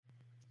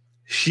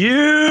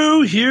Hugh.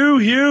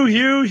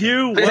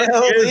 What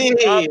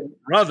is up,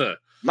 brother?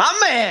 My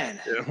man.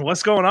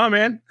 What's going on,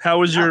 man? How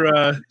was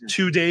your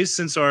 2 days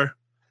since our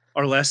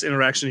last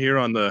interaction here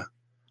on the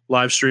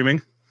live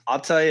streaming? I'll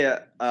tell you,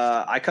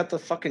 I cut the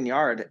fucking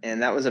yard,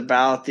 and that was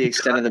about the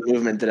extent of the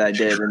movement that I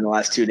did in the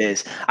last 2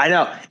 days. I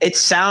know it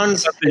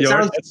sounds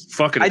That's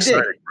fucking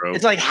exciting, bro.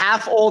 It's like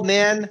half old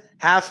man,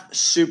 half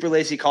super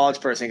lazy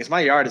college person. Because my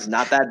yard is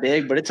not that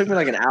big, but it took me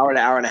like an hour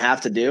and a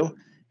half to do.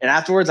 And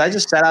afterwards, I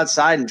just sat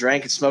outside and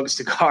drank and smoked a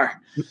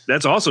cigar.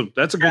 That's awesome.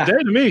 That's a good day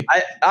to me.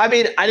 I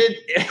mean,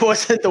 it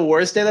wasn't the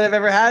worst day that I've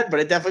ever had, but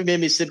it definitely made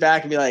me sit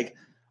back and be like,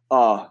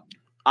 oh,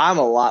 I'm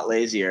a lot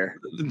lazier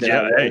than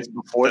I was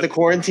before the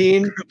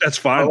quarantine. That's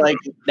fine. But like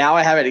now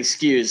I have an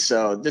excuse.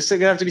 So there's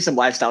going to have to be some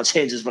lifestyle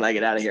changes when I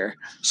get out of here.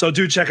 So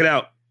dude, check it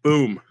out.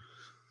 Boom.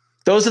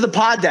 Those are the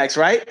pod decks,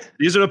 right?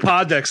 These are the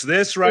pod decks.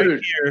 This right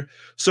here.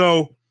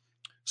 So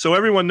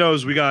everyone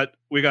knows we got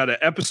an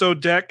episode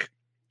deck,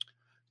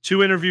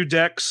 2 interview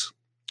decks,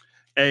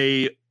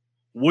 a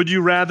would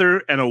you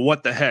rather, and a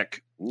what the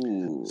heck.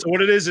 Ooh. So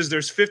what it is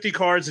there's 50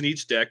 cards in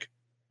each deck.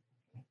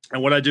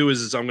 And what I do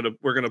is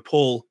we're gonna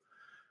pull,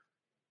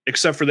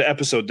 except for the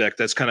episode deck,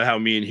 that's kind of how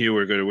me and Hugh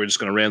we're just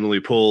gonna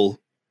randomly pull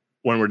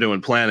when we're doing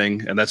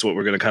planning, and that's what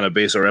we're gonna kind of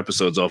base our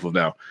episodes off of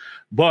now.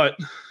 But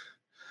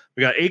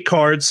we got 8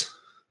 cards.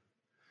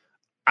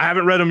 I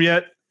haven't read them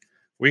yet.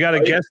 We got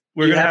a guess.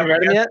 You haven't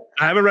read them yet?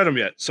 I haven't read them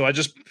yet. So I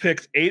just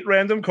picked 8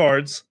 random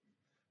cards.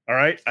 All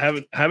right.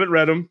 I haven't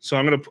read them. So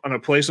I'm gonna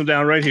place them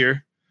down right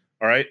here.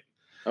 All right.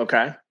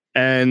 Okay.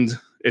 And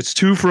it's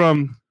 2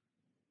 from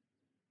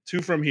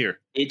here.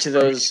 Each of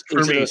those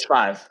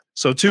 5.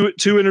 So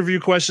two interview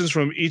questions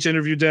from each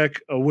interview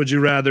deck. Would you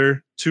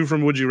rather? 2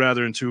 from would you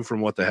rather, and 2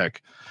 from what the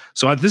heck.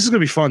 So this is gonna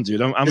be fun,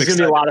 dude. I'm This is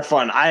gonna be a lot of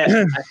fun.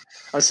 I'm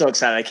so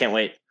excited. I can't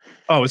wait.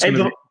 Oh, it's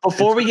gonna be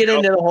before we get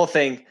into the whole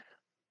thing,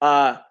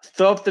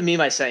 throw up the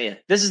meme I sent you.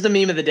 This is the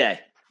meme of the day,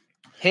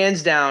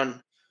 hands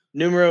down.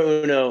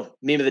 Numero uno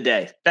meme of the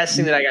day. Best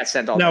thing that I got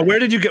sent all day. Now, where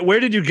did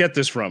you get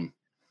this from?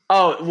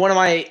 Oh, one of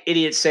my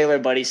idiot sailor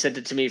buddies sent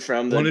it to me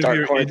from the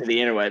dark corner of the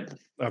interweb.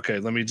 Okay,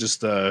 let me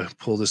just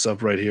pull this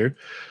up right here.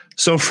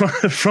 So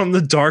from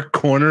the dark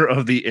corner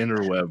of the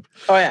interweb.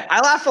 Oh yeah, I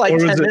laughed for like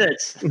 10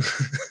 minutes.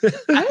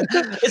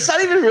 It's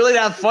not even really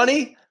that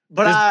funny,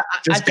 but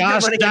this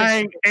gosh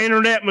dang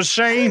internet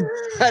machine.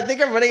 I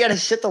think I'm running out of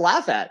shit to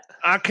laugh at.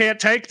 I can't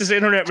take this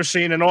internet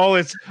machine and all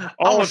its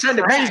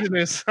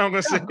craziness. I'm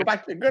gonna go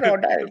back to the good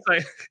old days.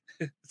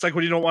 It's like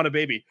when you don't want a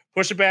baby.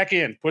 Push it back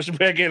in.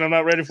 I'm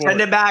not ready for it.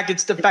 Send it back.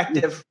 It's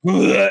defective.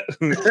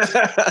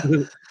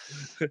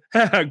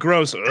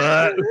 Gross. All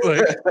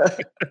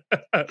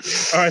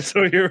right,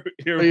 so here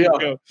we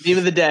go. Meme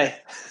of the day.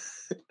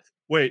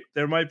 Wait,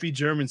 there might be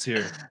Germans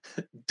here.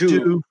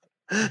 Du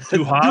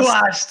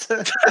hast.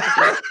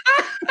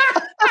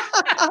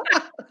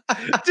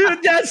 Dude,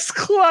 that's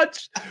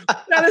clutch.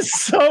 That is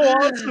so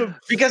awesome.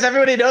 Because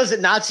everybody knows that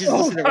Nazis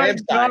listen to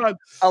Rammstein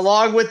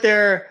along with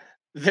their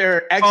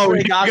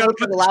X-ray goggles.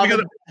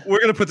 We're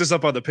gonna put this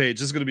up on the page.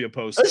 This is gonna be a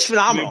post. It's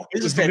phenomenal.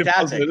 This is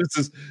fantastic.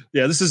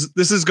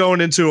 This is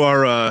going into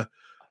our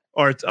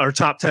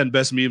top 10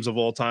 best memes of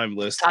all time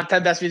list. Top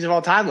 10 best memes of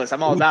all time list.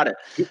 I'm all about it.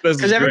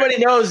 Because everybody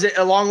knows that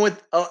along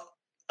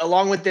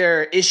with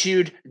their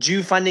issued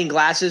Jew funding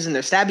glasses and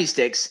their stabby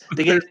sticks,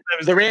 they get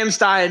the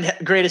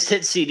Rammstein greatest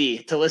hit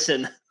CD to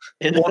listen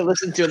to in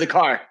the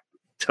car.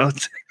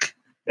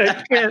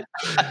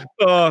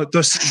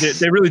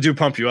 They really do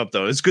pump you up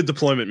though. It's good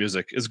deployment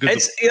music. It's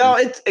good.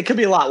 It could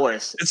be a lot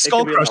worse. It's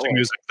skull crushing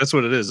music. That's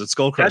what it is. It's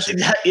skull crushing.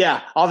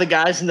 Yeah. All the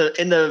guys in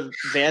the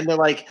van, they're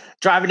like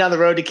driving down the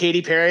road to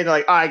Katy Perry. They're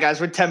like, all right, guys,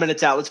 we're 10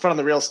 minutes out. Let's put on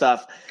the real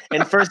stuff.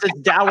 And first it's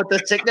Down with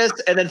the Sickness,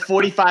 and then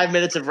 45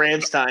 minutes of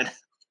Rammstein.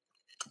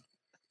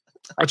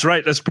 That's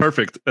right. That's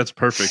perfect.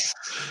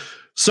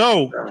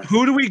 So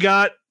who do we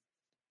got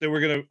that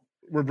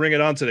we're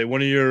bringing on today?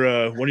 One of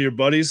your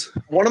buddies.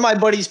 One of my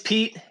buddies,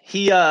 Pete.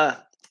 He and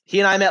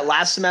I met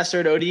last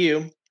semester at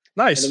ODU.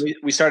 Nice. And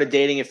we started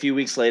dating a few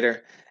weeks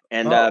later.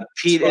 And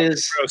Pete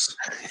is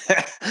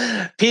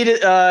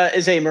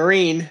a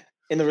Marine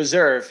in the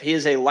reserve. He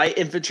is a light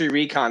infantry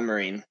recon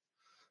Marine.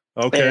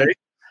 Okay.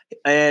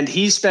 And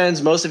he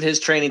spends most of his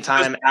training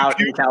time out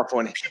in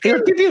California. He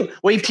goes, pew pew.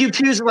 Well, he pew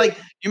pews like,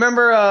 you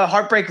remember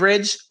Heartbreak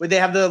Ridge where they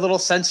have the little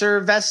sensor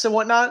vests and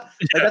whatnot?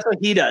 Like, that's what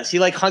he does. He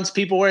like hunts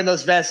people wearing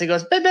those vests. He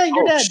goes, bang bang,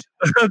 you're dead.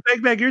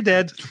 Bang bang, you're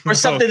dead. Or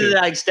something to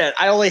that extent.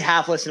 I only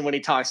half listen when he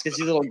talks because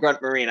he's a little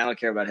grunt Marine. I don't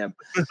care about him.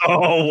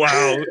 Oh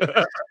wow.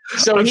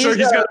 So I'm sure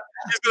he's gonna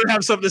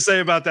have something to say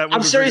about that.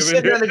 I'm sure he's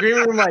sitting there in the green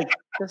room like,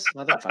 this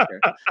motherfucker.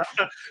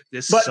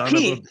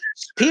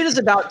 Pete is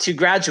about to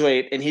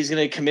graduate and he's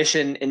going to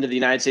commission into the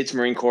United States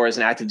Marine Corps as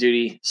an active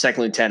duty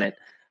second lieutenant.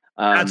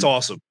 That's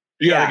awesome.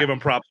 You gotta give him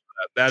props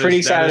for that. Pretty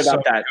excited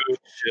about that. Good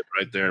shit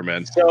right there,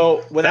 man.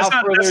 So without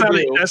further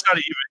ado, that's not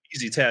an even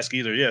easy task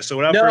either. Yeah.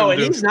 So and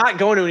he's not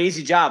going to an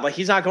easy job. Like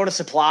he's not going to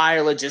supply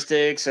or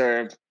logistics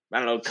or I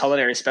don't know,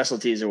 culinary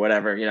specialties or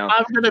whatever,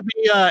 I'm going to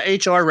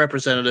be HR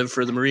representative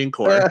for the Marine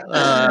Corps.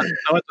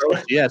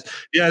 Yes.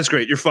 Yeah, it's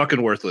great. You're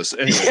fucking worthless.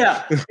 Anyway.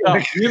 Yeah. Oh,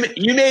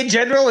 you made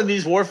general and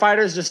these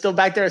warfighters are still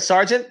back there as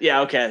sergeant?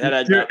 Yeah, okay. When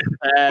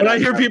I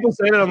hear people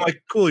say that, I'm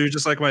like, cool, you're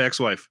just like my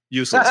ex-wife.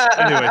 Useless.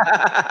 Anyway.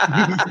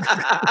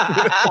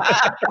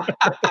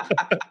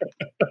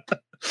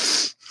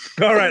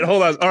 All right,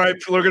 hold on. All right,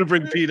 we're going to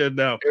bring Pete in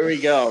now. Here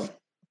we go.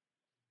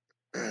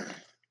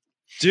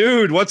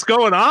 Dude, what's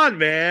going on,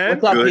 man?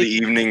 What's up, good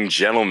evening,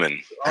 gentlemen.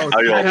 How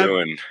y'all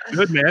doing?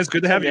 Good, man. It's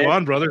good to have you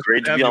on, brother.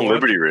 Great to be on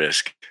Liberty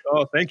Risk.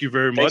 Oh, thank you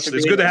very much.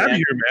 It's good to have you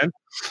here, man.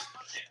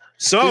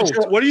 So,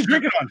 what are you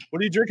drinking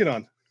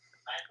on?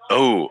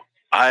 Oh,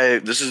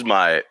 this is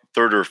my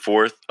third or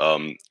fourth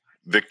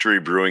Victory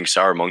Brewing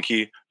Sour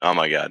Monkey. Oh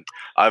my God,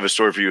 I have a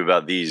story for you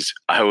about these.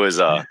 I was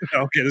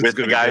with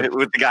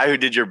the guy who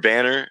did your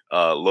banner,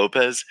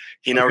 Lopez.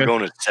 He and I were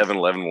going to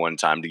 7-Eleven one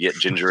time to get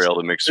ginger ale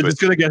to mix with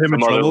some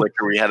other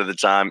liquor we had at the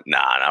time.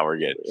 Nah, we're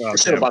good.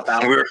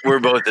 We're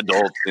both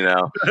adults, We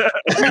were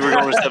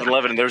going to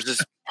 7-Eleven, and there was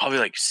this probably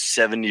like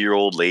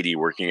 70-year-old lady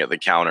working at the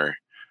counter,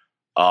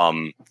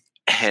 and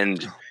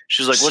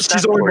she was like, "What's that?"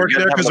 She's only working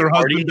there because her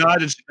husband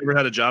died and she never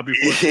had a job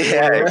before.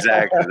 Yeah,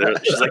 exactly.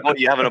 She's like, "What?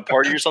 You having a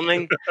party or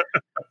something?"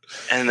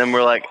 And then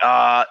we're like,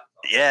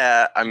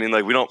 yeah. I mean,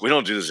 like we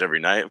don't do this every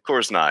night. Of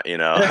course not,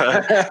 And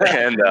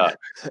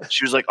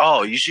she was like,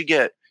 "Oh, you should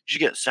get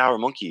Sour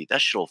Monkey. That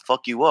shit'll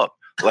fuck you up."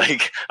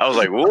 Like I was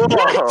like,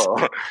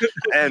 "Whoa!"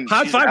 And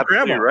high five,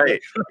 grandma.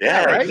 Right?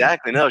 Yeah, right?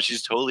 Exactly. No,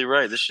 she's totally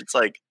right. This shit's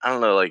like I don't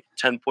know, like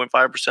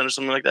 10.5% or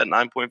something like that.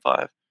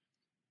 9.5.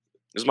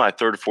 This is my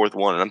third or fourth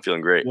one, and I'm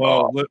feeling great.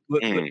 Whoa,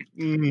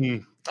 he's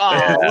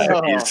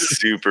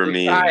super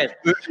mean.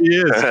 He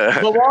is.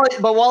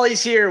 But while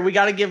he's here, we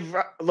got to give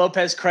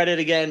Lopez credit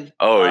again.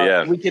 Oh,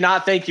 yeah. We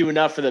cannot thank you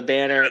enough for the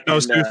banner. No,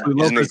 seriously,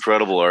 he's an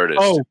incredible artist.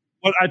 Oh,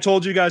 what I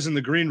told you guys in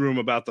the green room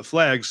about the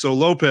flag. So,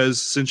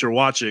 Lopez, since you're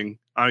watching,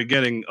 I'm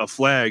getting a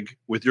flag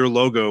with your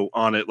logo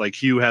on it like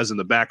Hugh has in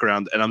the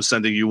background, and I'm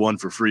sending you one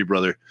for free,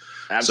 brother.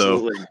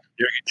 Absolutely. So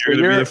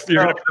you're going to be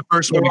the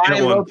first one to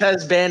get one.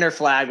 Lopez banner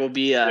flag will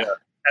be And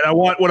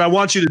what I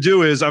want you to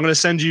do is I'm going to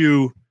send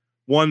you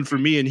one for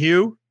me and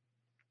Hugh,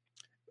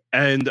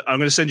 and I'm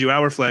going to send you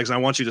our flags, and I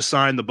want you to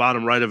sign the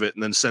bottom right of it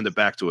and then send it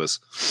back to us.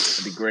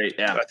 That'd be great.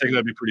 Yeah. I think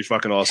that'd be pretty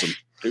fucking awesome.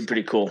 It'd be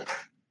pretty cool.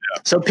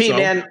 Yeah. So Pete,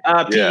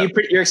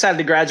 you're excited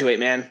to graduate,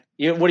 man.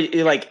 You're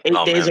like 8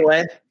 days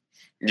away?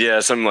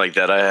 Yeah, something like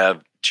that. I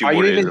have 2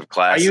 more days of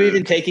classes. Are you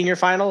even taking your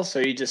finals,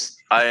 or you just?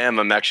 I am.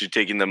 I'm actually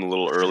taking them a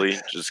little early,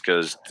 just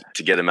because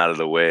to get them out of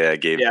the way. I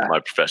gave my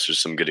professors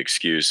some good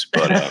excuse,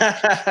 but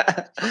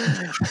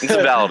it's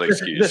a valid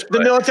excuse. The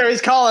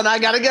military's calling. I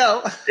gotta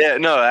go. Yeah,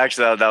 no,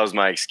 actually, that was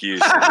my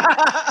excuse.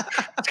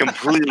 It's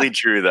completely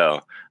true,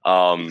 though.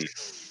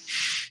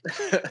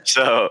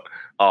 So,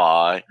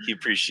 he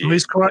appreciates.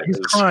 He's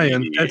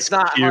crying. It's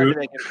not hard to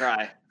make him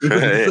cry.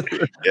 Yeah,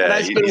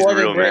 he's a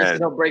real man.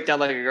 Don't break down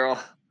like a girl.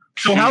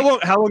 So how long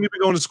have you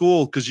been going to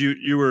school? Because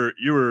you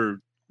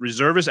were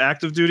reservist,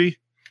 active duty.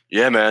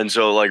 Yeah, man.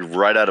 So like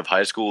right out of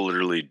high school,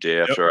 literally day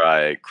after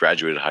I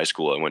graduated high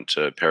school, I went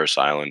to Parris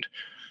Island,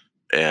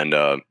 and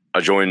I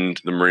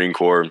joined the Marine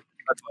Corps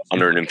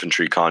under an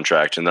infantry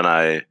contract, and then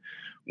I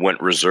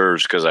went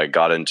reserves because I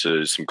got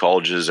into some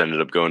colleges.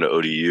 Ended up going to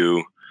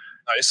ODU.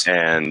 Nice.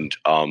 And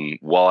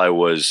while I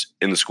was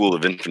in the School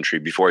of Infantry,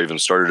 before I even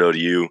started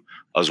ODU,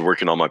 I was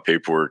working on my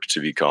paperwork to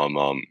become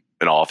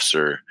an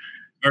officer.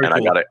 Very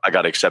cool. I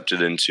got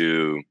accepted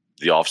into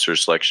the officer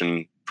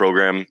selection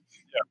program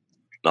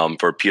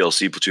for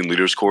PLC, platoon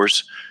leaders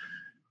course.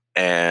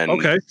 And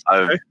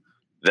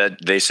that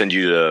they send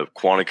you to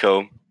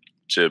Quantico,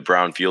 to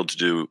Brown Field, to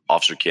do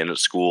officer candidate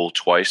school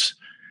twice.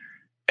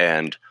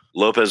 And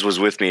Lopez was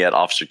with me at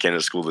officer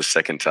candidate school the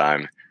second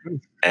time.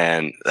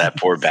 And that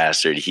poor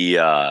bastard, he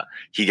got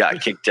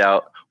kicked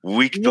out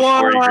week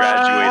before he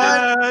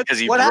graduated because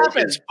he broke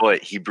his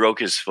foot. He broke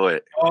his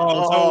foot.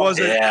 Oh, so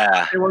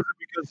it wasn't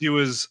because he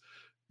was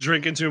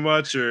drinking too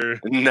much, or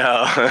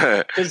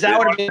no? Because that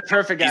would have been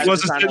perfect. He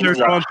wasn't sitting there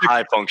going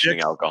high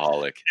functioning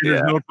alcoholic.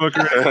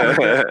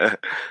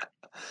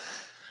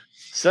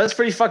 So that's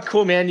pretty fucking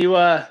cool, man. You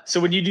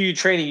so when you do your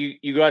training,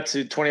 you go out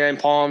to 29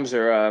 Palms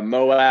or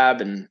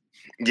Moab, and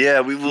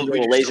we will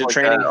do laser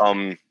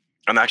training.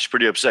 I'm actually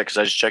pretty upset because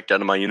I just checked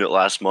out of my unit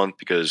last month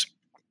because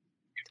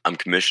I'm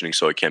commissioning,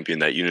 so I can't be in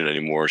that unit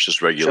anymore. It's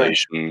just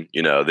regulation.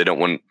 Sure. They don't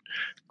want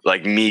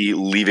like me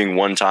leaving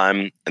one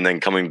time and then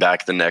coming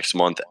back the next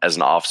month as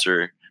an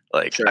officer.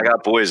 Like I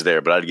got boys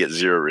there, but I'd get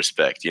zero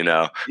respect. Yeah.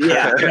 No,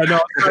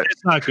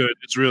 it's not good.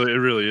 It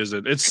really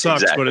isn't. It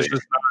sucks, but it's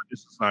just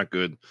not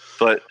good.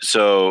 But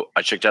so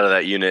I checked out of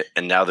that unit,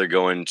 and now they're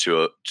going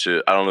to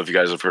I don't know if you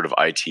guys have heard of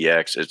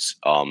ITX. It's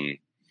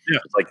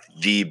it's like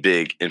the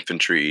big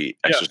infantry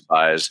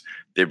exercise.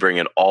 They bring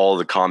in all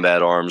the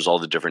combat arms, all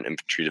the different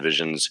infantry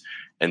divisions,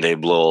 and they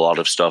blow a lot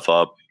of stuff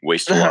up,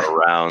 waste a lot of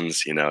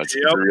rounds. It's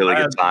a really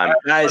good time.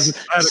 Guys,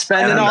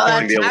 spending all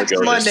that tax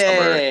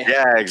money.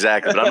 Yeah,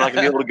 exactly. But I'm not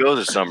going to be able to go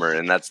this summer,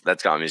 and that's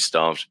got me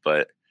stumped.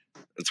 But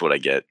That's what I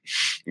get.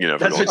 You know,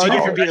 that's what you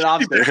get for being an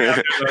officer.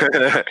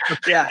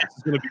 Yeah,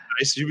 it's gonna be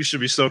nice. You should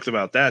be stoked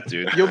about that,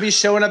 dude. You'll be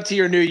showing up to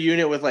your new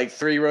unit with like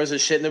 3 rows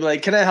of shit, and they'll be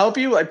like, "Can I help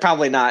you?" Like,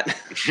 probably not.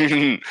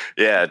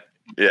 Yeah.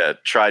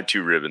 Tried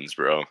 2 ribbons,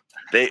 bro.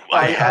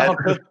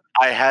 I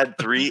had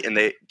 3, and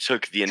they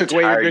took the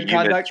entire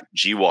unit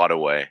GWAT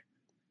away.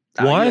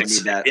 What?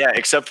 Yeah,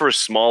 except for a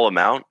small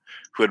amount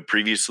who had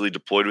previously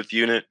deployed with the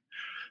unit,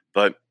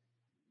 but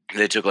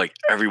they took like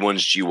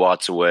everyone's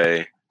GWATs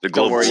away. The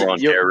global war on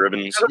terror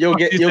ribbons. You'll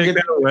get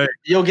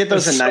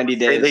those in 90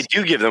 days. They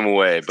do give them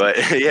away, but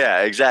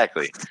yeah,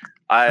 exactly.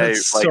 I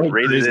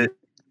rated it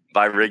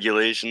by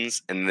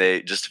regulations, and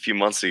they just a few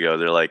months ago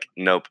they're like,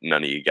 nope,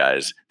 none of you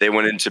guys. They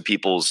went into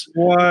people's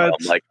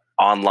like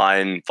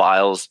online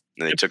files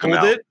and they took them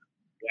out.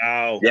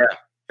 Wow. Yeah,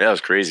 that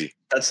was crazy.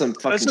 That's some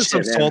fucking That's just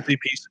shit, some salty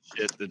piece of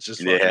shit that's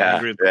just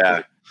yeah.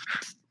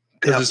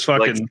 Because it's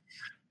fucking. Like,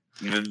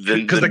 the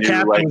new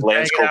like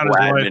Lance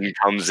Corporal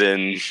comes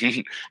in.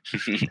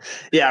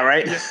 Yeah,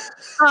 right.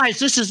 Guys,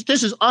 this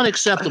is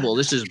unacceptable.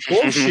 This is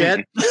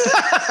bullshit.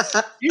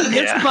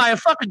 It's by a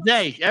fucking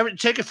day.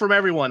 Take it from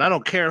everyone. I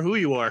don't care who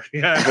you are.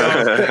 Yeah,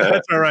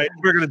 that's all right.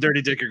 We're gonna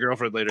dirty dick your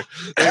girlfriend later.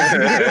 As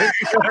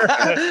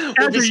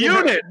a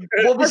unit.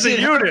 We'll be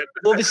seeing her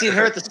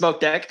at the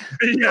smoke deck.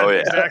 Yeah,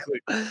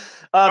 exactly.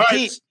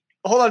 Pete.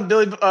 Hold on,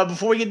 Billy.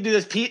 Before we get to do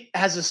this, Pete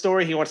has a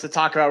story he wants to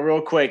talk about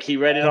real quick. He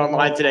read it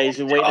online today. He's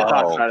been waiting to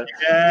talk about it.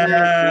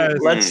 Yes.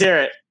 Let's hear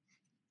it.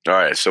 All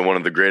right. So one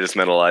of the greatest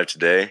men alive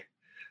today.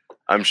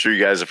 I'm sure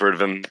you guys have heard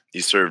of him. He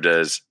served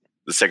as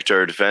the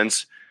Secretary of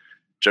Defense.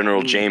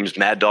 General James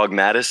Mad Dog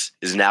Mattis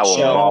is now a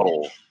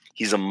model.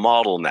 He's a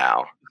model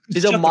now.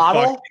 He's a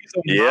model?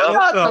 Yeah.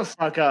 Shut the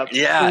fuck up.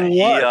 Yeah.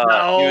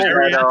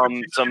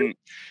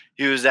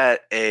 He was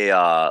at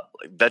a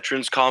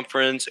veterans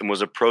conference and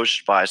was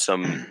approached by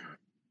some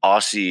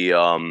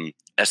Aussie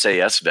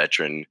SAS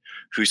veteran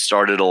who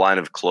started a line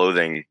of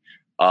clothing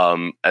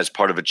as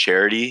part of a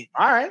charity.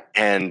 All right.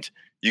 And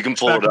you can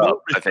pull it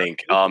up, I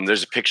think.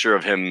 There's a picture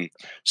of him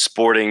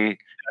sporting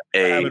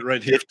a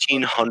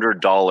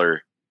 $1,500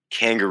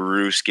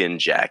 kangaroo skin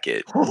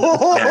jacket.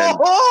 Lord,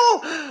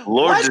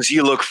 does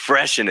he look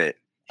fresh in it.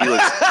 He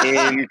looks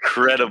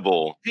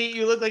incredible. Pete,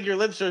 you look like your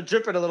lips are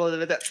dripping a little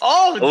bit.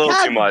 Oh, a little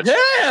God too much.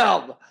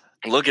 Damn!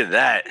 Look at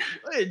that.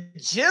 Look at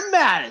Jim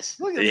Mattis.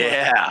 Look at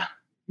him.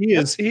 He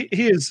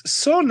is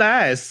so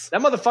nice.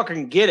 That motherfucker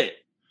can get it.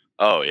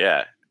 Oh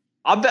yeah.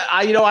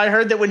 I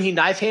heard that when he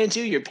knife hands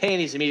you, your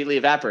panties immediately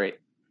evaporate.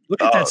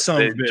 Look at that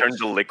son of a bitch. Turns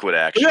to liquid.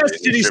 Actually, look at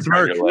that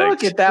smirk.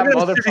 Look at that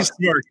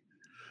motherfucker.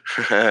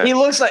 He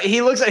looks like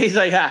he's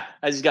like, I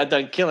just got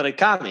done killing a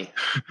commie.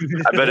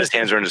 I bet his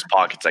hands are in his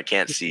pockets. I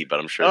can't see, but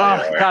I'm sure.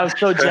 God, I'm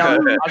so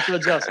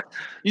jealous.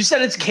 You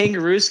said it's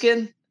kangaroo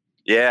skin?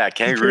 Yeah,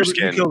 kangaroo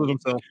skin. He killed it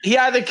himself. He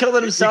either killed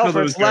it himself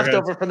or it's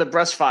leftover from the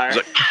brush fire.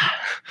 Like,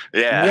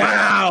 yeah.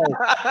 Wow.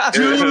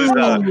 Dude.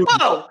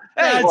 No.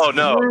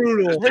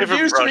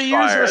 Refuse to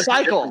reuse,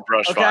 recycle.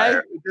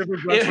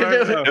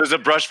 It was a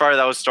brush fire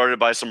that was started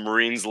by some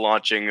Marines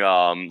launching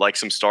like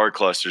some star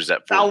clusters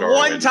at Fort Garland.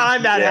 One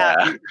time that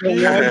happened.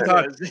 One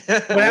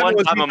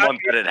time a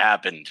month that it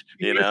happened.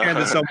 You know,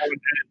 handed someone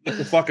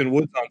the fucking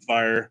woods on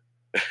fire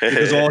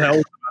because all hell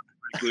was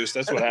loose.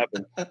 That's what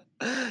happened.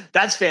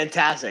 That's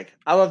fantastic.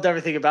 I loved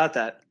everything about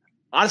that.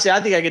 Honestly,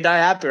 I think I could die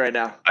happy right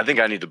now. I think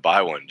I need to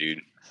buy one,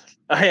 dude.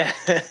 Oh yeah,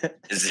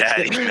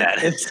 Zaddy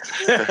Mattis.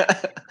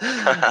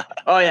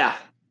 Oh yeah,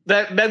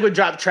 Meg would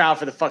drop trout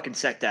for the fucking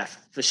SecDef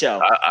for sure.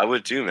 I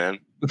would too, man.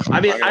 I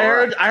mean, I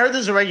heard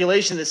there's a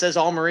regulation that says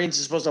all Marines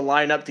are supposed to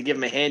line up to give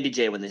him a handy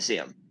J when they see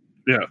him.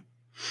 Yeah.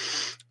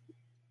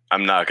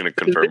 I'm not going to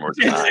confirm or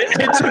deny.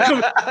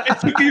 It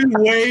took you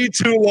way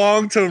too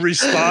long to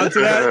respond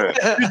to that.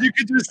 Because you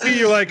could just see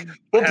you're like,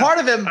 well, part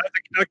of him I have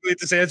to calculate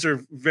this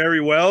answer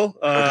very well.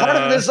 Part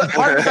of him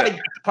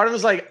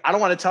is like, I don't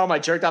want to tell him I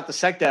jerked off the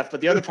SecDef, but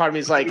the other part of me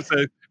is like,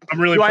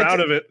 I'm really proud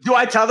of it. Do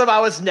I tell them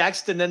I was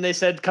next and then they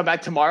said come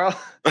back tomorrow?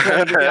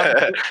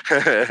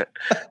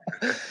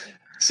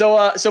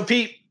 So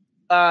Pete,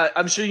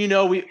 I'm sure you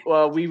know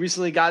we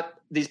recently got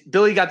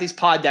Billy got these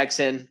pod decks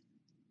in.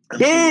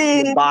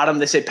 The bottom,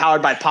 they say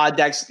powered by pod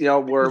decks. You know,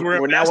 we're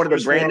now one of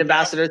the brand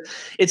ambassadors.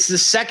 It's the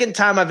second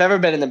time I've ever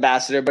been an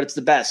ambassador, but it's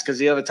the best because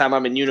the other time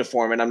I'm in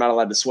uniform and I'm not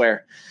allowed to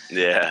swear.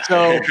 Yeah.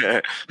 So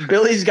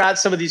Billy's got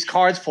some of these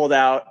cards pulled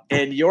out,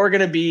 and you're going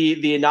to be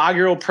the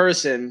inaugural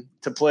person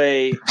to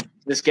play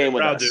this game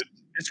with us. Dude.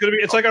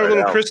 It's like our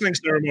little christening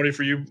ceremony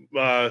for you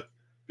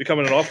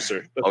becoming an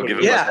officer. I'll give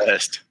it my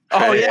best.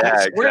 Oh yeah,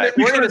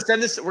 exactly. we're gonna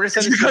send this. We're gonna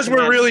send this because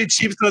we're really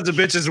cheap sons of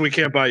bitches and we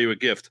can't buy you a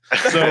gift.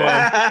 So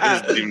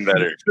it's even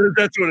better.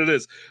 That's what it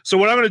is. So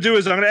what I'm going to do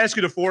is I'm going to ask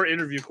you the 4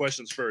 interview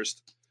questions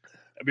first,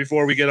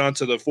 before we get on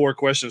to the 4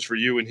 questions for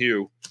you and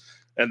Hugh,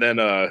 and then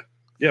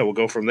we'll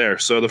go from there.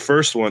 So the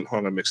first one, hold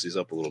on, I'll mix these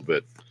up a little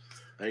bit.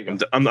 There you go.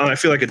 I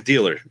feel like a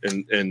dealer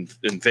in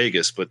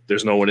Vegas, but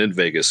there's no one in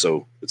Vegas,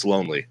 so it's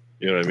lonely.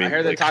 You know what I mean? I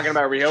hear they're talking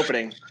about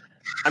reopening.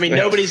 I mean,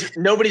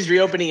 nobody's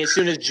reopening as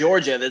soon as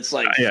Georgia. That's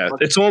like,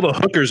 it's all the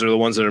hookers are the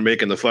ones that are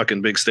making the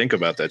fucking big stink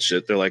about that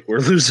shit. They're like, we're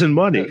losing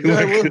money.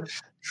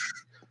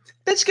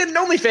 Bitch, get an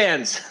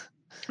OnlyFans.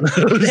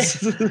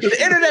 The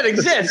internet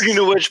exists. Speaking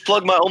of which,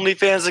 plug my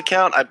OnlyFans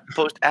account. I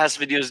post ass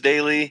videos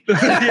daily.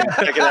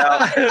 Check it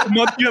out.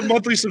 You have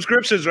monthly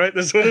subscriptions, right?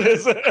 That's what it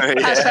is.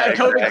 Hashtag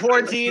COVID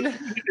quarantine.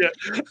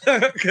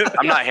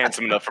 I'm not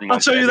handsome enough for monthly. I'll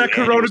show you that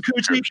Corona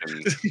coochie.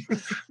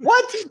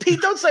 What?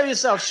 Pete, don't sell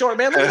yourself short,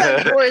 man. Look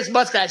at that glorious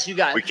mustache you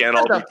got. We can't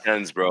all be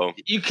 10s, bro.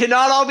 You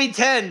cannot all be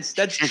 10s.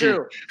 That's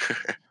true.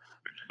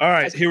 All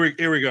right, here we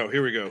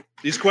go.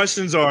 These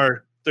questions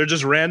they're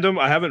just random.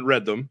 I haven't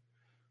read them.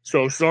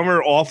 So some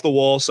are off the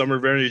wall, some are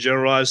very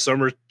generalized,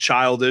 some are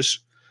childish.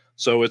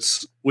 So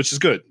which is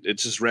good.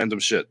 It's just random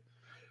shit.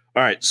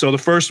 All right. So the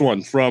first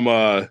one from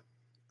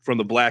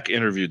the black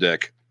interview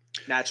deck.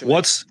 Naturally.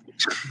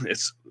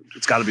 It's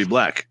got to be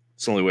black.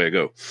 It's the only way to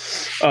go.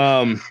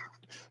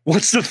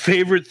 What's the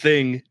favorite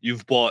thing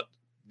you've bought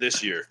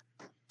this year?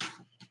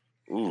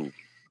 Ooh,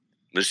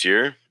 this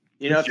year?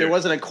 You know, if there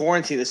wasn't a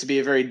quarantine, this would be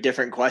a very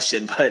different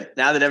question. But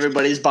now that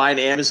everybody's buying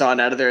Amazon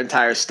out of their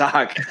entire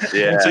stock.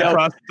 Yeah.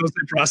 Don't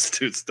say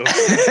prostitutes.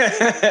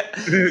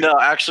 No,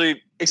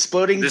 actually.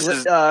 Exploding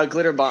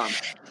glitter bomb.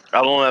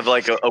 I don't have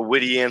like a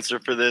witty answer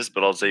for this,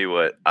 but I'll tell you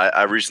what.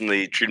 I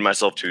recently treated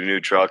myself to a new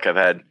truck. I've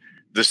had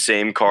the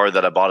same car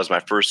that I bought as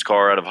my first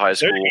car out of high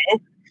school.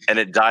 And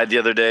it died the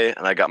other day.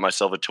 And I got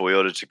myself a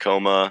Toyota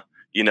Tacoma.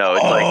 You know,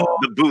 it's like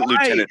the boot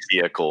lieutenant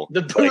vehicle.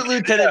 The boot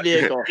lieutenant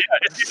vehicle. Yeah,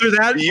 it's either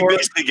that you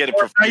basically get it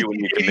for free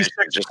when you commission,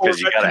 just because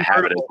you got to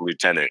have it as a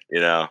lieutenant, you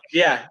know?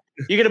 Yeah.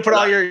 You're going to put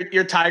all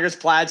your Tigers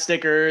plaid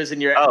stickers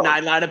and your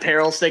 9-line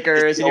apparel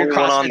stickers and your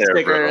CrossFit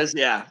stickers.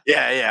 Bro. Yeah.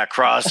 Yeah.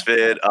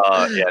 CrossFit.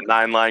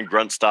 9-line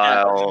grunt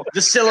style.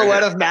 The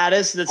silhouette of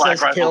Mattis that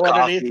says kill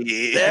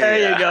underneath.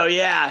 There you go.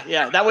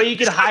 Yeah. That way you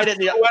can hide it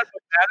in the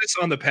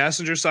Mattis on the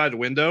passenger side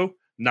window.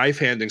 Knife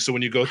handing, so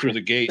when you go through the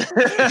gate,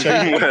 you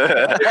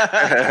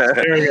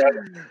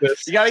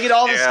got to get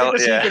all the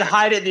stickers so you can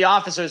hide it in the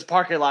officers'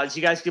 parking lots.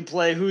 You guys can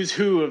play who's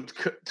who of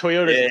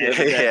Toyota.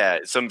 Yeah.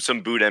 Some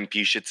boot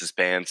MP shits his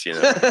pants, you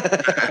know.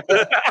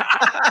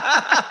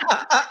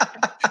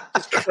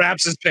 Just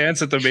craps his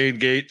pants at the main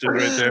gate, just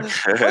right there.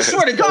 I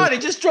swear to God, he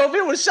just drove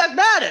in with Seth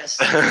Mattis.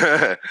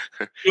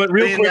 But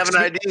real quick, have an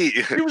ID.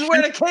 He was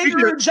wearing a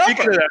kangaroo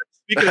jumper.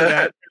 Speaking of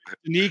that,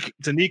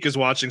 Tanique is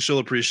watching. She'll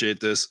appreciate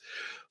this.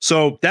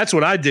 So that's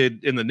what I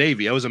did in the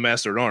Navy. I was a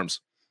master at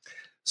arms.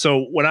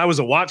 So when I was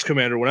a watch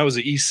commander, when I was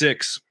an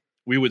E6,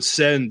 we would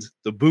send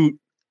the boot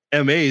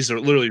MAs that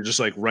are literally just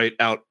like right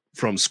out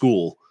from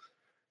school,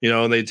 you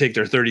know, and they take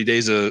their 30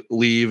 days of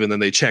leave and then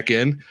they check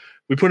in.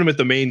 We put them at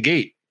the main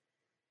gate.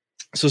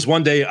 So this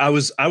one day I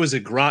was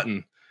at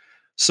Groton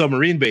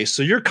submarine base.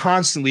 So you're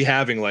constantly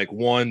having like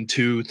 1,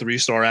 2,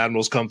 3-star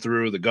admirals come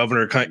through. The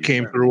governor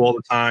came through all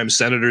the time.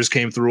 Senators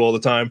came through all the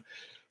time.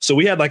 So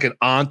we had like an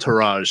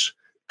entourage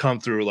come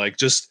through, like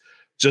just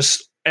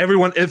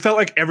everyone. It felt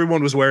like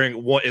everyone was wearing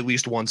at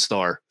least 1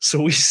 star.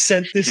 So we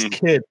sent this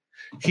kid.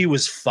 He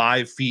was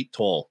 5 feet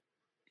tall.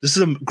 This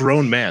is a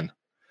grown man.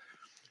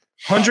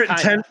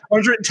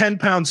 110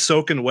 pounds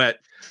soaking wet.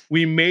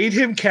 We made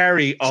him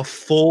carry a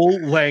full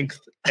length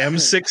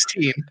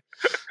M16.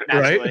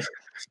 Right?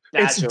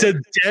 It's the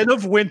dead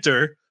of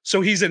winter. So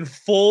he's in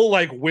full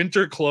like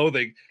winter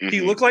clothing.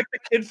 He looked like the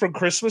kid from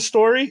Christmas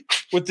Story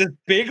with this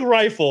big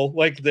rifle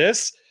like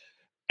this.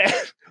 And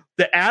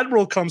the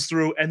admiral comes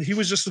through and he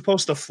was just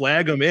supposed to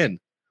flag him in,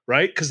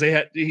 right? Because he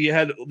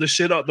had the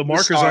shit on the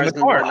markers on the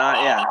car.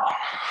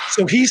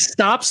 So he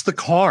stops the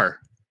car,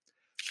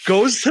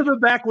 goes to the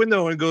back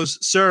window and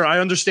goes, "Sir, I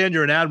understand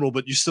you're an admiral,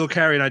 but you still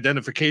carry an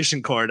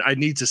identification card. I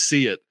need to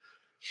see it."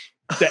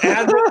 The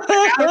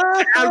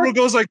admiral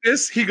goes like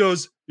this. He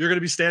goes, "You're going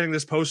to be standing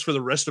this post for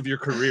the rest of your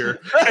career."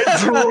 And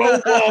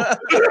drove off.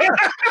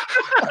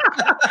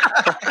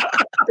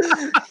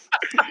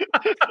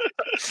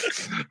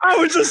 I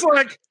was just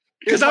like,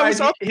 here's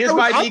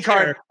my D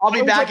card. I'll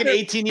be back in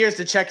 18 years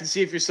to check and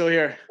see if you're still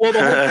here. Well,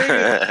 the whole thing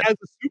is, as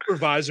a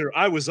supervisor,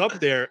 I was up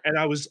there and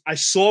I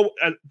saw,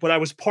 but I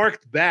was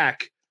parked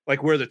back,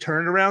 like where the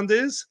turnaround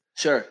is.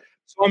 Sure.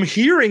 So I'm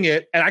hearing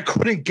it and I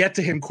couldn't get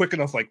to him quick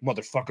enough. Like,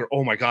 motherfucker!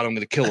 Oh my God, I'm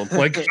gonna kill him!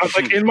 Like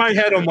in my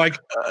head, I'm like,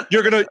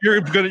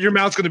 your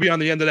mouth's gonna be on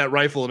the end of that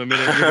rifle in a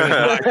minute. You're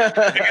gonna die.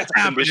 It's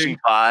happening.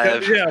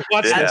 5. Yeah,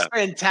 that's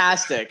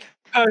fantastic.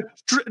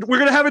 We're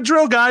gonna have a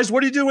drill, guys.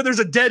 What do you do when there's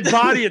a dead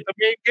body at the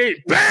main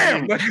gate?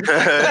 Bam!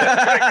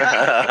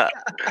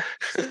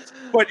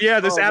 But yeah,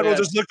 this admiral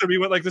just looked at me,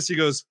 went like this. He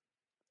goes,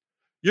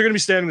 "You're gonna be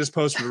standing this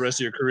post for the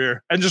rest of your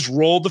career," and just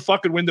rolled the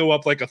fucking window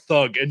up like a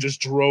thug and just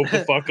drove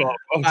the fuck off.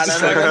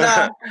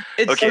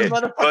 It's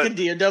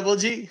motherfucking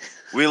DOG.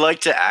 We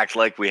like to act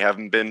like we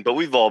haven't been, but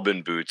we've all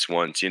been boots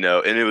once, you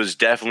know. And it was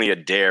definitely a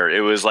dare.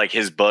 It was like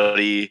his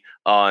buddy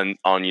on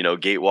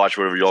Gate Watch,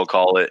 whatever y'all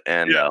call it,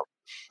 and.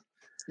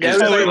 Yeah,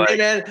 like,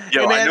 hey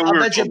man, I'll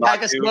bet you a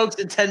pack of smokes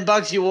and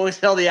 $10 you won't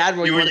tell the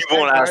admiral. You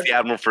won't ask the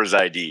admiral for his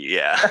ID,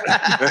 yeah.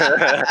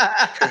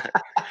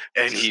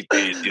 And he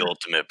pays the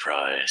ultimate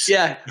price.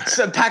 Yeah, it's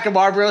a pack of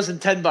Marlboros and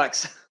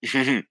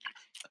 $10.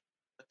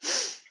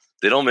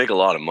 They don't make a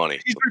lot of money.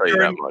 I'll tell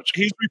you that much.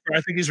 I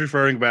think he's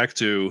referring back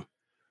to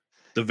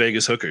the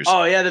Vegas hookers.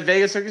 Oh yeah, the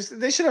Vegas hookers.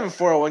 They should have a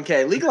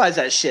 401k. Legalize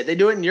that shit. They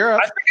do it in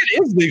Europe. I think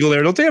it is legal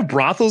there. Don't they have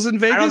brothels in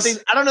Vegas?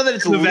 I don't know that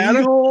it's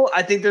legal.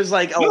 I think there's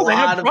like a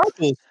lot of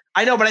brothels.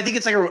 I know, but I think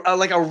it's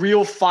like a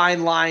real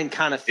fine line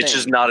kind of thing. It's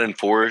just not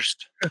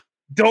enforced.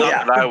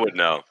 Not that I would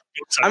know.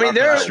 I mean,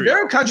 there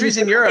are countries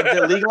in Europe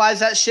that legalize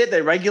that shit.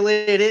 They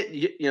regulate it.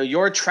 You know,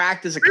 you're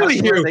tracked as a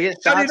customer. They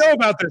get shots. How do you know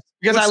about this?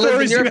 Because I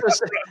lived in Europe.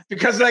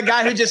 Because that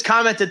guy who just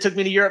commented took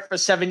me to Europe for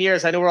 7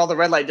 years. I know where all the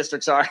red light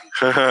districts are.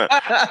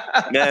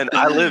 Man,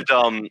 I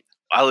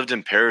lived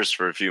in Paris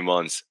for a few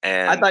months,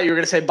 and I thought you were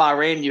going to say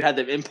Bahrain. You had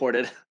them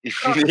imported.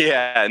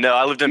 Yeah, no,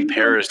 I lived in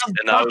Paris,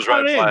 and I was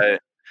right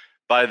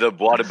by the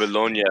Bois de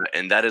Boulogne,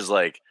 and that is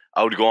like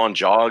I would go on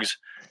jogs,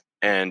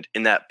 and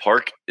in that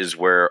park is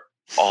where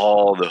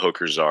all the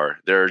hookers are.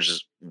 They're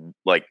just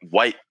like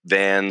white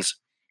vans,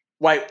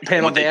 white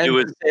panel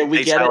vans.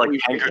 They tie like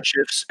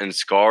handkerchiefs and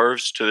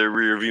scarves to their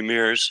rear view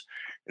mirrors,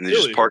 and they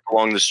just park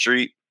along the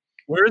street.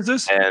 Where is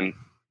this? And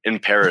in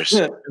Paris.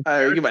 You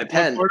get my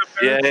pen.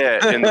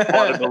 Yeah. In the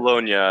Bois de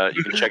Boulogne,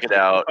 you can check it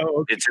out.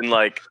 Oh, okay. It's in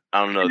like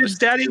I don't know. His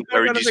daddy's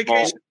going on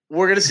vacation.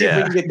 We're gonna see if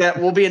we can get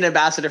that. We'll be an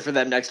ambassador for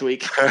them next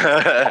week. Fine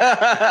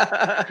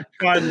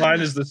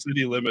line is the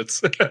city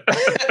limits.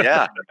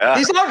 Yeah.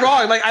 He's not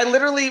wrong. Like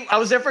I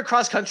was there for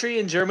cross country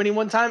in Germany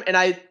one time, and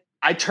I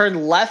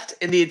turned left,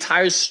 and the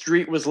entire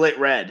street was lit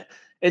red.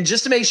 And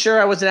just to make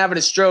sure I wasn't having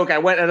a stroke, I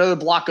went another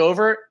block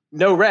over,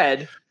 no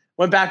red.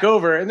 Went back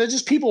over, and there's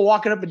just people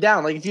walking up and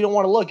down. Like if you don't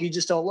want to look, you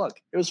just don't look.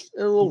 It was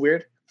a little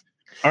weird.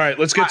 All right,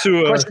 let's get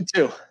to question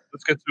 2.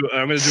 Let's get to.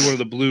 I'm going to do one of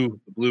the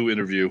blue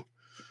interview.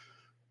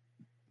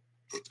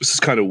 This is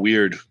kind of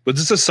weird, but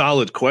this is a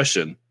solid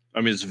question. I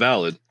mean, it's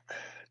valid.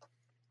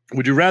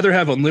 Would you rather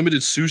have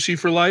unlimited sushi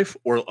for life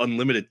or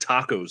unlimited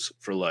tacos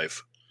for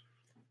life?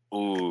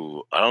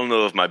 Ooh, I don't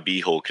know if my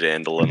beehole could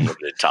handle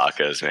unlimited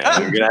tacos, man.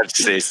 I'm gonna have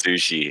to say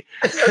sushi.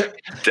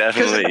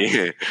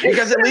 Definitely.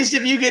 Because at least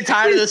if you get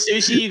tired of the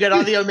sushi, you get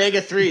all the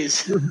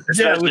omega-3s.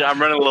 Especially, I'm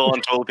running low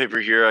on toilet paper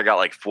here. I got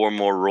like 4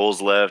 more rolls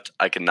left.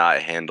 I cannot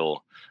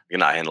handle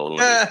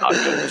unlimited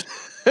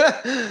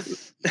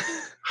tacos.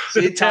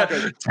 See,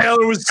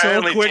 Taylor was so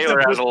apparently quick.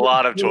 Taylor has a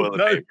lot of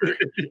toilet paper.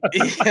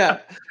 Yeah,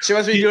 she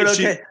must be doing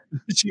okay.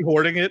 Is she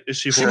hoarding it? Is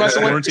she? She must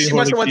have went to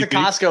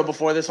Costco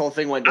before this whole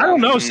thing went down. I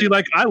don't know. See,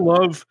 like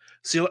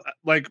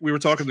we were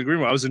talking in the green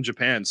room. I was in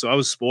Japan, so I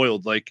was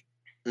spoiled. Like,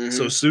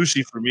 so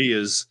sushi for me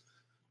is,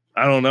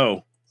 I don't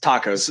know,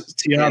 tacos.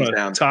 Tiana,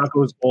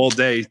 tacos all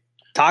day.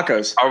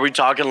 Tacos. Are we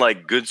talking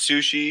like good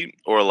sushi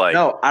or like?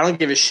 No, I don't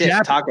give a shit.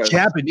 Tacos.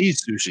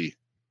 Japanese sushi.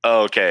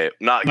 Oh, okay,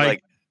 not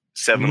like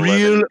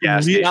 7-Eleven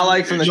gas station. Not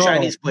like from the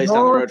Chinese place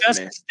down the road from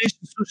me.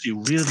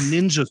 Sushi, real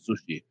ninja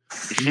sushi.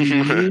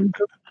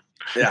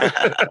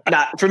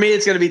 Yeah. For me,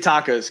 it's going to be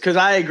tacos because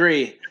I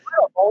agree.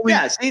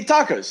 Yeah, see,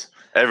 tacos.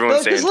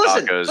 Everyone's saying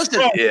tacos.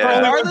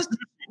 Listen,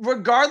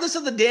 regardless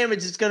of the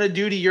damage it's going to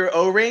do to your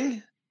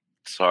O-ring.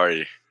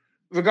 Sorry.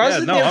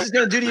 Regardless of the damage it's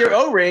going to do to your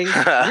O-ring,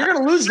 you're going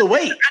to lose the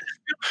weight.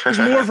 There's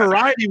more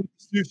variety with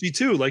sushi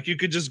too. Like you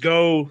could just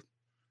go.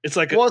 It's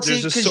like so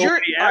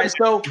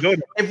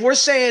if we're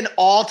saying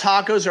all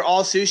tacos are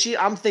all sushi,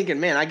 I'm thinking,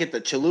 man, I get the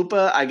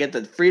chalupa, I get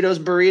the Fritos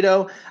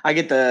burrito, I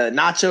get the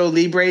Nacho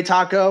Libre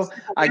taco,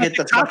 I get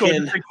the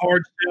fucking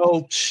hard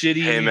shell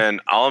shitty. Hey man,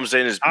 all I'm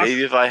saying is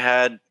maybe if I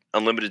had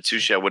unlimited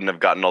sushi, I wouldn't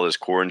have gotten all this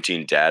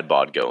quarantine dad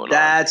bod going on.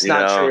 That's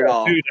not true at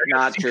all. Dude,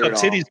 not true at all.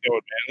 Titties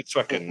going, man. It's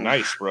fucking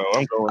nice, bro.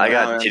 I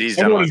got titties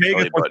down my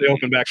belly button. They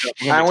open back up.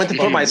 I went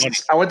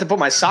to put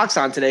my socks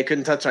on today.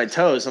 Couldn't touch my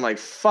toes. I'm like,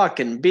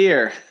 fucking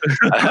beer.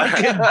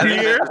 Fucking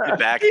beer. The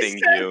back thing,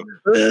 you.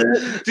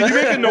 Did you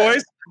make a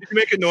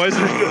noise?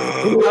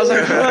 I was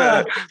like,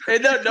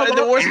 no,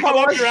 the worst part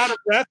was you're out of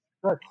breath.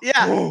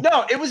 Yeah,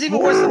 no, it was even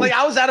worse. Like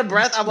I was out of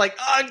breath. I'm like,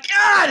 oh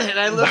god, and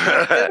I looked,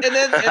 and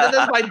then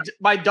there's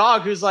my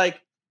dog who's like,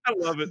 I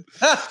love it.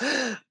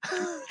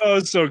 Oh,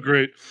 it's so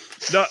great.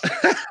 No,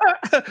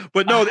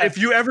 but no, if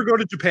you ever go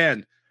to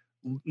Japan,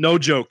 no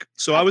joke.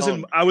 So I was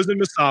in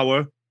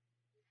Misawa,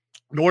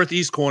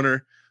 northeast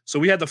corner. So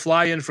we had to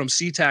fly in from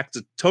SeaTac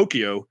to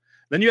Tokyo.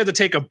 Then you had to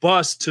take a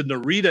bus to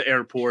Narita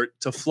Airport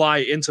to fly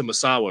into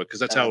Misawa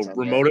because that's how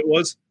remote it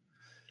was.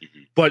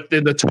 But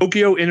in the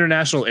Tokyo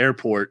International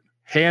Airport,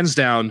 hands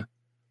down,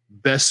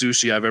 best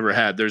sushi I've ever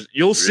had.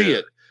 You'll see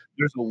it.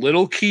 There's a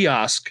little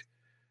kiosk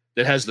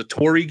that has the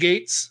Torii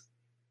gates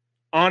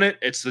on it.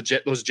 It's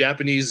those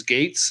Japanese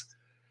gates.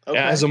 Okay.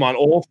 It has them on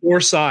all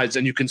 4 sides,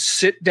 and you can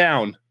sit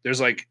down.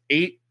 There's like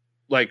 8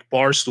 like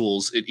bar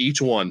stools at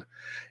each one,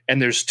 and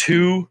there's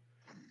two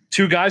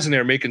guys in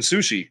there making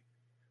sushi,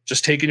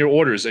 just taking your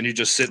orders, and you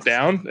just sit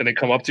down, and they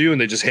come up to you, and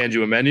they just hand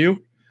you a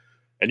menu.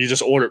 And you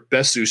just order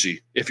best sushi.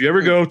 If you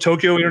ever go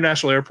Tokyo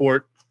International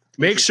Airport,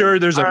 Make sure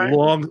there's a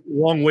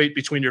long wait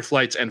between your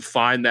flights and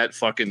find that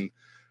fucking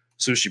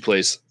sushi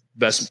place.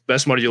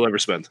 Best money you'll ever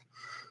spend.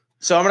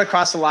 So I'm going to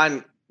cross the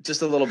line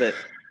just a little bit.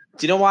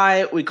 Do you know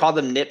why we called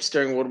them nips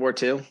during World War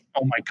II?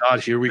 Oh my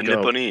God, here we go.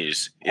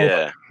 Nipponese.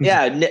 Yeah.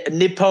 Yeah,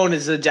 Nippon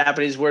is the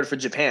Japanese word for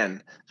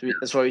Japan. So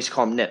that's why we used to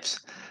call them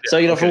nips.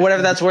 So, for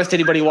whatever that's worth to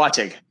anybody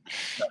watching.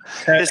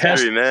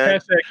 History,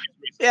 man.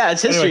 Yeah,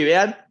 it's history,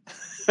 man.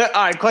 All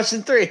right,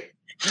 question 3.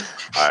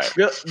 All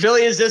right.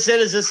 Billy, is this it?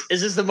 Is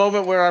this the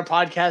moment where our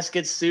podcast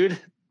gets sued?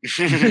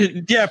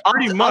 Yeah,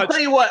 pretty much.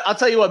 I'll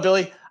tell you what,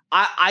 Billy.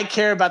 I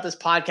care about this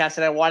podcast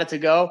and I want it to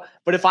go.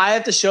 But if I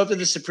have to show up to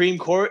the Supreme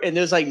Court and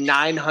there's like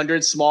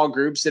 900 small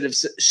groups that have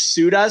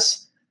sued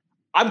us,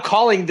 I'm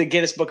calling the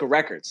Guinness Book of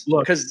Records.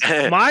 Look, because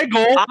my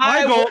goal.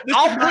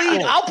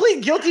 I'll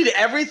plead guilty to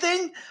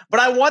everything, but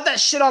I want that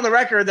shit on the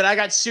record that I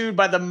got sued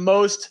by the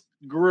most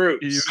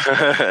groups.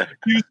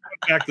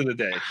 Back to the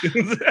day.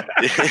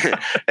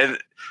 And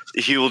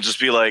he will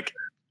just be like,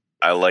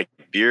 I like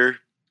beer.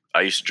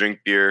 I used to drink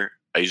beer.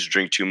 I used to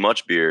drink too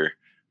much beer.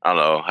 I don't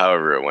know,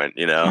 however it went,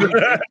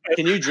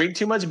 Can you drink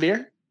too much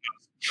beer?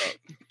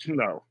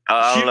 No.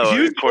 I don't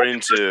know.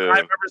 According to I've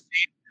ever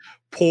seen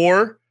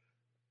pour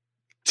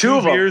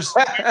two beers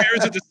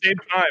at the same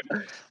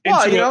time.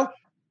 Well,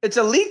 it's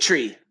a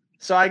Litre,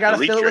 so I got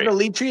to fill it with a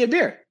Litre of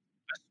beer.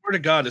 I swear to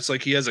God, it's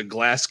like he has a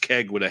glass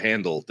keg with a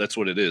handle. That's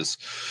what it is.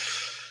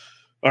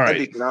 All right.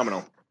 That'd be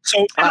phenomenal.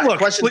 So look,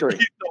 question 3.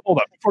 Hold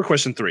on. Before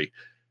question 3,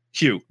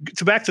 Hugh,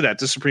 back to that,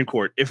 the Supreme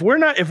Court. If we're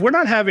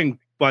not having,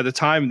 by the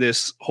time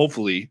this,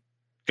 hopefully,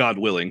 God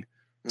willing,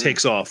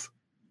 takes off,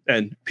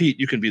 and Pete,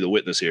 you can be the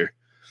witness here.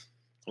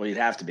 Well, you'd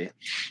have to be.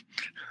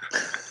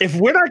 If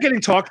we're not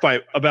getting talked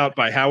about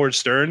by Howard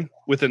Stern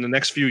within the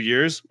next few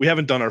years, we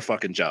haven't done our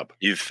fucking job.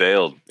 You've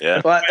failed.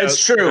 Yeah. But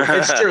it's true.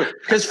 It's true.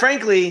 Because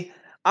frankly,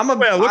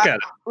 look at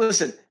it.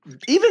 Listen,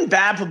 even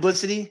bad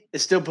publicity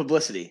is still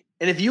publicity.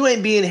 And if you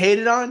ain't being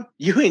hated on,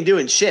 you ain't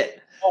doing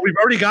shit. Well, we've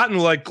already gotten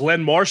like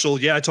Glenn Marshall.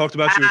 Yeah, I talked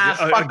about you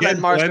again.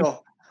 Glenn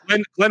Marshall.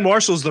 Glenn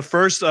Marshall's the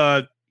first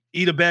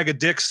eat a bag of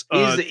dicks.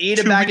 He's the eat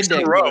a bag of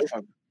dicks.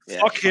 Yeah.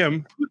 Fuck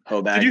him.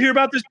 Did you hear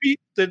about this, Pete?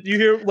 Did you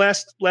hear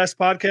last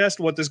podcast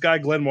what this guy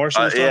Glenn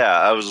Marshall was talking? Yeah,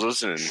 I was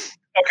listening.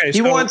 Okay,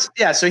 he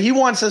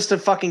wants us to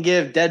fucking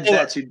give dead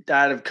vets who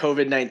died of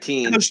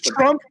COVID-19. Because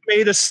Trump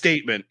made a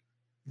statement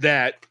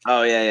that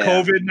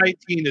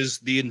COVID-19 is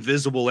the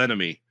invisible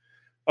enemy.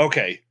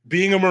 Okay,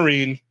 being a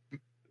Marine,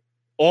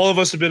 all of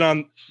us have been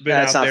out there.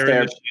 That's not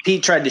fair.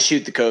 Pete tried to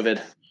shoot the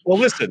COVID. Well,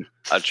 listen.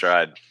 I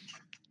tried.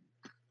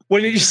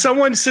 When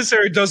someone sits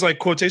there and does like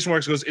quotation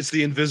marks, goes, it's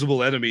the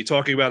invisible enemy,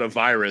 talking about a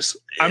virus.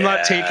 Yeah. I'm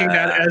not taking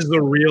that as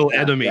the real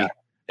enemy. Yeah.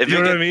 If you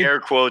know what I mean? Air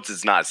quotes,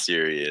 it's not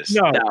serious.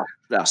 No.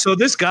 So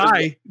this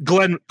guy,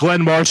 Glenn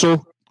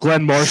Marshall.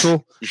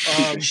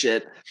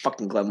 Shit.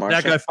 Fucking Glenn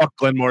Marshall. That guy fucked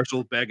Glenn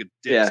Marshall, bag of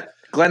dicks. Yeah.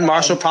 Glenn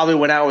Marshall probably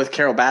went out with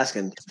Carol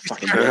Baskin.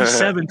 Fucking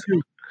 7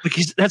 too. Like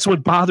that's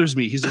what bothers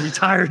me. He's a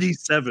retired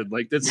E7.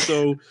 Like that's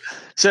so.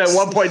 So at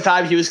one point in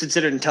time, he was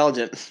considered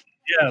intelligent.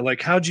 Yeah,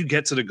 like how'd you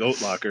get to the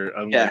goat locker?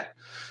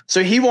 So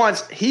you're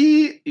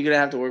gonna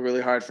have to work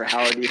really hard for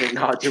Howard to even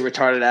not do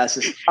retarded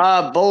asses.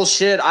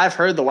 Bullshit. I've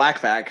heard the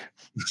whack pack.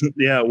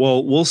 Yeah,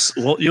 well,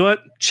 you know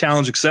what?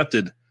 Challenge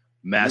accepted.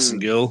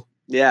 Massengill.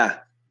 Yeah,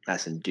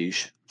 Masson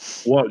douche.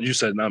 Well, you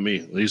said not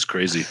me. He's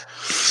crazy.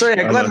 So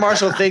yeah, Glenn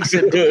Marshall thinks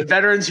that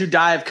veterans who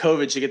die of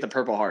COVID should get the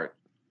Purple Heart.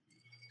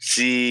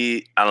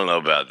 See, I don't know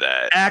about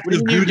that.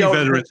 Active duty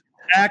veterans.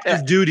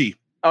 Active duty.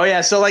 Oh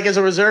yeah, so like as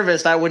a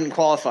reservist, I wouldn't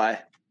qualify.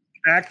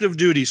 Active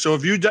duty. So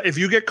if you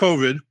get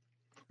COVID,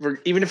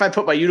 even if I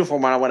put my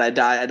uniform on when I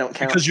die, I don't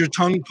count because you're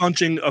tongue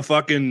punching a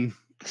fucking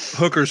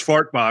hooker's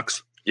fart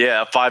box.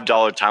 Yeah, a $5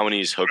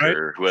 Taiwanese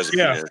hooker who has a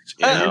penis.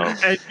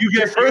 And you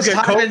get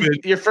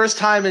COVID. Your first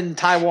time in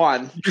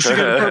Taiwan, you should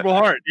get a Purple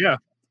Heart. Yeah,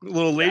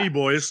 little lady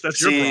boys.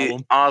 That's your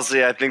problem.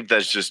 Honestly, I think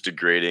that's just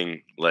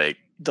degrading. Like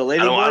the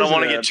lady. I don't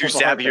want to get too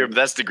sappy here, but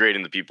that's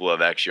degrading the people who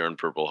have actually earned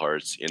Purple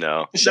Hearts.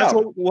 That's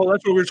what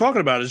we're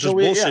talking about. It's just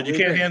bullshit. You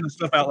can't hand the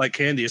stuff out like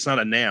candy. It's not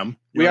a NAM.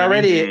 We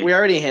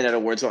already handed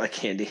awards out like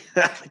candy.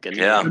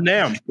 Yeah,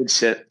 NAM. Good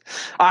shit.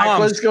 All right,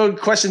 let's go.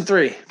 Question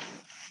 3.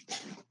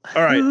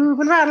 All right.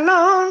 Moving right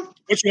along.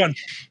 Which one?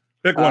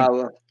 Pick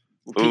one.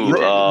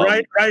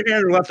 Right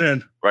hand or left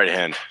hand? Right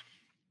hand.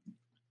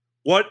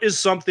 What is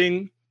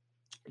something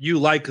you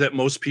like that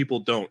most people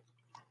don't?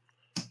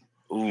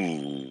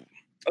 Ooh.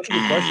 That's a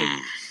good question.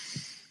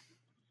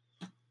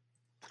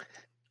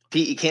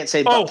 Pete, you can't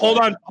say. Oh, hold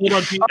on, Pete.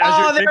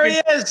 There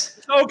he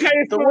is.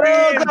 Okay, the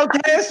world's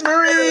okayest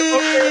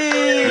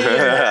Marine.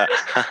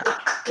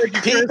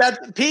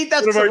 Pete,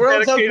 that's the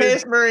world's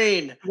okayest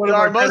Marine.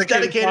 Our most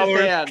dedicated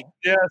fan.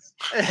 Yes.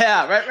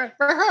 Yeah, right.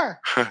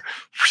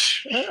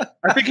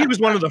 I think he was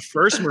one of the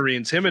first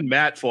Marines. Him and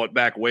Matt fought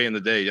back way in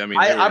the day. I mean,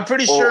 I'm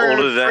pretty sure.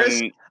 Older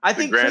than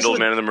the grand old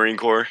man of the Marine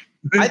Corps.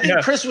 I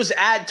think Chris was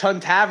at Ton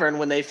Tavern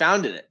when they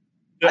founded it.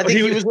 I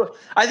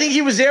think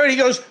he was there, and he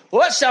goes,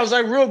 "Well, that sounds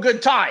like a real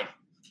good time.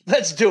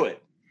 Let's do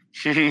it."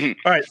 All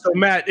right, so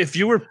Matt, if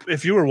you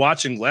were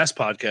watching last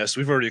podcast,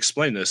 we've already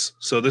explained this.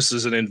 So this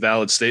is an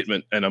invalid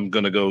statement, and I'm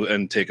gonna go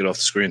and take it off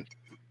the screen.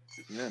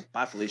 Yeah,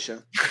 bye,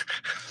 Felicia.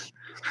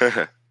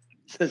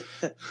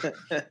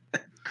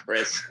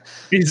 Chris.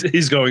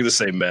 He's going the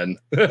same men.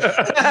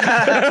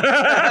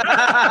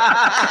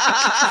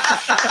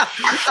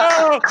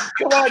 Oh,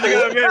 come on, you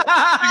gotta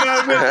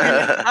admit.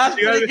 That's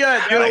pretty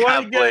good.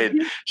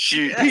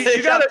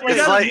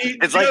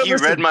 It's like you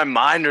read my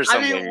mind or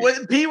something. I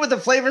mean, Pete, with a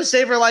flavor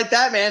saver like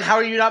that, man, how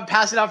are you not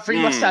passing out free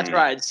mustache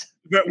rides?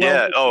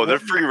 Yeah. Oh, they're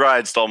free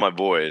rides to all my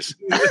boys.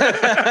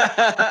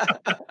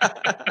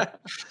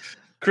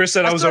 Chris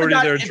said I was already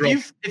there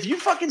drunk. If you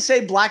fucking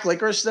say black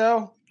licorice,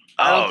 though,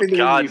 oh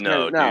God,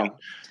 no, dude.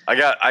 I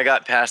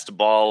got passed the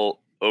ball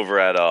over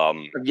at of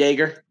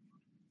Jaeger.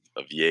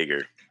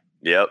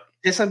 Yep.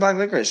 It's like black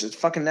licorice. It's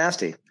fucking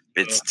nasty.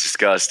 It's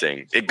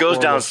disgusting. It goes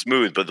down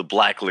smooth, but the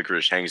black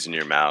licorice hangs in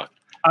your mouth.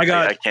 I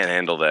can't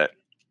handle that.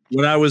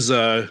 When I was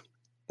a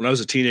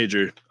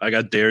teenager, I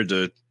got dared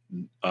to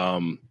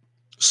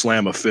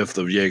slam a fifth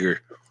of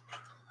Jaeger,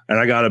 and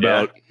I got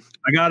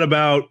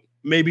about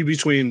maybe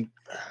between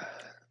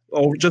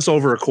just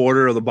over a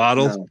quarter of the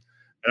bottle. No.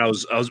 And I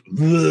was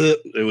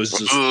it was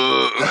just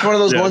it's one of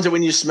those ones that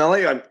when you smell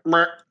it, you're like,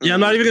 yeah, I'm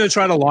not even going to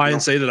try to lie and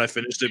say that I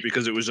finished it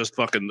because it was just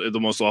fucking the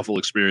most awful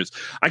experience.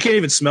 I can't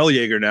even smell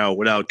Jaeger now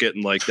without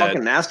getting like that.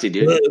 Fucking nasty,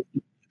 dude.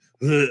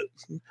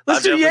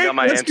 Let's do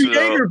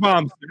Jaeger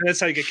bombs. And that's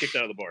how you get kicked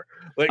out of the bar.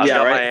 Like, I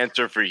got my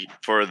answer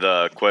for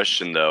the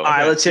question though. All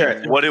right, let's hear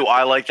it. What do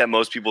I like that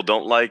most people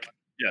don't like?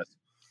 Yes,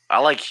 I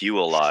like Hugh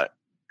a lot.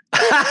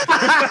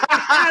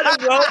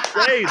 Well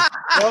played.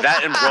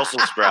 That and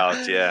Brussels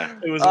sprouts, yeah.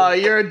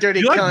 You're a dirty.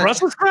 You cunt. like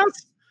Brussels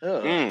sprouts?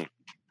 Fucking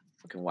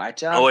white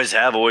job. Always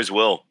have, always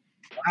will.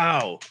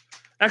 Wow.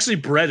 Actually,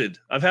 breaded.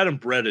 I've had them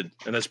breaded,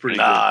 and that's pretty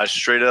good.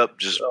 Straight up,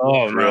 just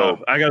grilled.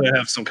 No. I gotta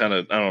have some kind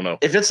of, I don't know.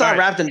 If it's not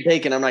wrapped in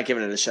bacon, I'm not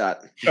giving it a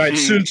shot. All right,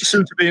 soon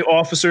to be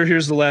officer.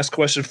 Here's the last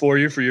question for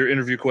your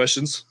interview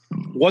questions.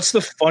 What's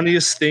the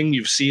funniest thing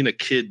you've seen a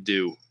kid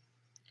do?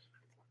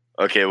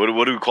 Okay, what do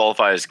we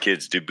qualify as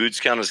kids? Do boots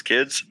count as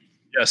kids?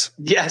 Yes.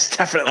 Yes,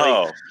 definitely.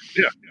 Oh.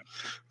 Yeah.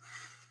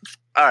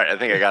 All right, I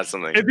think I got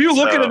something. If you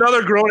look at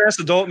another grown-ass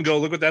adult and go,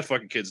 look what that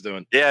fucking kid's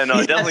doing. Yeah,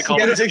 no, definitely call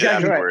me exactly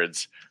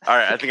afterwards. Right. All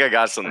right, I think I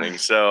got something.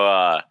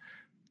 So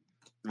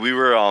we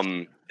were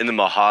in the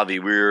Mojave.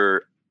 We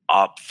were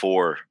Op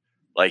 4,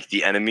 like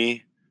the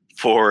enemy,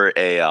 for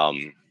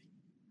an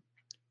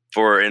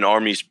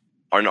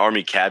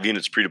army CAV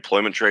unit's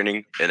pre-deployment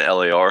training in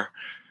LAR.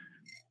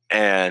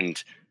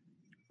 And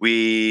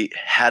we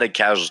had a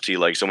casualty,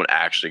 like someone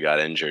actually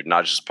got injured,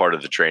 not just part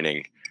of the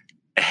training.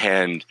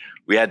 And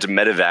we had to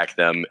medevac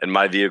them, and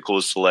my vehicle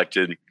was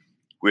selected.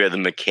 We had the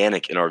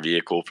mechanic in our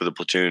vehicle for the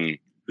platoon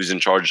who's in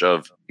charge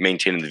of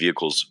maintaining the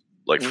vehicles,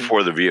 like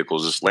for the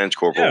vehicles, this Lance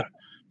Corporal. Yeah.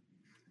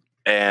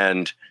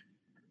 And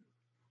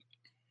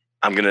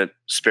I'm going to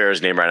spare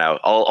his name right now.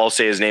 I'll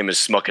say his name is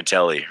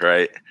Smuckatelli,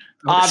 right?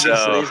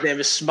 Obviously, his name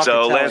is Smuckatelli.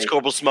 So Lance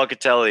Corporal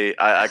Smuckatelli,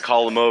 I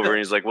call him over, and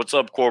he's like, "What's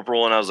up,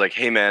 Corporal?" And I was like,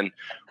 "Hey, man,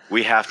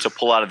 we have to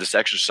pull out of this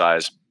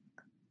exercise."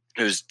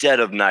 It was dead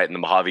of night in the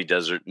Mojave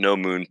Desert, no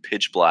moon,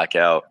 pitch black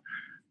out.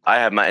 I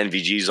have my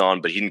NVGs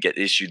on, but he didn't get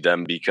issued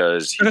them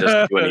because he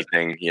doesn't do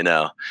anything, you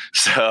know.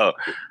 So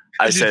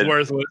I said,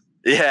 worthless.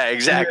 Yeah,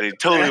 exactly,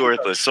 totally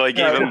worthless. So I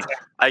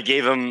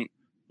gave him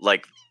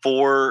like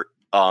 4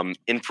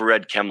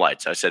 infrared chem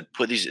lights. I said,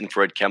 put these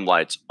infrared chem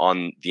lights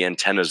on the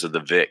antennas of the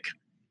Vic,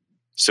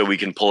 so we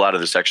can pull out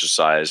of this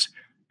exercise.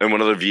 And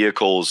when other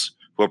vehicles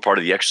who are part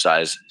of the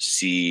exercise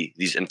see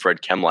these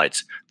infrared chem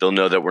lights, they'll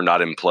know that we're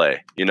not in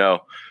play, you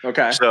know?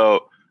 Okay.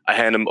 So I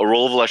hand him a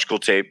roll of electrical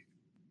tape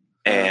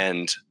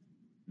and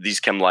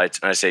these chem lights,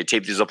 and I say,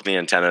 tape these up on the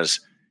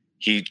antennas.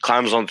 He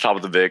climbs on the top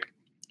of the Vic,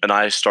 and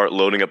I start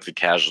loading up the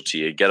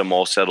casualty. I get him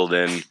all settled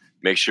in,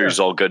 make sure he's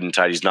all good and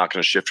tight. He's not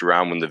going to shift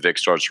around when the Vic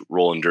starts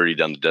rolling dirty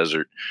down the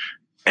desert.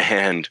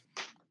 And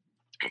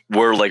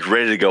we're like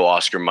ready to go,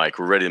 Oscar Mike.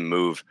 We're ready to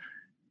move.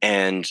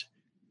 And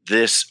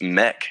this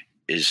mech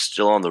is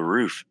still on the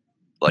roof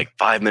like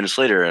 5 minutes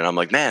later. And I'm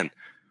like, man,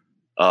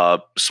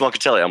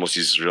 Smuckatelli, I almost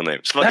used his real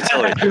name.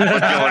 Smuckatelli, what's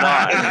going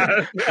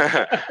on?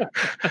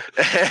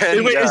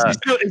 Wait,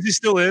 is he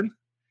still in?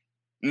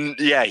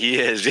 Yeah, he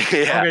is. Yeah.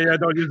 Okay, yeah,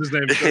 don't use his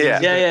name.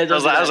 Yeah. I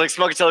was like,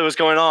 Smuckatelli, what's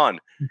going on?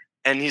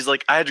 And he's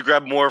like, I had to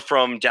grab more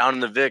from down in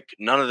the Vic.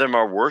 None of them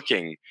are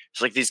working.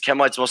 It's like these chem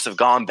lights must have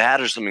gone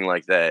bad or something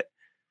like that.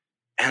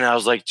 And I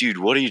was like, dude,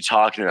 what are you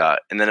talking about?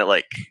 And then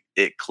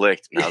it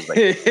clicked, and I was like,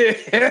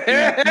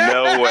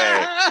 no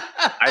way.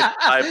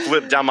 I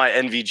flipped down my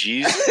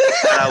NVGs,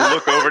 and I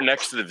look over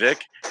next to the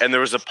Vic, and there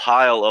was a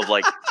pile of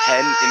like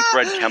 10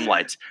 infrared chem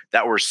lights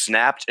that were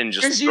snapped and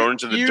just thrown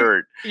into the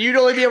dirt. You'd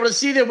only be able to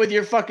see them with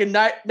your fucking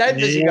night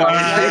vision on.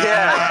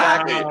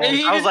 Yeah, exactly.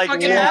 And I was like, so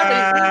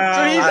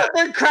he's up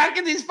there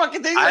cracking these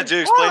fucking things. I had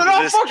to explain to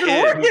this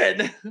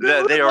kid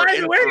that they are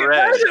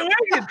infrared.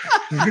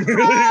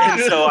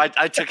 And so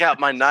I took out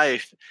my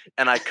knife,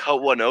 and I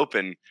cut one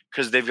open,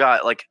 because they've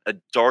got like a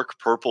dark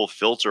purple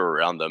filter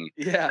around them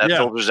that Yeah.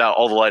 filters out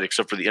all the light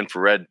except for the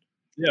infrared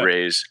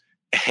rays.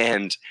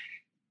 And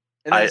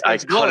I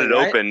cut it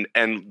open,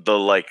 and the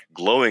like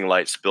glowing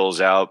light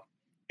spills out,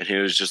 and he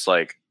was just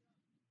like,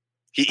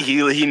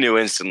 he knew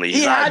instantly.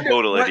 He's not a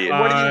total idiot.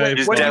 What do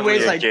you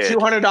weigh? Like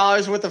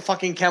 $200 worth of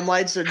fucking chem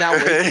lights are now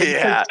wasted.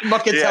 Yeah,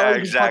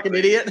 exactly. Fucking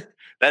idiot.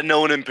 That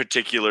no one in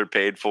particular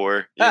paid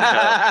for. You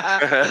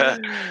know?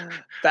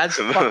 That's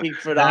fucking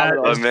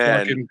phenomenal. Oh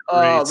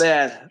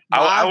man.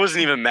 I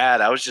wasn't even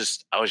mad. I was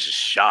just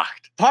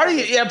shocked. Part of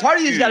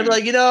you's got to be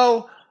like,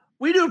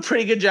 we do a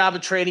pretty good job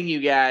of training you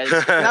guys.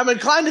 And I'm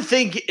inclined to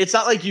think it's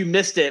not like you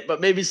missed it,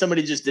 but maybe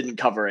somebody just didn't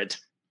cover it.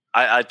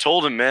 I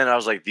told him, man, I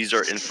was like, these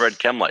are infrared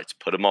chem lights.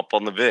 Put them up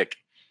on the Vic.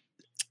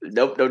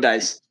 Nope, no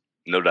dice.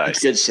 No dice.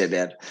 That's good shit,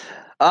 man.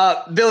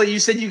 Billy, you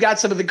said you got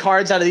some of the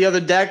cards out of the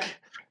other deck.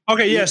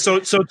 Okay, yeah. So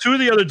two of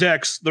the other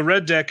decks, the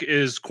red deck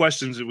is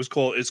questions.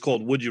 It's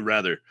called Would You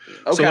Rather.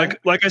 Okay. So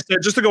like I said,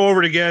 just to go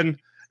over it again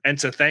and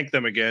to thank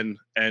them again,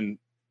 and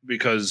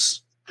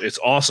because it's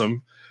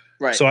awesome.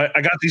 Right. So I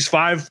got these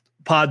 5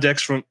 pod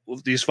decks from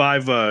these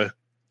 5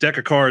 deck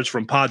of cards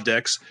from Pod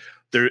Decks.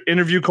 They're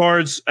interview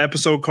cards,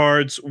 episode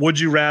cards, Would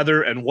You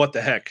Rather, and What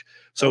the Heck.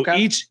 So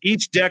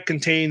each deck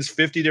contains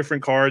 50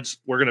 different cards.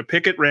 We're gonna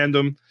pick at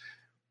random.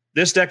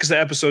 This deck is the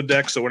episode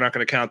deck, so we're not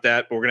going to count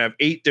that. But we're going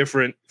to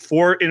have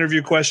 4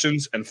 interview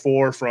questions and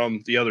 4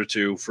 from the other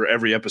 2 for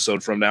every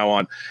episode from now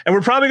on. And we're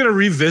probably going to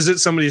revisit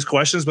some of these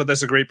questions, but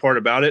that's a great part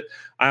about it.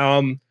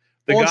 Once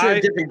we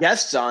have different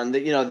guests on,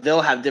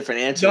 they'll have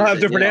different answers. They'll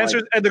have different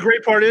answers, and the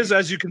great part is,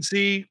 as you can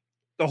see,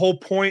 the whole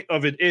point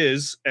of it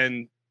is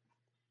to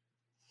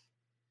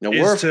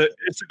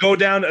go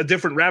down a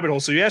different rabbit hole.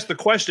 So you ask the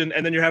question,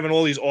 and then you're having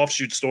all these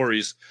offshoot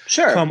stories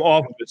come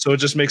off of it. So it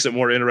just makes it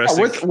more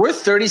interesting. We're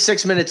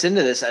 36 minutes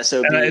into this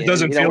SOB. And it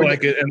doesn't feel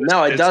like it.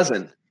 No, it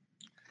doesn't.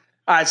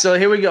 All right, so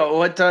here we go.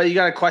 What you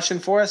got a question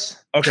for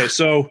us? Okay,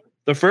 so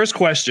the first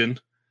question.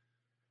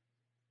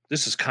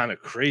 This is kind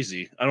of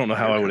crazy. I don't know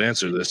how I would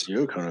answer this.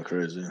 You're kind of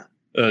crazy.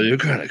 You're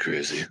kind of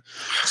crazy.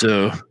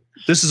 So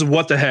this is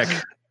what the heck.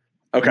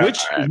 Okay.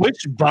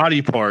 Which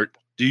body part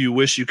do you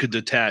wish you could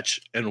detach,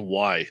 and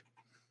why?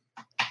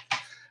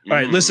 All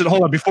right, listen,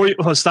 hold on. Before you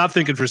stop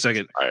thinking for a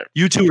second. Right.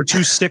 You two are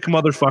 2 sick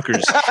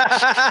motherfuckers.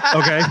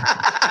 Okay?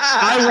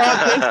 I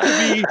want this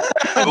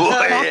to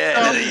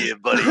be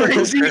buddy.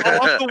 Crazy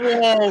off the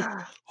wall.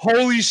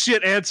 Holy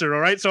shit answer.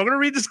 All right. So I'm going to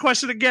read this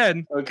question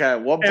again. Okay.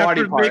 What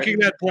body part? Making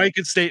that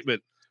blanket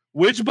statement.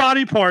 Which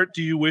body part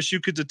do you wish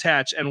you could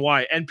detach, and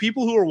why? And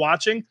people who are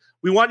watching,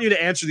 we want you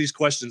to answer these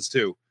questions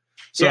too.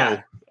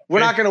 So we're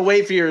not going to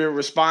wait for your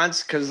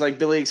response because, like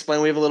Billy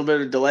explained, we have a little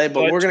bit of delay,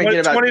 but we're going to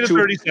get about 20 to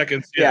 30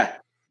 seconds. Yeah.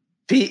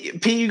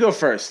 Pete, you go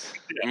first.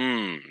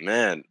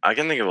 Man, I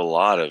can think of a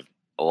lot of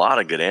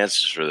good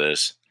answers for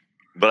this,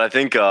 but I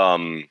think I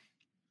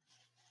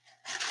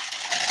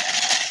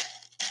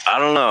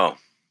don't know.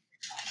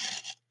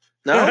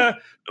 No.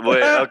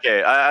 Wait,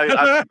 okay. I've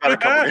got a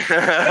couple.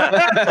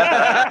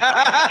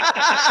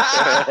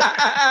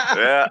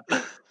 Yeah.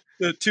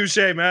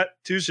 Touche, Matt.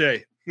 Touche.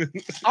 I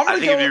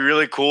think it'd be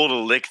really cool to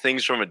lick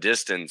things from a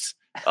distance.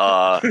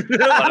 But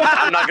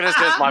I'm not gonna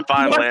say it's my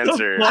final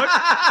answer.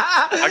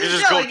 I could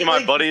just go up to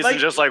my buddies and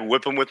just like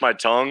whip them with my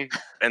tongue,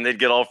 and they'd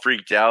get all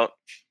freaked out.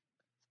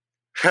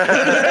 I'm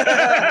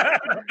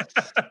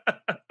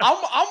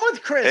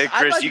with Chris. Hey,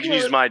 Chris, you can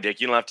use my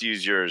dick. You don't have to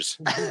use yours.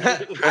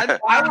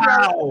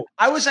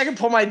 I wish I could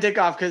pull my dick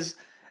off because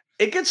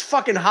it gets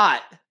fucking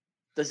hot.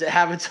 Does it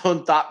have its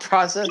own thought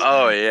process?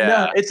 Oh, yeah.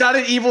 No, it's not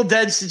an Evil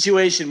Dead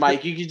situation,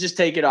 Mike. You can just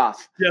take it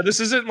off. Yeah,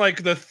 this isn't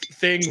like the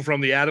thing from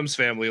the Addams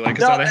Family. Like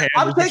it's not a hand.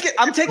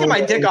 I'm taking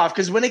my dick off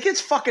because when it gets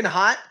fucking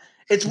hot,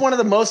 it's one of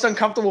the most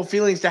uncomfortable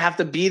feelings to have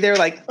to be there,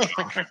 like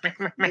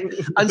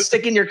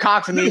unsticking your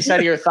cock from the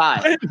inside of your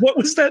thigh. What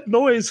was that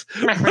noise?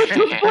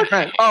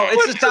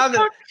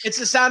 It's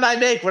the sound I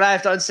make when I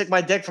have to unstick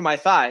my dick from my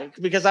thigh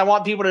because I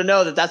want people to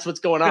know that that's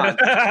what's going on.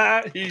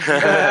 Yeah,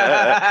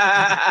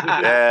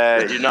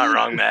 you're not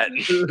wrong, Matt.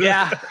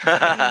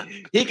 Yeah,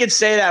 he could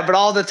say that, but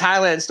all the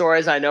Thailand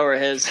stories I know are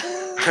his.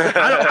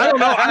 I don't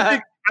know.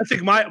 I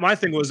think my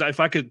thing was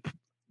if I could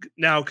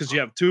now because you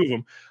have 2 of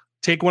them.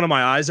 Take one of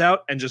my eyes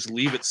out and just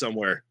leave it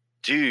somewhere,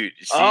 dude.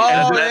 See, see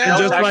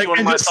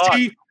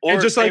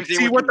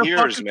what the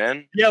ears, fuck,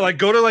 man. Yeah, like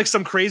go to like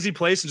some crazy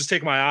place and just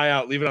take my eye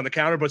out, leave it on the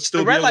counter, but still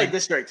the red light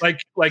district.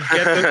 Like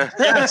get the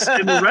yes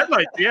in the red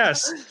light.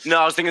 Yes. No,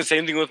 I was thinking the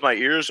same thing with my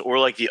ears, or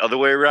like the other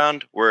way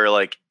around, where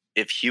like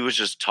if he was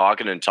just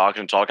talking, I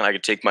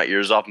could take my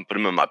ears off and put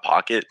them in my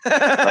pocket. Like,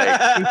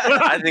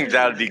 I think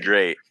that would be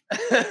great.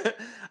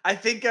 I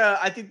think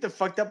the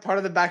fucked up part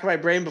of the back of my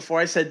brain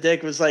before I said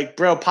dick was like,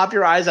 bro, pop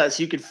your eyes out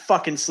so you could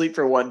fucking sleep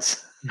for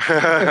once.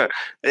 Yeah.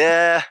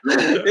 Yeah.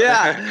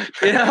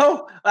 You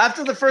know,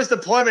 after the first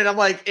deployment, I'm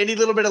like, any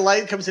little bit of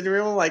light comes in the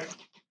room, I'm like,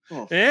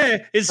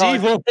 it's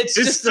evil.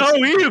 It's so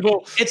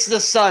evil. It's the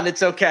sun.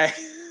 It's okay.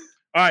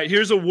 All right.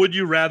 Here's a would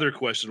you rather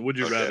question. Would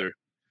you rather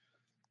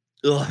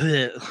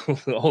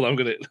Hold on, I'm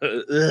gonna.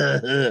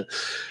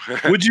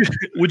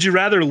 Would you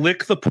rather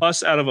lick the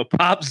pus out of a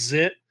pop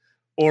zit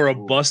or a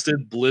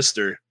busted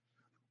blister?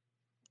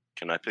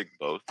 Can I pick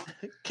both?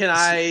 Can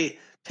I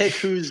pick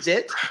who's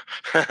it?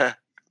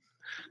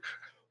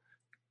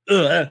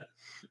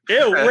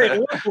 Ew,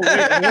 wait,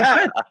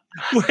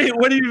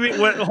 what do you mean?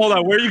 Hold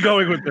on, where are you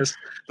going with this?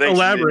 Thanks,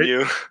 Elaborate.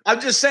 you. I'm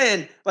just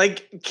saying,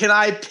 like, can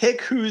I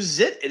pick whose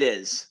zit it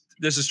is?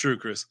 This is true,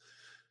 Chris.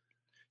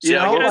 See,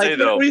 know, like,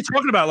 what are you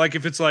talking about? Like,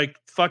 if it's like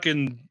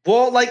fucking.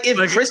 Well, like if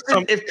like,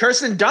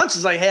 Kirsten Dunst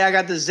is like, hey, I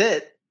got the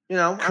zit, you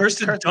know,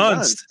 Kirsten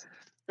Dunst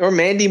or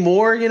Mandy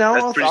Moore, you know,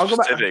 That's pretty I'll go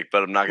back. specific,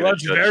 but I'm not going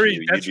to judge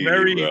you. That's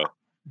very. bro.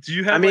 Do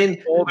you have? I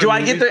mean, do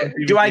I get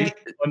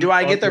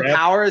their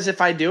powers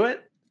if I do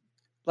it?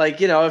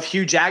 Like, you know, if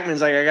Hugh Jackman's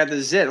like, I got the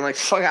zit, I'm like,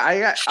 fuck, I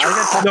got.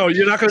 No,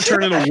 you're not going to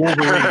turn into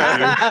Wolverine.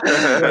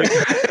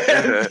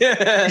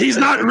 He's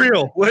not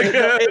real.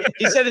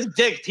 He said his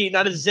dick, Pete,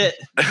 not his zit.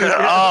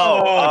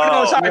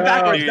 Oh, sorry,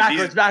 backwards.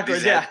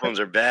 These yeah. Headphones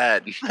are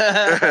bad.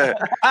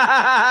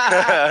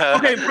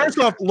 Okay, first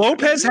off,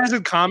 Lopez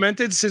hasn't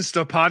commented since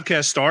the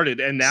podcast started,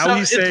 and now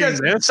he's saying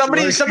this.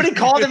 Somebody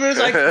called him and was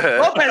like,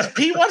 Lopez,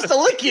 Pete wants to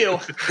lick you.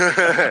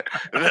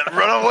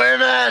 Run away,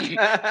 man.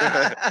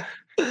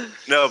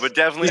 No, but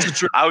definitely,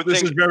 I would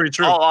think, is very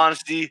true. All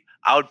honesty,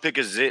 I would pick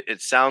a zit.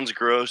 It sounds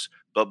gross,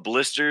 but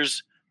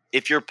blisters,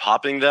 if you're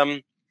popping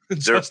them,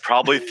 they're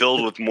probably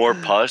filled with more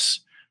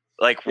pus.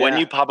 Like when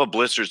you pop a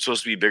blister, it's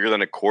supposed to be bigger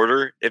than a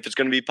quarter if it's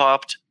going to be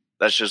popped.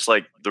 That's just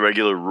like the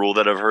regular rule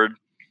that I've heard.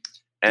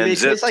 And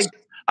zits,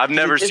 I've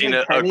never seen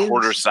a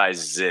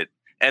quarter-sized zit.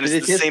 And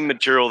it's the same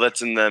material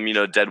that's in them, you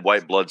know, dead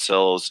white blood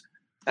cells,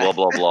 blah,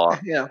 blah, blah.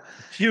 Yeah.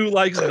 Hugh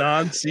likes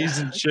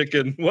non-seasoned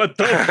chicken. What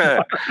the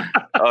fuck?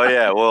 Oh,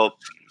 yeah. Well,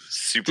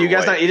 super Do you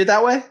guys white. not eat it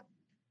that way?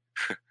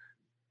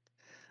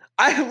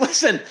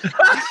 Listen.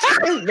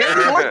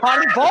 Mandy Moore's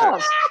hot as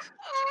balls.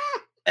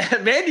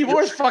 Mandy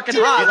Moore's fucking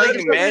hot. You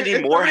think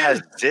Mandy Moore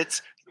has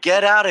zits?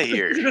 Get out of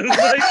here. She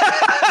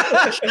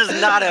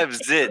does not have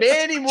zits.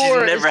 Mandy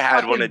Moore She's never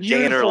had one a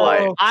day in her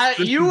life.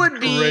 You would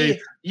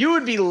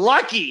be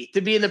lucky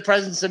to be in the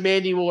presence of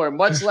Mandy Moore,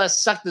 much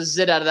less suck the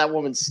zit out of that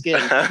woman's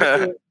skin.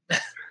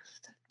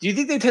 Do you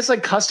think they taste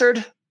like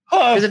custard?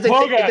 Because if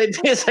they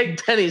taste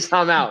like pennies,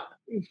 I'm out.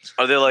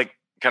 Are they like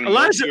kind of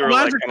Elijah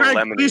like Craig,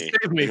 lemony? please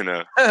save me. You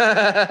know?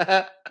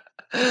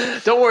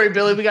 Don't worry,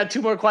 Billy. We got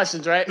 2 more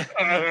questions, right?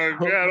 I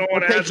don't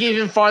want We'll take you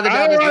even farther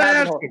down this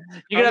rabbit hole.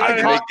 You're gonna have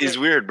to make these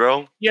weird,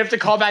 bro. You have to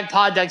call back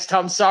Pod Decks.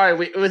 Tell them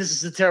sorry. This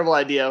is a terrible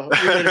idea.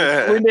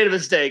 We made a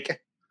mistake.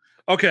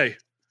 Okay,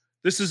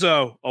 this is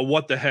a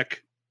what the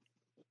heck.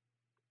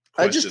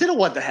 I just did a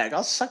what the heck.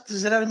 I'll suck the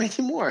zit out of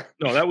Mandy Moore.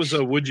 No, that was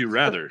a would you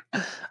rather.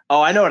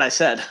 Oh, I know what I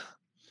said.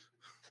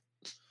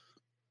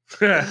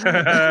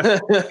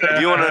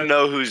 If you want to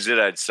know whose zit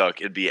I'd suck,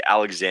 it'd be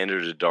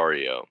Alexander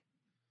Daddario.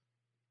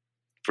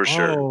 For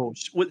sure. Oh,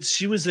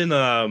 she was in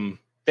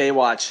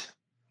Baywatch.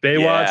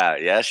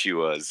 Yeah, she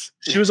was.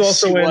 She was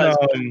also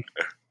in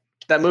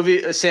that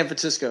movie, San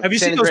Francisco. Have you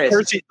seen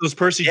those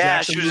Percy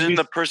Jackson? Yeah, she was in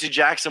the Percy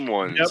Jackson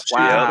ones. Yep,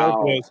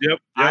 wow. Yep.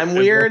 I'm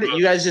weird.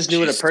 You guys just knew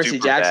what a Percy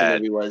Jackson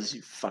movie was.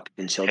 You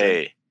fucking children.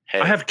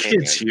 Hey, I have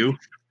kids, Hugh.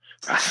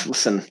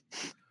 Listen.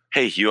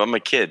 Hey, Hugh, I'm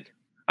a kid.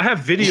 I have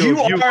video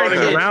of you running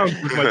around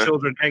with my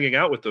children, hanging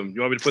out with them.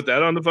 You want me to put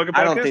that on the fucking podcast?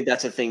 I don't think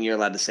that's a thing you're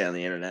allowed to say on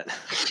the internet.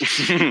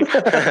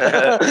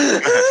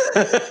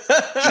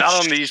 Not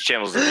on these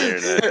channels of the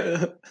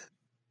internet.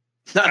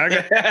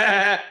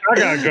 I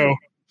gotta go.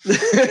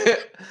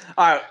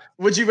 All right.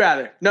 Would you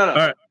rather? No. All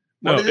right.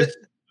 No, it's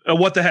a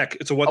what the heck.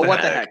 It's a what the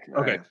heck.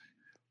 Okay. Right.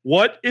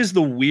 What is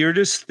the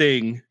weirdest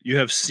thing you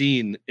have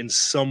seen in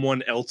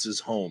someone else's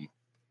home?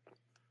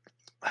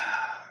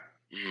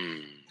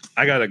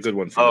 I got a good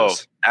one for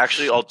this.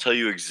 Actually, I'll tell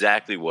you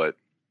exactly what.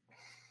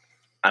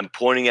 I'm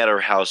pointing at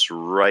her house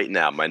right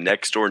now. My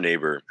next door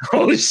neighbor.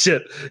 Holy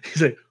shit.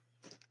 He's like,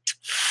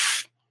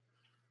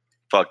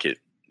 fuck it.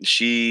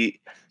 She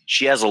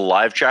has a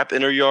live trap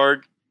in her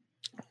yard.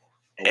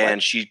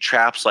 And she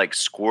traps like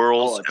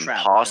squirrels and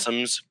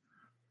possums.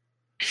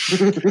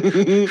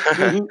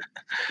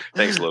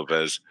 Thanks,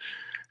 Lopez.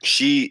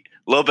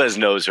 Lopez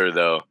knows her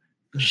though.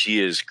 She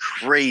is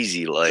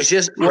crazy. Like,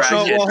 hold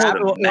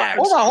on.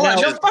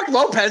 No, fuck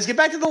Lopez. Get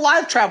back to the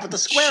live trap with the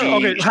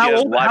squirrel. Okay, how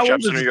old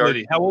is this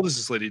lady? How old is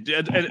this lady?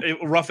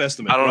 Rough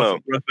estimate. I don't know.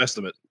 Rough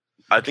estimate.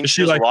 I think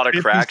she has a lot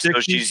of cracks, 60?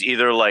 So she's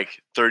either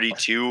like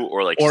 32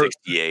 or like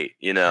 68,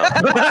 you know?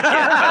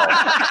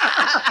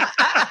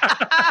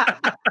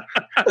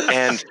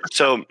 And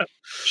so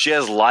she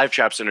has live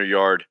traps in her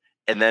yard.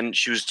 And then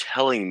she was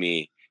telling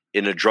me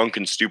in a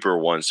drunken stupor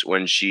once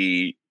when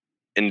she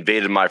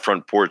invaded my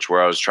front porch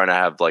where I was trying to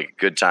have like a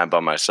good time by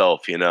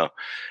myself, you know?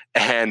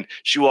 And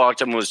she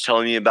walked up and was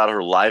telling me about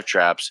her live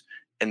traps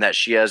and that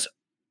she has...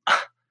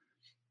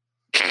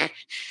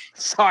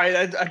 Sorry,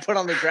 I put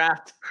on the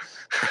draft.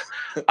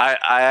 I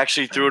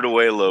actually threw it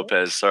away,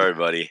 Lopez. Sorry,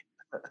 buddy.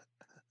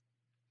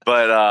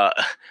 But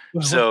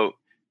so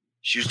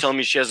she was telling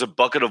me she has a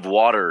bucket of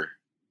water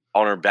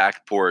on her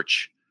back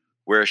porch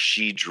where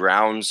she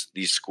drowns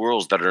these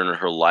squirrels that are in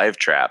her live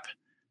trap.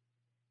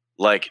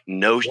 Like,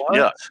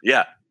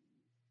 yeah.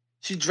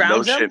 She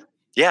drowns them? Shit.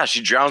 Yeah,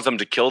 she drowns them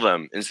to kill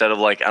them instead of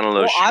like, I don't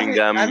know, shooting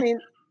them. I mean,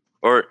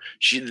 or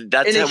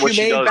that's what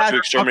she does to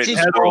exterminate the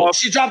squirrels.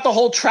 She dropped the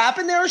whole trap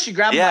in there, or she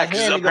grabbed my hand?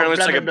 Yeah, because apparently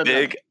it's like a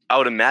big, I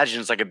would imagine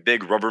it's like a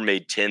big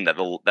Rubbermaid tin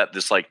that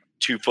this like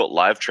 2-foot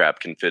live trap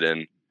can fit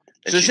in.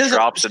 And so she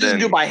drops it in. She doesn't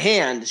do it by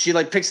hand. She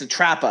like picks the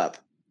trap up.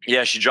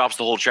 Yeah, she drops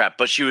the whole trap.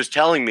 But she was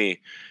telling me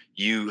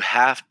you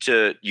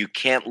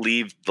can't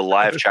leave the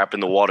live trap in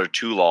the water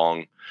too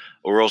long,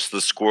 or else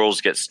the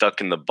squirrels get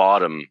stuck in the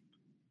bottom.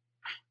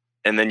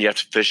 And then you have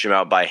to fish them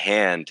out by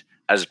hand,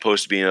 as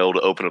opposed to being able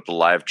to open up the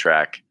live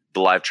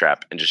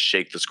trap and just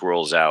shake the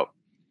squirrels out.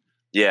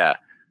 Yeah.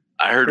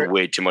 I heard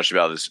way too much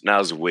about this, and I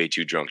was way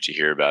too drunk to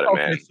hear about it,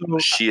 man. So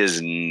she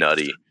is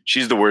nutty.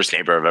 She's the worst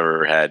neighbor I've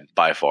ever had,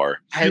 by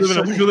far. You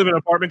live in an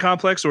apartment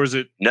complex, or is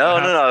it? No.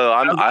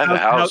 I have a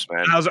house,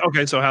 man. I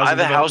have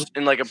a house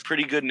in like a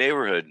pretty good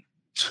neighborhood,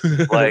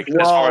 like as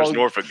far as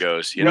Norfolk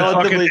goes. You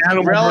know,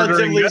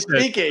 relatively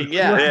speaking,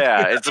 yeah.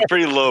 Yeah, it's a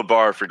pretty low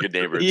bar for good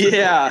neighborhoods.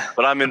 Yeah,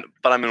 but I'm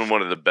in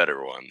one of the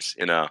better ones.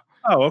 You know.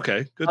 Oh,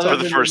 okay. Good. For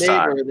the first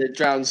time, that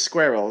drowns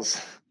squirrels.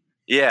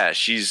 Yeah,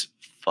 she's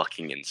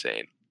fucking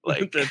insane.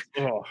 Like, that's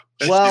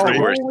the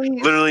worst.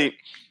 Literally,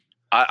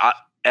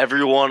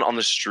 everyone on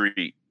the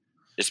street,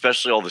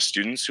 especially all the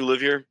students who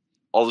live here,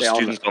 on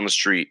the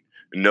street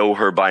know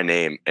her by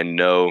name and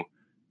know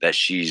that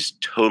she's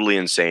totally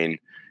insane.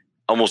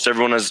 Almost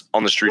everyone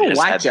on the street has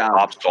had the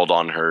cops called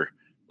on her,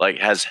 like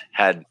has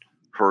had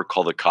her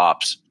call the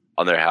cops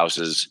on their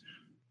houses,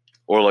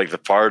 or like the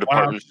fire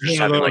department just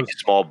having like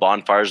small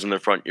bonfires in their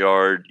front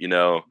yard. You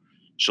know,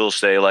 she'll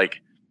say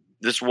like,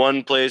 this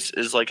one place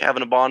is like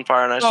having a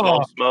bonfire and I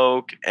smell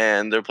smoke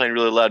and they're playing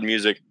really loud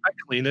music. I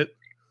clean it.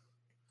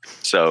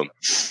 So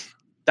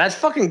that's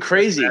fucking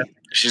crazy.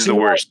 She's the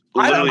worst.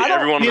 Literally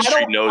everyone on the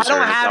street knows her. I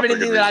don't have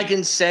anything that I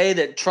can say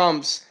that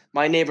trumps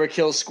my neighbor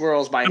kills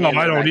squirrels by hand. No,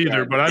 I don't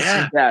either, but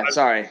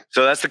sorry.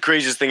 So that's the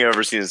craziest thing I've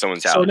ever seen in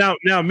someone's house. So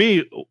now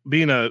me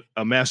being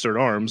a master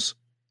at arms,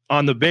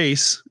 on the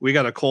base, we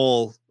got a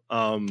call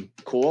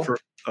cool. For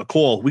a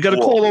call. We got a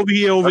call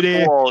over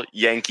there. Call,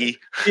 Yankee.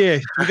 Yeah,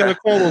 we got a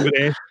call over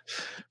there.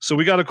 So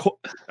we got a call.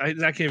 I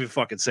can't even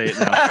fucking say it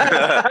now.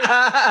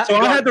 So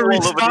I had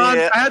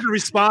to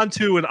respond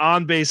to an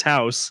on-base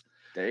house.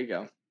 There you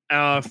go.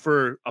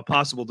 For a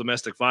possible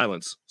domestic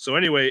violence. So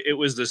anyway, it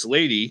was this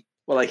lady.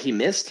 Well, like he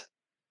missed?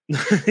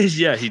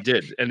 Yeah, he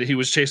did. And he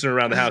was chasing her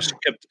around the house.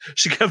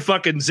 She kept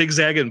fucking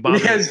zigzagging.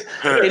 Because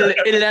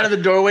in and out of the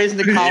doorways in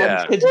the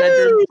college kids'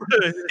 bedroom.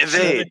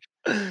 Evade.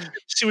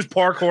 She was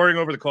parkouring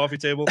over the coffee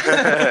table.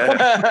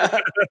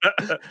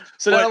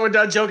 So now we're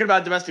done joking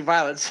about domestic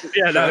violence.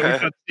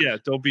 Yeah,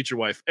 don't beat your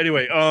wife.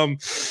 Anyway,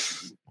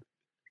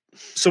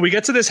 so we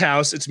get to this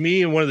house. It's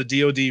me and one of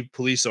the DOD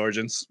police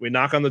sergeants. We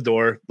knock on the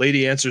door.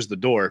 Lady answers the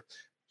door.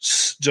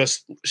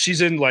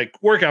 She's in like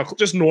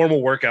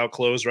normal workout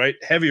clothes, right?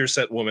 Heavier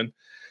set woman,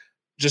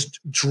 just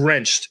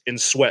drenched in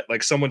sweat,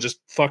 like someone just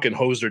fucking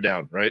hosed her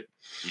down, right?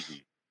 Mm-hmm.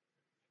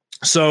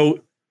 So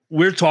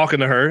we're talking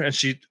to her, and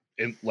she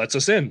lets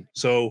us in.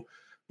 So,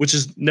 which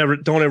is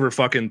don't ever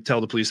fucking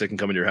tell the police they can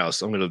come into your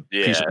house. I'm gonna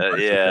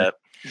yeah.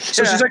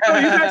 So she's like, "Oh,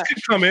 you guys can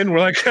come in." We're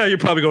like, "You're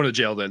probably going to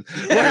jail then."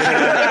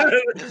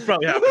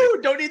 Probably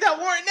happening. Don't need that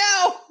warrant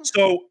now.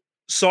 So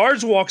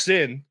Sarge walks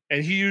in,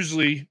 and he was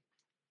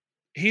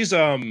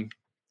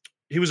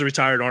a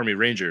retired Army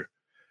Ranger,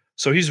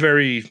 so he's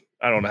very,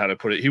 I don't know how to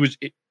put it. He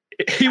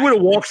would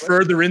have walked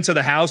further into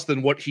the house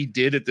than what he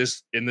did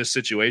in this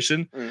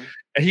situation,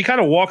 and he kind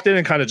of walked in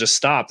and kind of just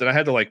stopped, and I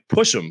had to like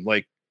push him,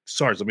 like,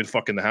 Sarge, let me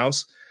fuck in the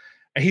house,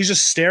 and he's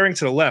just staring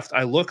to the left.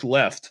 I look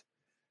left,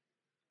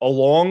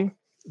 along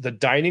the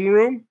dining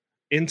room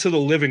into the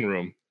living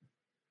room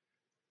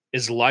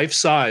is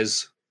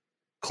life-size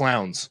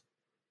clowns,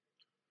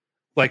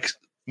 like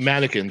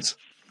mannequins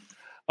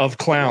of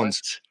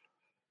clowns.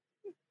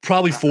 What?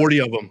 Probably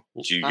 40 of them.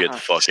 You get the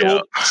fuck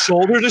out.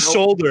 Shoulder to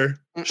shoulder.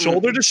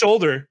 Shoulder to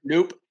shoulder.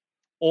 Nope.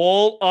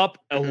 All up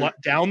and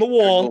down the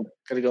wall.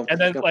 Gotta go.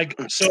 And then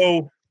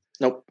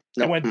Nope.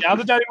 I went down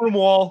the dining room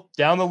wall,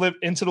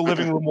 into the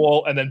living room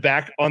wall, and then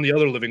back on the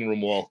other living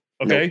room wall.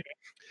 Okay. Nope.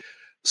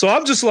 So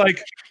I'm just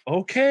like,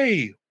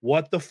 okay,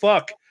 what the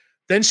fuck?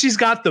 Then she's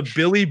got the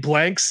Billy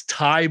Blanks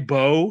tie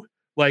bow,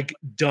 like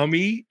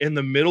dummy in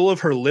the middle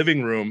of her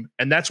living room.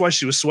 And that's why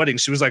she was sweating.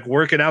 She was like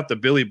working out the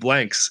Billy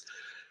Blanks.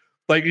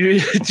 Like, do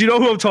you know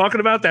who I'm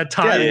talking about? That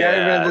tie.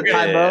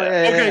 Tie bow.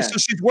 Okay, so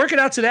she's working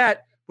out to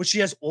that, but she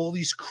has all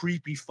these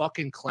creepy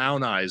fucking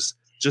clown eyes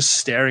just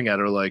staring at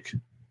her like,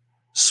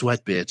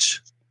 sweat, bitch.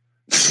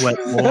 Sweat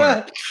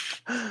more.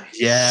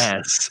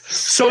 Yes.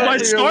 So my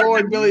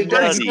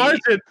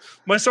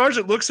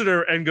sergeant looks at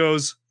her and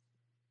goes,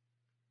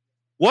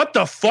 "What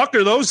the fuck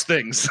are those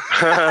things?"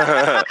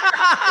 Yeah,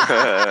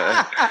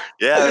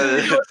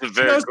 that's a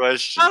fair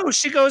question. Oh,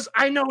 she goes,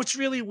 "I know it's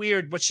really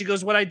weird, but she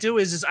goes, what I do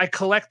is I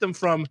collect them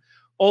from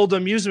old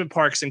amusement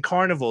parks and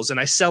carnivals and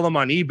I sell them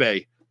on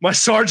eBay. My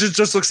sergeant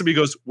just looks at me and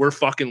goes, "We're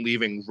fucking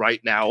leaving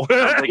right now."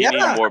 Like you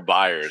need more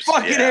buyers.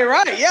 Fucking A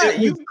right. Yeah.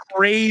 You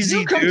crazy,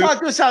 you come dude. talk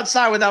to us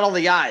outside without all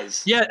the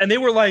guys. Yeah, and they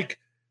were like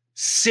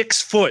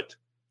 6 foot.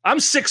 I'm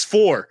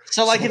 6'4".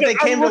 So like if they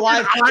came to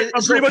life,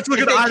 I'm pretty much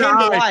looking eye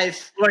to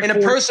life, like and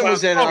a person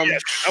was in them. Yeah,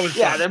 I was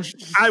fine.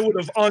 I would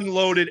have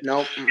unloaded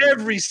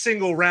every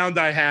single round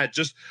I had.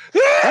 Just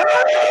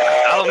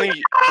I don't think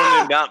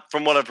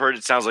from what I've heard,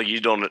 it sounds like you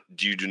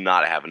do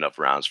not have enough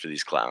rounds for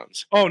these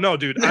clowns. Oh no,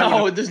 dude.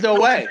 No, there's no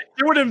way.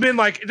 It would have been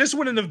like this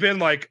wouldn't have been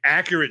like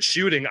accurate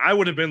shooting. I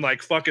would have been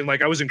like fucking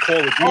like I was in Call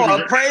of Duty.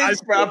 Oh,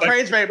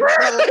 praise rate.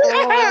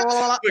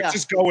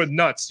 Just going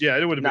nuts. Yeah,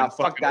 it would have been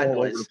fucking all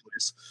over the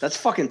place. That's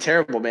fucking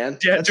terrible, man.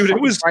 Yeah, that's dude, it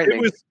was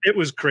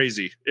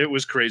crazy. It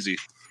was crazy.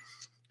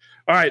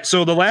 All right,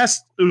 so the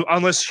last,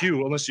 unless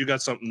you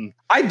got something.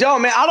 I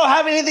don't, man. I don't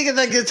have anything at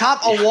like the top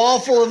a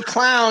wall full of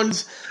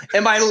clowns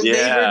and my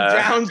neighbor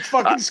drowned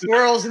fucking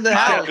squirrels in the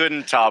house. I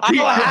couldn't top. I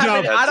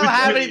don't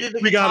have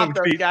anything. We got him,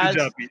 Pete. Guys.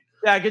 Good job, Pete.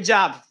 Yeah, good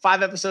job.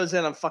 5 episodes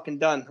in, I'm fucking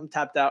done. I'm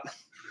tapped out.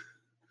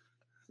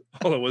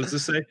 Hold on, what does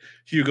this say?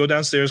 Hugh, go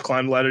downstairs,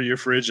 climb the ladder to your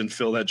fridge, and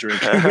fill that drink.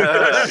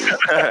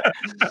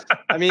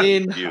 I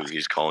mean,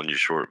 he's calling you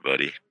short,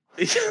 buddy.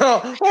 Thanks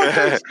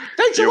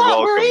a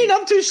lot, Marine.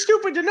 I'm too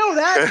stupid to know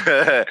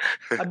that.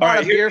 I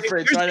bought a beer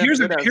fridge.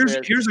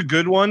 Here's a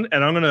good one,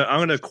 and I'm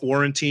gonna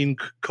quarantine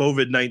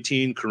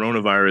COVID-19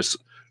 coronavirus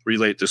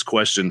relate this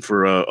question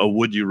for a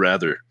would you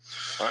rather.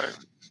 All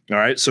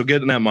right. So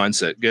get in that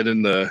mindset.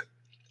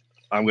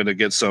 I'm gonna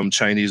get some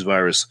Chinese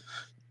virus.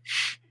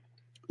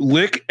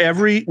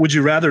 Would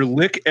you rather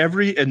lick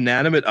every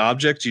inanimate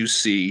object you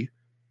see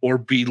or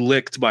be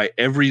licked by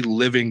every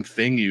living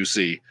thing you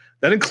see?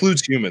 That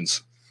includes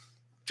humans.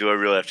 Do I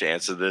really have to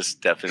answer this?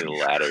 Definitely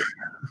the latter.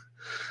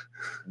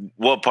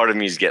 What part of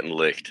me is getting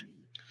licked?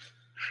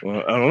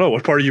 Well, I don't know.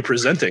 What part are you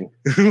presenting?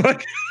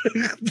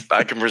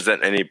 I can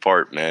present any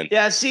part, man.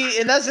 Yeah, see,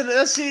 and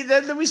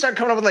then we start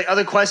coming up with like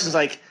other questions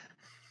like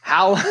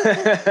how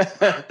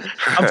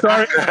I'm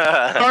sorry.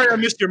 Sorry I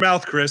missed your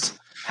mouth, Chris.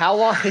 How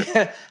long do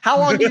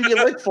you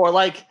get licked for?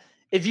 Like,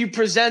 if you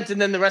present and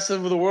then the rest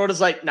of the world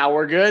is like, now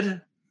we're good.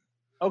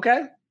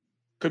 Okay.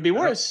 Could be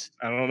worse.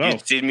 I don't know.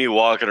 You've seen me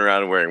walking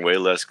around wearing way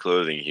less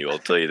clothing, Hugh. I'll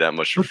tell you that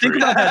much for free.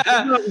 Think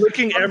about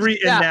licking every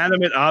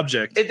inanimate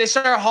object. If they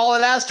start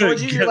hauling ass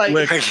towards you, you're like,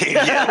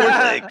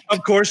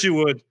 of course you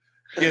would.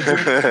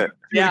 Yeah.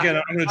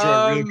 Again, I'm going to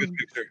draw a really good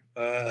picture.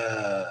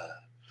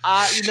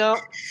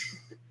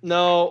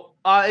 No,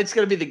 it's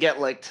going to be the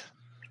get licked.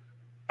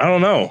 I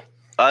don't know.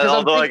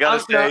 Although I gotta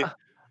say,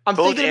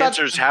 both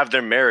answers have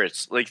their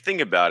merits. Like,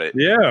 think about it.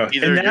 Yeah,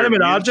 either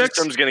inanimate objects.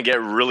 System's gonna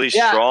get really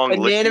strong.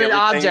 Inanimate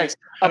objects.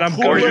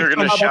 Or you're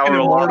gonna shower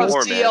a lot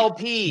more, man.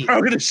 CLP.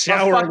 I'm gonna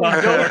shower a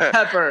lot more.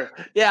 Pepper.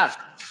 Yeah.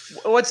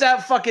 What's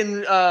that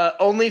fucking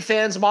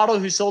OnlyFans model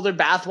who sold her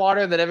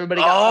bathwater and then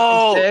everybody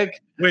got fucking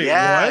sick? Wait,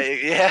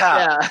 what?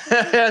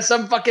 Yeah.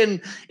 Some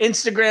fucking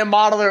Instagram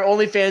model or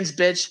OnlyFans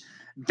bitch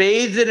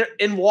bathed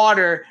in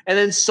water and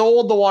then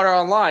sold the water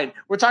online.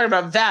 We're talking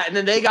about that, and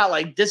then they got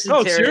like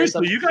dysentery. No,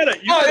 seriously, you gotta.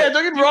 Yeah,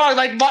 don't get me wrong.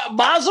 Like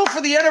Mazel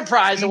for the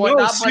enterprise and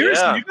whatnot.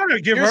 Seriously, you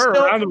gotta give her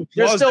a round of applause.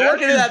 You're still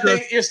looking at that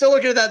thing. You're still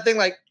looking at that thing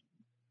like.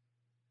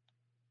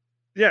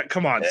 Yeah,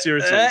 come on,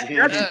 seriously. That's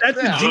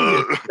a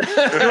genius.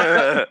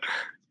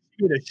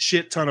 You made a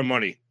shit ton of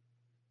money.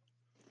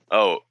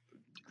 Oh,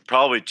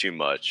 probably too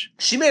much.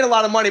 She made a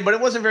lot of money, but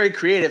it wasn't very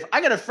creative.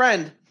 I got a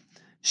friend.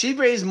 She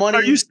raised money.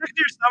 Are you sick to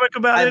your stomach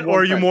about it,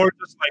 or are you more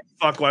just like,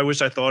 fuck, I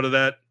wish I thought of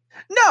that?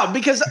 No,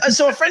 because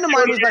so a friend of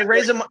mine was like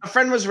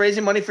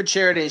raising money for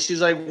charity, and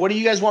she's like, what do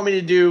you guys want me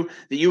to do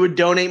that you would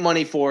donate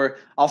money for?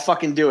 I'll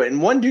fucking do it.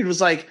 And one dude was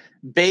like,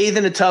 bathe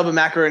in a tub of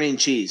macaroni and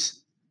cheese.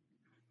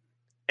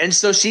 And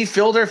so she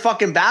filled her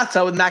fucking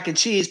bathtub with mac and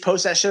cheese,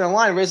 post that shit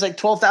online, raised like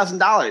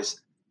 $12,000.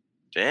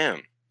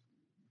 Damn.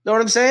 Know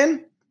what I'm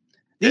saying?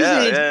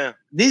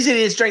 These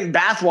idiots drank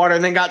bathwater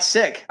and then got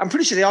sick. I'm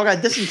pretty sure they all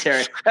got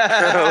dysentery.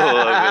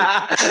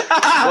 Well,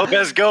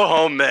 best go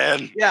home,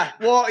 man. Yeah.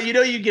 Well, you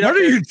get up there. What are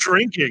you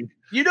drinking?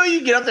 You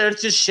get up there to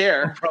just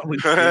share.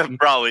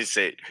 Probably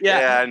say.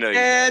 Yeah, I know.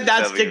 And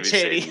that's Dick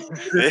Cheney.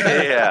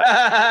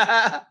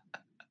 Yeah.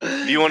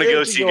 If you want to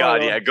go see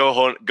God,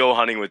 go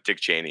hunting with Dick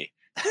Cheney.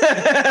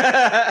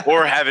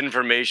 Or have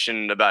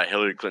information about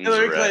Hillary Clinton's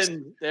arrest.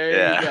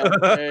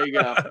 There you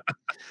go.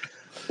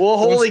 Well,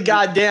 holy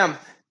goddamn.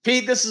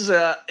 Pete,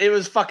 it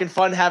was fucking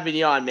fun having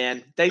you on,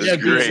 man. Thanks for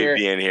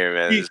being here,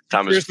 man. This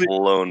time has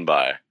flown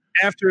by.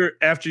 After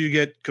you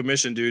get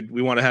commissioned, dude,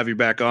 we want to have you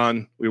back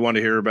on. We want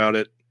to hear about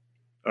it.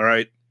 All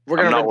right. We're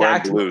gonna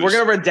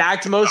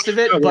redact most of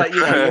it, but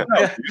you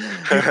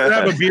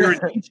have a beer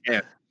in each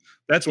hand.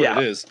 That's what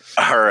it is.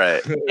 All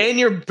right. And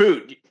your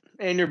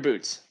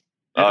boots.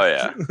 Oh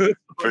yeah,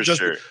 for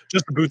sure.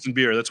 Just the boots and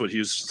beer. That's what he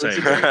was saying.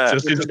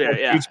 Just boots,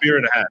 beer,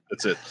 and a hat.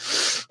 That's it.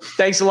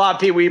 Thanks a lot,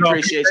 Pete. We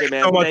appreciate you,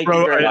 man. So much,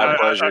 bro. My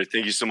pleasure.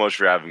 Thank you so much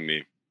for having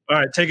me. All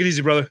right, take it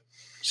easy, brother.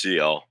 See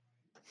y'all,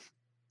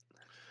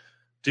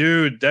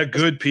 dude. That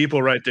good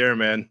people right there,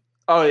 man.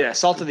 Oh yeah,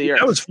 salt of the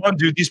earth. That was fun,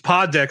 dude. These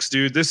pod decks,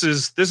 dude. This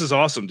is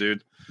awesome,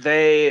 dude.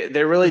 They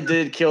really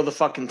did kill the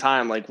fucking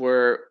time. Like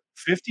we're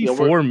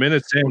 54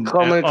 minutes in. We're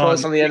coming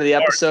close on the end of the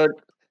episode.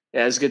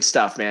 Yeah, it's good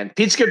stuff, man.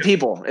 Pete's good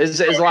people. It's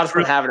a lot of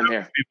fun having him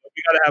here.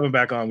 We got to have him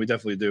back on. We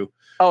definitely do.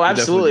 Oh,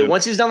 absolutely.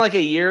 Once he's done like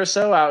a year or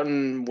so out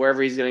in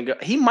wherever he's going to go,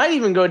 he might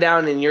even go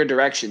down in your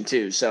direction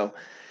too. So,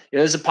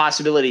 there's a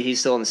possibility he's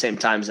still in the same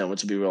time zone,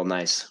 which would be real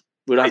nice.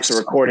 We don't have to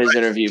record his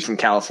interview from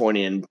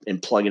California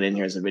and plug it in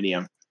here as a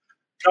video.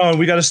 Oh,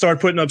 we got to start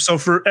putting up. So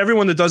for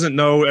everyone that doesn't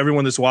know,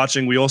 everyone that's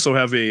watching, we also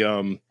have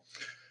a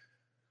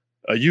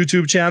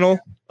YouTube channel.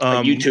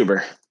 A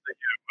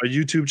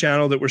YouTube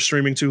channel that we're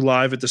streaming to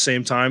live at the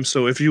same time.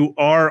 So if you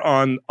are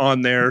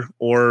on there,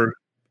 or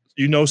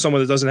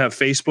someone that doesn't have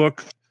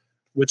Facebook,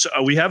 which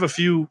we have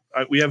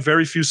we have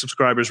very few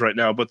subscribers right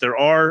now, but there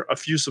are a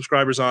few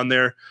subscribers on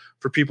there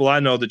for people I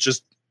know that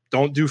just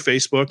don't do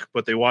Facebook,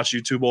 but they watch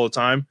YouTube all the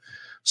time.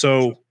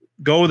 So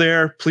go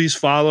there, please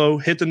follow,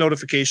 hit the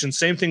notification.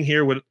 Same thing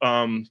here with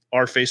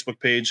our Facebook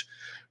page.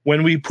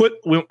 I'm going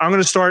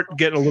to start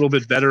getting a little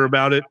bit better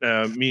about it.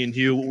 Me and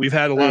Hugh, we've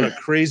had a lot of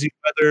crazy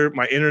weather.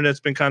 My internet's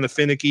been kind of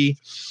finicky.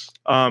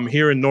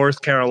 Here in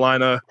North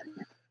Carolina,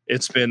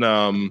 it's been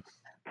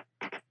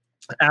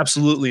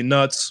absolutely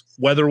nuts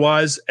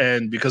weather-wise.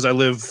 And because I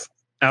live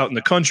out in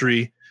the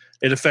country,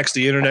 it affects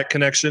the internet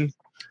connection.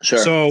 Sure.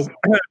 So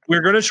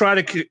we're going to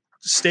try to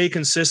stay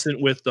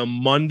consistent with the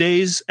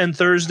Mondays and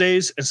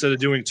Thursdays instead of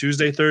doing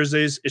Tuesday,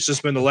 Thursdays. It's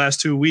just been the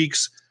last 2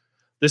 weeks.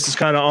 This is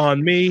kind of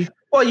on me.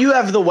 Well, you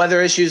have the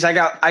weather issues. I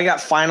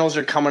got finals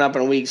are coming up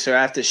in a week, so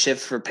I have to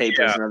shift for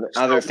papers and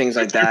other things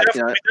like that.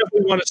 We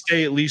definitely want to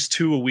stay at least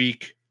 2 a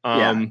week.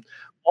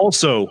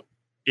 Also,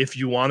 if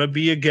you want to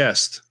be a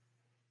guest,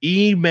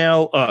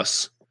 email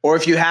us. Or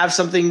if you have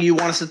something you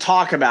want us to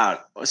talk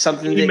about,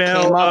 something that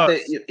came up,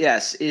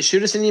 yes,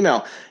 shoot us an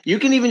email. You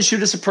can even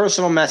shoot us a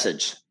personal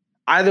message.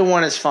 Either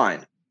one is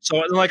fine. So,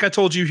 like I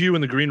told you, Hugh,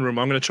 in the green room,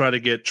 I'm going to try to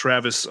get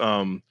Travis,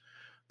 the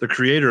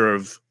creator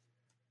of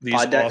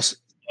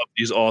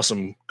these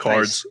awesome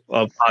cards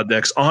of pod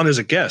decks, on as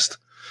a guest.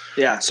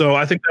 Yeah. So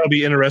I think that'll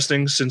be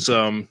interesting since,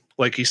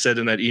 like he said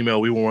in that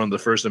email, we were one of the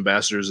first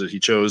ambassadors that he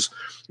chose,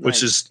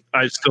 which is,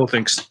 I still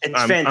think it's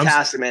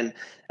fantastic, man.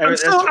 I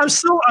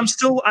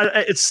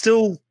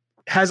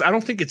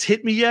don't think it's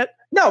hit me yet.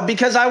 No,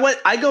 because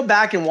I go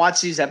back and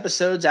watch these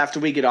episodes after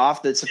we get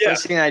off. That's the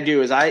first thing I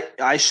do is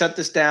I shut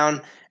this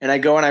down and I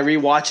go and I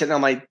rewatch it and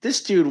I'm like,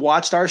 this dude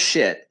watched our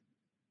shit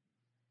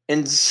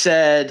and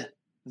said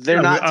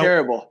they're not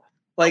terrible.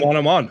 Like, I want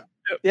him on.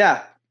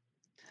 Yeah.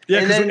 Yeah,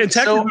 and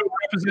technically we're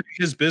representing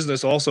his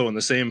business also in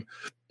the same.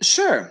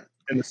 Sure.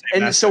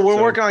 So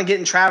we're working on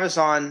getting Travis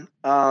on.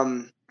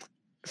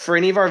 For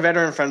any of our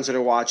veteran friends that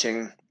are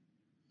watching,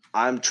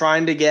 I'm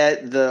trying to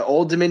get the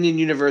Old Dominion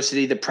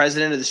University, the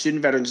president of the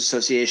Student Veterans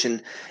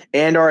Association,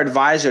 and our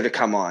advisor to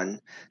come on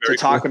to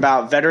talk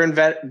about veteran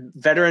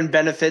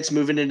benefits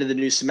moving into the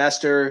new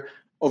semester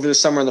over the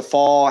summer and the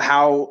fall,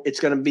 how it's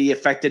going to be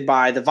affected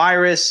by the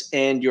virus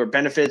and your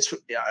benefits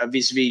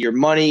vis-a-vis your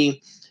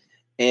money,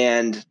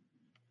 and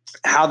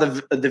how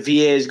the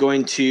VA is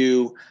going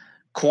to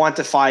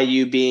quantify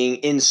you being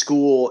in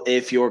school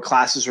if your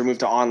classes are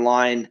moved to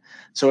online.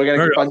 So we're going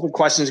to get a bunch of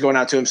questions going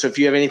out to him. So if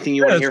you have anything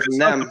you want to hear from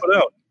them,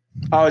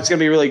 it's going to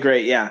be really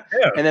great. Yeah.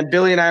 And then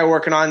Billy and I are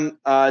working on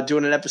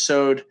doing an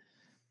episode,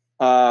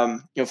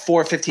 4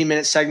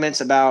 15-minute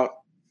segments about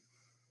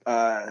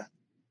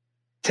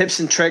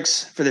tips and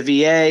tricks for the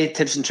VA,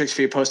 tips and tricks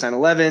for your post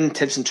 9/11,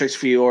 tips and tricks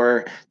for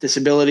your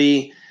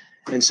disability,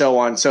 and so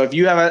on. So if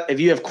you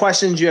have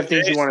questions, you have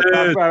things you want to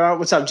talk about.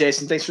 What's up,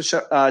 Jason? Thanks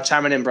for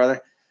chiming in,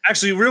 brother.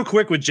 Actually, real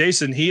quick with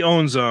Jason, he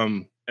owns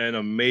an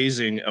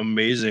amazing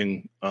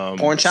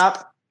porn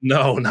shop.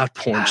 No, not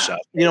porn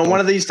shop. One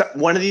of these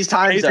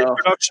times though.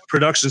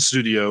 Production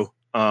studio.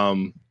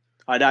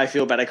 I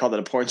feel bad. I called it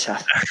a porn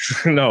shop.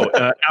 No,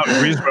 out in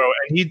Greensboro,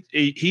 and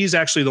he's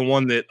actually the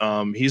one that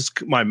he's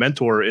my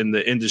mentor in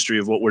the industry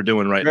of what we're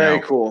doing right now.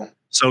 Very cool.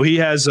 So he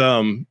has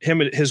him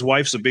and his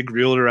wife's a big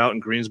realtor out in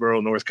Greensboro,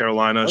 North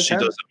Carolina. Okay. She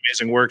does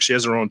amazing work. She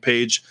has her own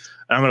page.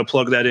 I'm going to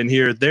plug that in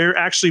here. They're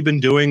actually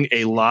been doing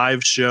a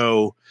live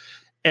show.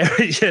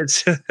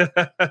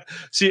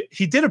 See,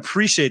 he did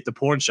appreciate the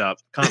porn shop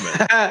comment.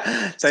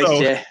 Thanks,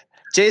 Jay.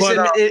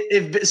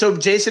 Jason, so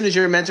Jason is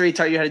your mentor. He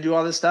taught you how to do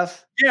all this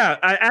stuff? Yeah,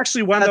 I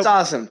actually wound That's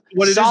awesome.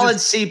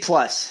 Solid C+.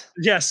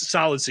 Yes,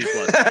 solid C+.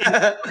 You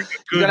got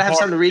to have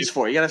something to reach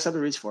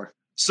for.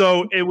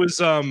 So it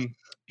was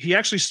he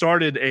actually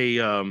started a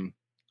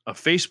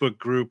Facebook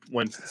group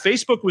when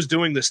Facebook was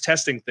doing this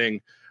testing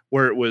thing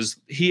where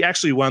he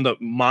actually wound up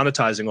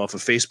monetizing off of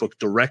Facebook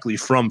directly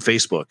from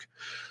Facebook.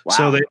 Wow.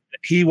 So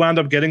he wound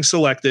up getting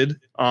selected.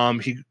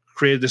 He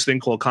created this thing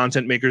called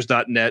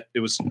contentmakers.net. It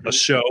was a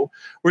show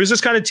where he's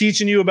just kind of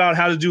teaching you about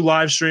how to do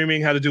live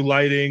streaming, how to do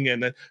lighting,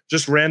 and then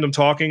just random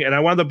talking. And I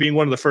wound up being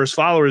one of the first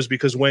followers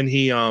because when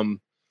he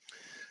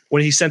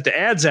sent the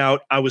ads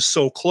out, I was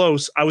so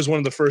close. I was one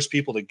of the first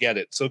people to get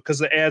it. So because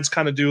the ads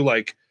kind of do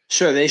like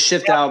they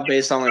shift out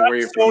based on like where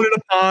you're throwing in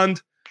a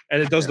pond,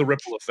 and it does the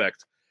ripple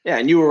effect. Yeah,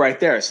 and you were right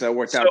there, so that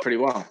worked out pretty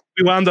well.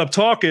 We wound up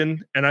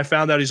talking, and I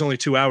found out he's only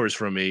 2 hours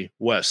from me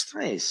west.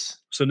 Nice.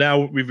 So now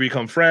we've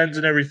become friends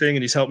and everything,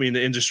 and he's helped me in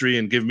the industry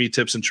and give me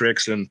tips and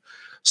tricks and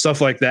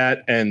stuff like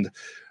that. And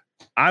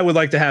I would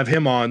like to have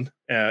him on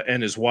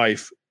and his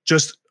wife.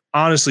 Just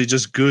honestly,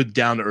 just good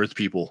down to earth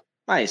people.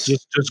 Nice.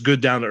 Just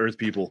good down to earth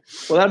people.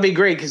 Well, that'll be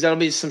great because that'll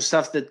be some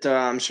stuff that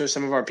I'm sure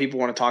some of our people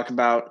want to talk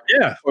about.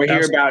 Yeah. Or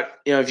hear about,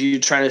 if you're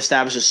trying to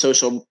establish a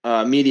social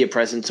media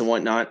presence and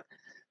whatnot.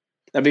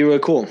 That'd be really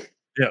cool.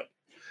 Yeah.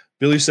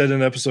 Billy said in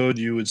an episode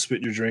you would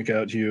spit your drink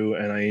out, Hugh,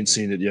 and I ain't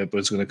seen it yet, but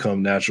it's going to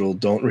come natural.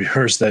 Don't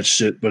rehearse that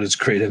shit, but it's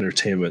great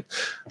entertainment.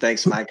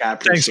 Thanks, Mike.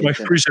 Thanks, Mike.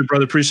 Appreciate it,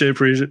 brother. Appreciate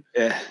it.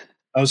 Yeah.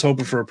 I was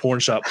hoping for a porn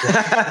shop.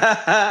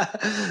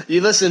 You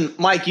listen,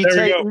 Mike, you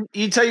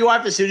tell your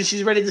wife as soon as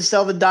she's ready to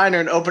sell the diner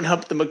and open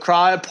up the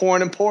McCraw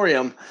Porn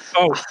Emporium.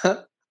 Oh,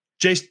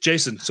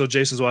 Jason. So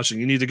Jason's watching.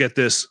 You need to get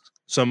this.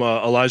 Some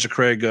Elijah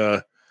Craig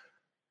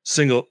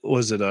single.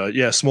 Was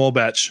it? Small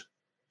batch.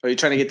 Are you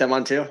trying to get them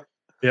on too?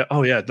 Yeah.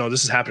 Oh yeah. No,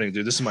 this is happening,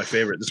 dude. This is my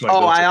favorite. This is my.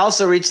 I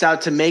also reached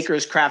out to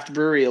Maker's Craft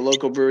Brewery, a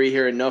local brewery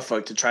here in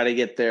Norfolk, to try to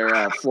get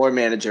their floor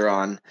manager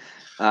on.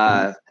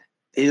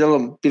 He's a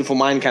little beautiful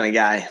mind kind of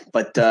guy,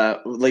 but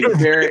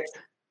very.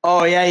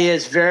 Oh yeah, he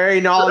is very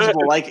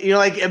knowledgeable. Like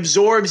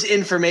absorbs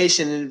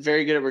information and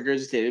very good at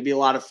regurgitating. It'd be a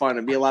lot of fun.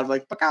 It'd be a lot of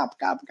like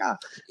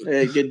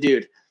good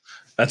dude.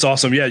 That's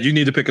awesome. Yeah, you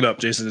need to pick it up,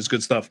 Jason. It's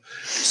good stuff.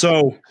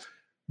 So,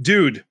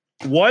 dude,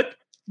 what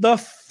the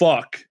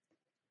fuck?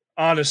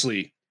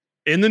 Honestly,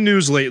 in the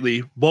news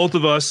lately, both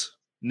of us,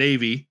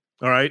 Navy,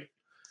 all right?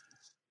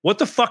 What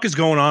the fuck is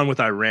going on with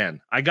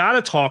Iran? I got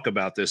to talk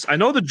about this. I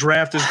know the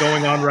draft is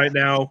going on right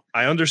now.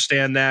 I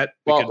understand that.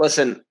 Well,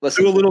 listen.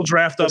 Do a little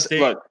draft update.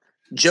 Look,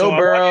 Joe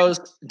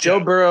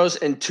Burrows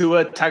and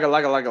Tua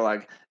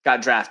Tagovailoa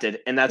got drafted,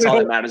 and that's all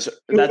that matters.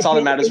 That's all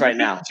that matters right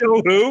now.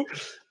 Joe who?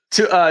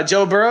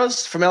 Joe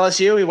Burrows from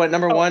LSU. He went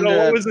number one.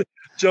 What was it?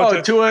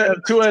 Tua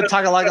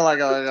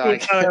Tagovailoa.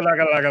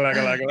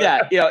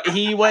 Yeah,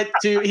 he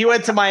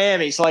went to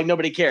Miami, so like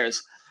nobody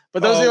cares.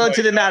 But those are the only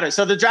two that matter.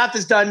 So the draft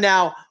is done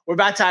now. We're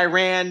back to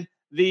Iran,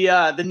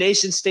 the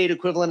nation state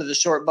equivalent of the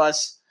short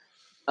bus.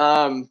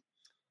 They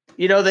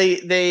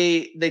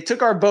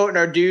took our boat and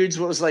our dudes.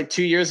 What was like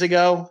 2 years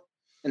ago,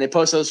 and they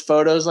post those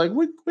photos like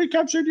we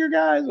captured your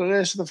guys.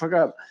 Shut the fuck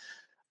up.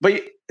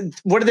 But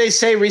what did they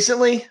say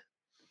recently?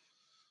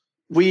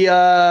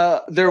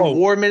 Their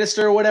war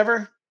minister or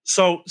whatever.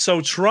 So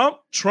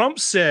Trump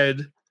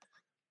said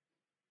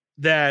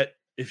that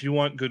if you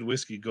want good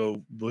whiskey,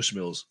 go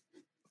Bushmills.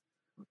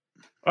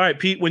 All right,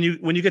 Pete, when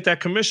you get that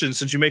commission,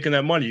 since you're making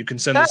that money, you can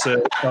send us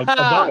a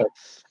bottle.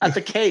 At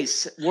the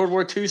case, World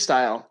War II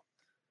style.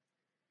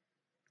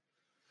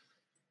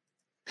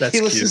 That's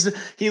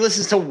he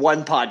listens to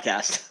one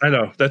podcast. I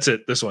know. That's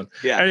it. This one.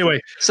 Yeah. Anyway.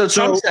 So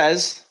Trump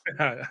says.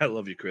 I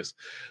love you, Chris.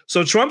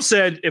 So Trump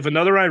said if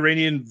another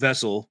Iranian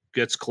vessel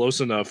gets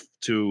close enough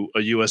to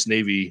a U.S.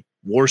 Navy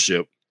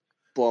warship.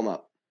 Blow them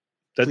up.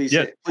 Please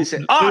say.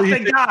 Oh,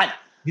 thank God.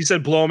 He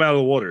said blow them out of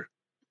the water.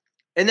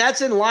 And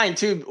that's in line,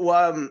 too.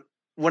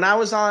 When I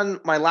was on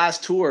my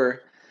last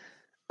tour,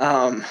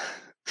 right?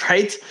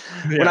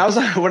 Yeah. When I was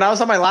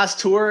on my last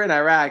tour in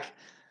Iraq,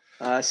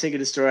 sink and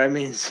destroy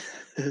means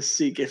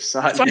seek if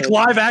sought. It's like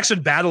live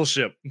action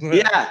Battleship.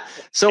 Yeah.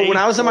 So when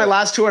I was on my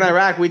last tour in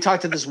Iraq, we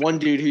talked to this one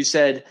dude who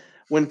said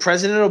when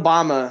President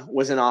Obama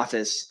was in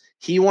office,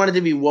 he wanted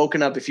to be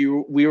woken up if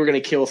we were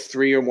going to kill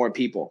 3 or more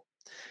people.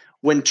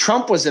 When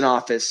Trump was in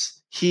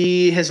office, this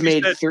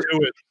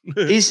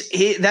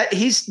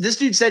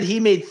dude said he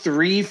made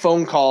 3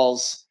 phone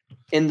calls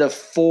in the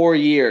 4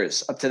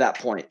 years up to that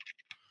point.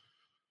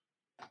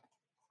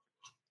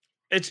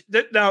 It's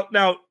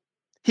now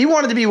he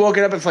wanted to be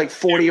woken up if like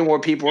 40 or more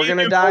people were going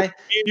to die.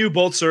 Me and you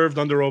both served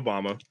under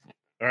Obama.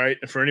 All right.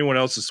 And for anyone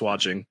else that's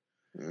watching,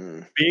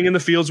 being in the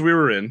fields we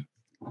were in,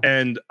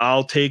 and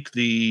I'll take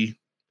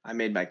I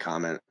made my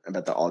comment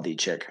about the Aldi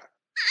chick.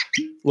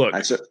 Look,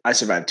 I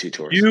survived 2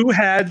 tours. You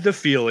had the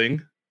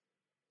feeling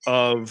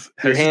of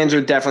your hands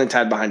are definitely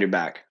tied behind your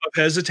back. Of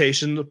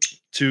hesitation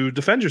to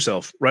defend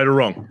yourself, right or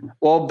wrong.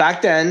 Well,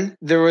 back then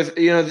there was,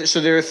 so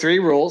there are 3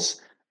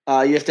 rules.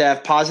 You have to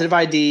have positive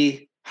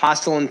ID,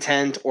 hostile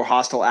intent, or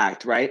hostile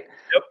act, right?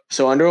 Yep.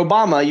 So under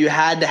Obama, you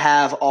had to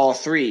have all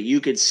 3.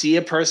 You could see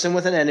a person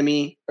with an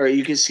enemy, or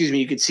you could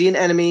see an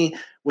enemy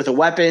with a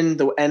weapon.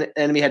 The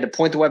enemy had to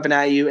point the weapon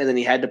at you, and then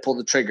he had to pull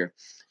the trigger.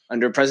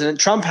 Under President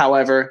Trump,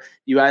 however,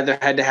 you either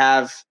had to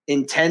have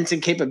intent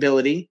and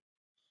capability,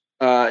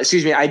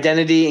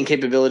 identity and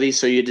capability.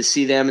 So you had to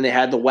see them and they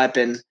had the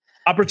weapon.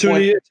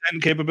 Opportunity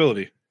and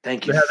capability.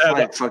 Thank you.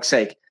 For fuck's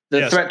sake.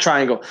 The threat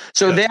triangle.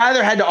 So they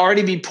either had to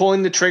already be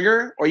pulling the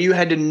trigger or you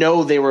had to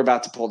know they were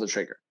about to pull the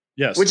trigger.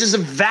 Yes. Which is a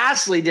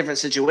vastly different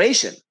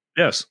situation.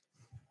 Yes.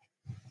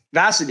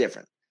 Vastly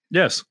different.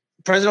 Yes.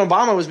 President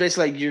Obama was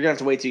basically like, you're going to have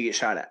to wait till you get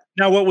shot at.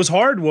 Now, what was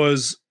hard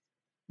was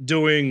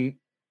doing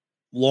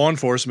law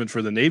enforcement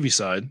for the Navy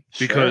side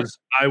because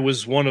I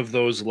was one of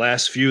those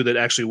last few that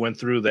actually went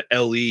through the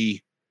LE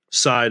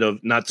side of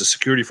not the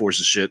security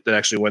forces shit that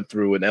actually went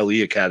through an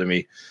LE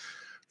academy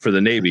for the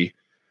Navy.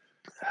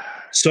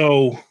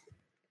 So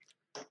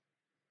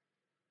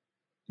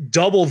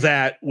double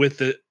that with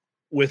the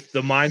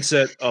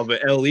mindset of a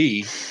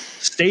LE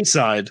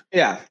stateside.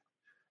 Yeah.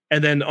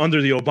 And then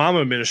under the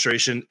Obama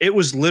administration, it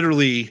was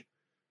literally,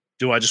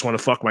 do I just want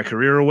to fuck my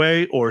career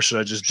away, or should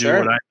I just do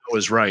what I know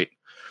is right?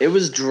 It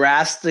was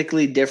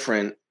drastically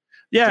different.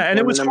 Yeah, and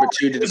it was number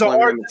 2 to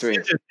deployment number 3.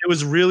 It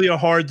was really a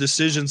hard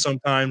decision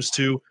sometimes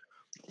to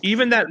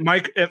even that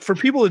for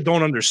people that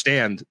don't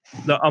understand,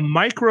 a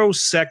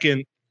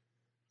millisecond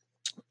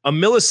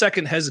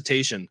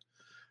hesitation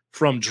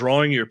from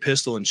drawing your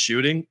pistol and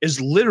shooting is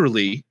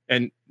literally,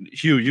 and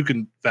Hugh, you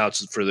can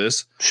vouch for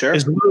this, sure,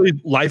 is literally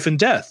life and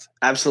death.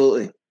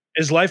 Absolutely.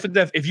 Is life and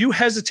death. If you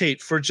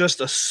hesitate for just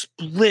a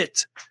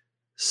split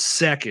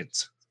second,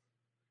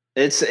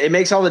 it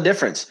makes all the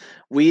difference.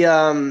 We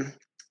under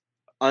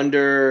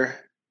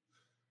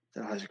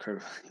you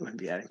wouldn't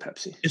be adding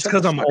Pepsi. It's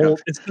because I'm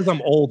old. It's because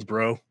I'm old,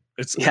 bro.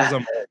 It's because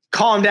I'm old.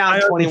 Calm down,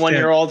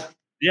 21-year-old.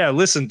 Yeah,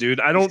 listen, dude.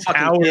 I don't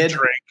power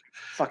drink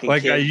fucking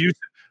like kid. I used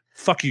to.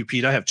 Fuck you,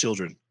 Pete. I have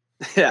children.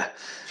 Yeah.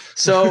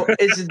 So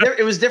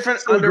it was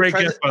different under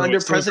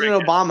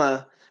President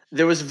Obama.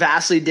 There was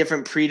vastly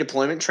different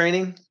pre-deployment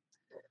training.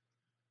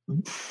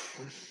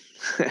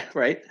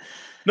 Right?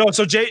 No,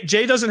 so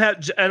Jay doesn't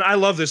have, and I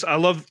love this. I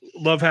love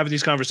having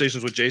these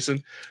conversations with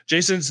Jason.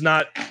 Jason's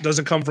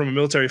doesn't come from a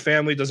military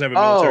family, doesn't have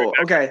a military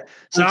background. Okay.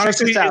 So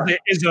honestly,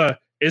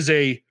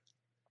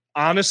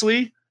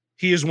 honestly,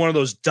 he is one of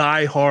those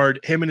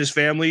him and his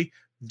family,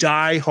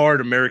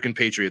 die-hard American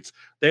patriots.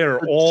 They are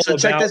all so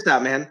check this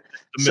out, man.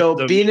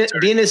 Being a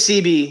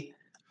CB,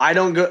 I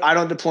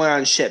don't deploy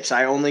on ships.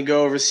 I only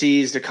go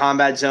overseas to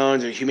combat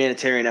zones or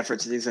humanitarian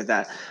efforts and things like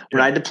that.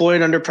 When I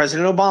deployed under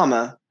President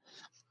Obama,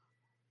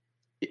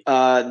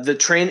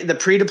 the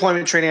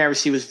pre-deployment training I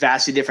received was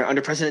vastly different.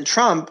 Under President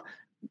Trump,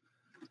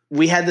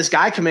 we had this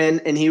guy come in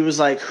and he was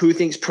like, "Who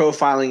thinks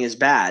profiling is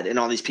bad?" And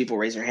all these people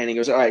raise their hand. He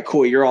goes, "All right,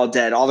 cool. You're all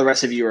dead. All the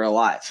rest of you are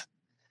alive."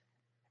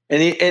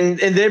 And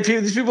then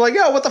these people are like,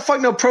 "Yo, what the fuck?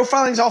 No,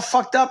 profiling's all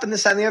fucked up and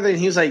this, that, and the other." And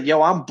he was like,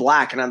 "Yo, I'm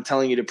black and I'm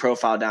telling you to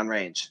profile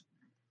downrange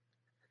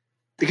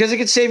because it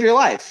could save your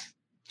life."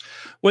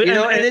 Well,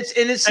 it's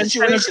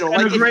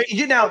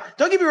situational. Now,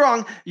 don't get me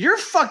wrong. You're a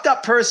fucked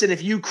up person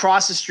if you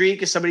cross the street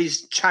because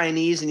somebody's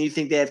Chinese and you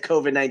think they have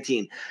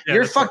COVID-19. Yeah,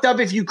 you're fucked up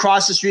if you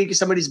cross the street because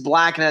somebody's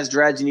black and has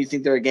dreads and you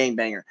think they're a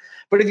gangbanger.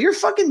 But if you're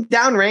fucking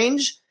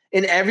downrange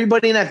and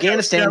everybody in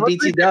Afghanistan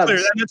beats you dubs.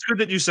 And it's good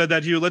that you said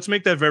that, Hugh. Let's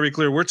make that very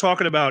clear. We're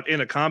talking about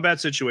in a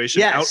combat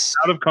situation out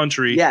of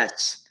country.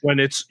 Yes. When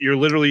you're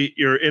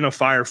in a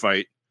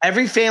firefight.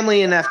 Every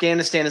family in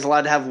Afghanistan is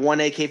allowed to have one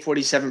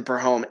AK-47 per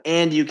home,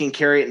 and you can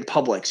carry it in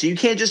public. So you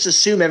can't just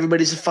assume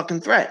everybody's a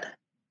fucking threat.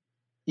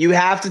 You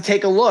have to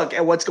take a look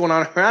at what's going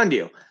on around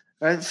you,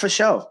 right? For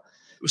sure.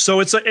 So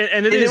it's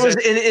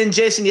and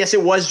Jason, yes,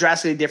 it was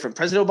drastically different.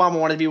 President Obama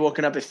wanted to be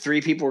woken up if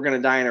 3 people were going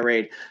to die in a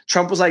raid.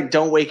 Trump was like,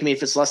 "Don't wake me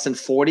if it's less than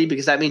 40,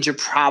 because that means you're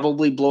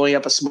probably blowing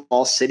up a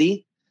small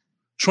city."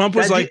 Trump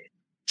literally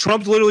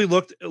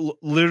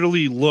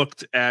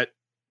looked at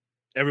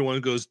everyone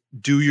who goes,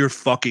 "Do your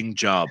fucking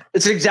job."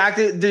 It's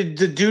exactly the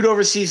dude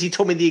overseas. He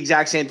told me the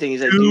exact same thing.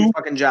 He's like, "Do your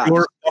fucking job.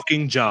 Your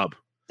fucking job."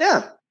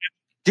 Yeah.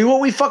 Do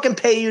what we fucking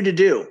pay you to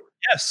do.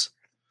 Yes.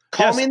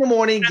 Call me in the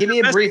morning. Give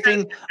me a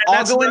briefing.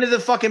 I'll go into the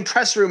fucking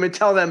press room and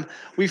tell them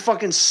we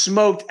fucking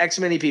smoked X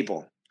many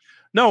people.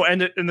 No,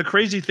 and the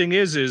crazy thing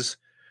is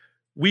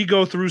we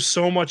go through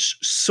so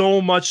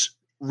much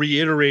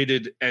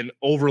reiterated and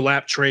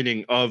overlap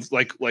training of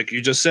like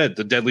you just said,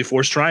 the deadly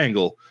force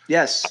triangle.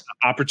 Yes.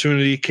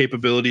 Opportunity,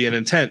 capability, and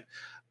intent.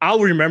 I'll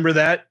remember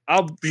that.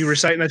 I'll be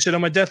reciting that shit on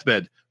my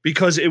deathbed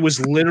because it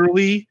was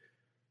literally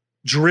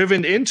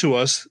driven into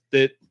us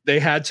that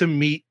they had to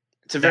meet.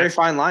 It's a very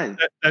fine line.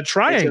 That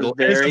triangle.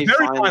 It's a very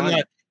fine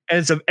line.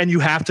 And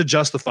you have to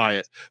justify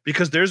it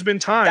because there's been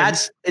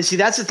times.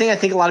 That's the thing I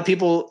think a lot of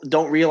people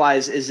don't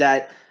realize is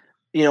that,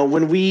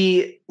 when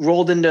we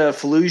rolled into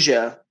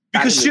Fallujah,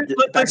 because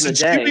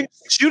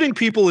shooting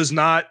people is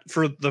not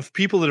for the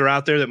people that are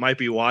out there that might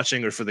be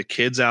watching, or for the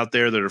kids out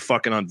there that are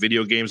fucking on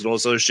video games and all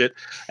this other shit.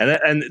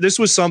 And this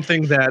was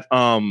something that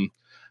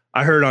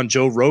I heard on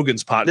Joe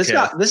Rogan's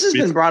podcast. This has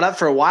been brought up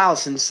for a while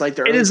since like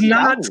the early 2000s. It is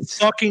not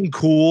fucking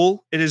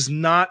cool. It is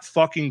not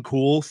fucking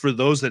cool for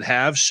those that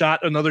have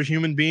shot another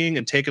human being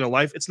and taken a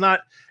life. It's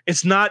not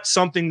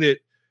something that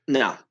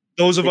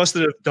those of us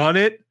that have done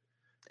it.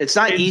 It's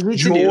not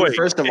easy to do,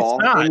 first of all,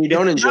 and you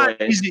don't enjoy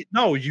it. Easy.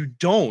 No, you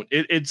don't.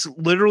 It's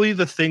literally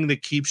the thing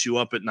that keeps you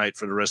up at night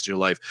for the rest of your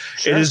life.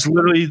 Sure. It is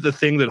literally the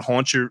thing that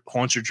haunts your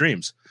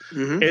dreams.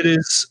 Mm-hmm.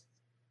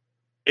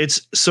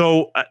 It's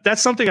so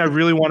that's something I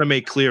really want to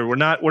make clear. We're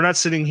not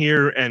sitting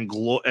here and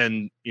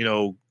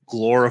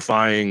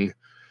glorifying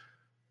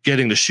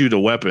getting to shoot a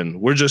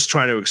weapon. We're just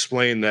trying to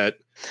explain that.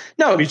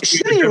 No,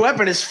 shooting your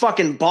weapon is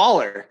fucking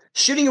baller.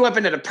 Shooting a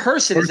weapon at a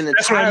person is an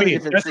entirely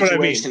different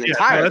situation.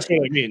 That's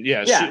what I mean.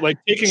 Yeah. Like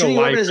shooting a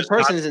weapon as a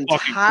person is an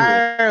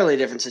entirely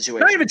different situation.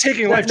 Not even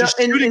taking a life, just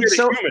shooting at a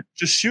human.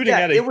 Just shooting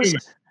at a human.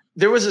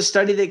 There was a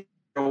study that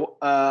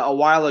a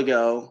while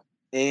ago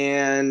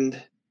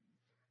and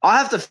I'll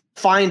have to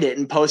find it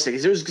and post it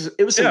because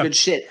it was some good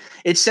shit.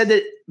 It said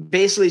that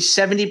basically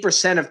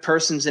 70% of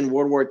persons in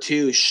World War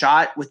II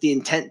shot with the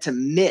intent to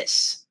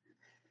miss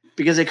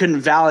because they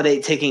couldn't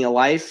validate taking a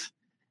life.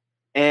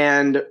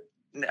 And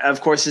of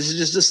course, this is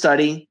just a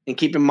study. And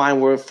keep in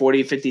mind, we're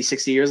 40, 50,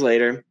 60 years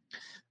later.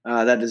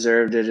 That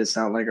deserved it. It's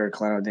not like our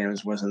collateral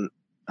damage wasn't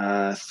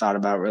thought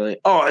about really.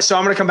 Oh, so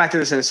I'm going to come back to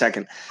this in a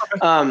second.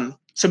 Okay.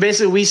 So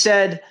basically we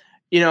said,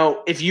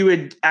 if you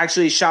had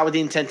actually shot with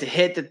the intent to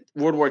hit, that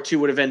World War II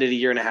would have ended a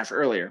year and a half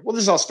earlier. Well,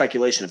 this is all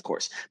speculation, of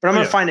course, but I'm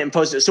going to find it and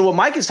post it. So what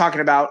Mike is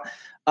talking about,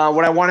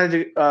 what I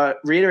wanted to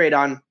reiterate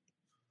on,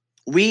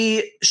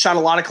 we shot a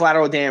lot of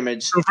collateral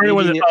damage. So for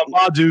anyone,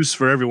 Deuce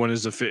for everyone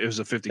is a 50 is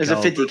a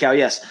 50 cal,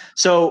 yes.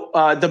 So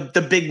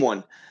the big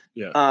one.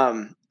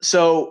 Yeah.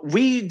 So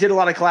we did a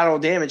lot of collateral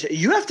damage.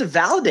 You have to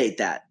validate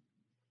that.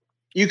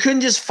 You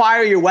couldn't just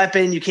fire your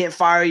weapon. You can't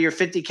fire your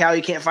 50 cal.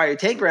 You can't fire your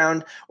tank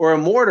round or a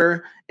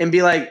mortar and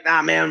be like,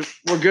 nah, man,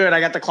 we're good. I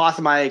got the cloth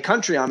of my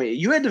country on me.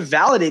 You had to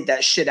validate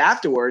that shit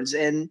afterwards.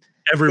 And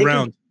every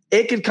round.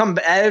 It could come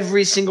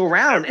every single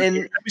round. And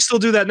we still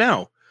do that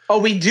now. Oh,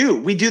 we do.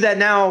 We do that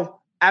now.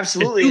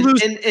 Absolutely.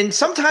 And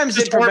sometimes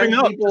it's arming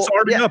up. It's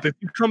arming up. If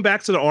you come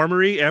back to the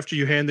armory after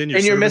you hand in your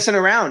and you're missing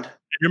a round.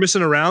 You're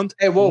missing a round.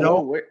 Hey, whoa.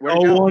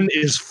 No one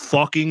is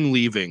fucking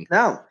leaving.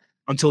 No.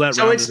 Until that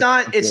so round.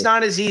 So it's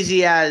not as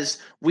easy as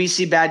we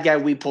see bad guy,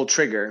 we pull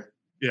trigger.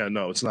 Yeah,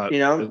 no, it's not.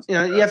 You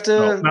have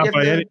to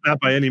not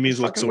by any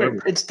means whatsoever.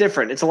 Weird. It's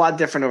different. It's a lot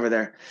different over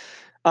there.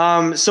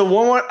 So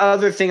one more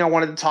other thing I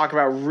wanted to talk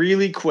about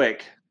really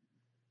quick.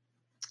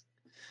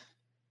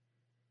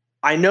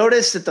 I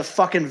noticed that the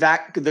fucking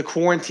the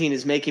quarantine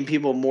is making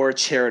people more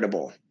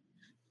charitable.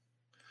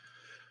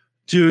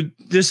 Dude,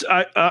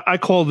 I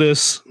call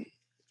this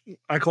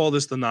the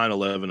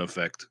 9/11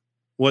 effect.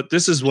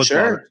 This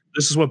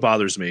is what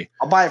bothers me.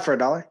 I'll buy it for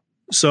 $1.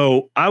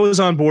 So I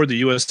was on board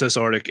the USS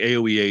Arctic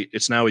AOE 8.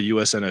 It's now a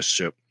USNS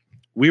ship.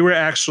 We were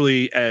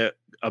actually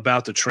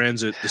about to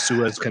transit the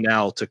Suez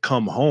Canal to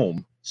come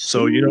home.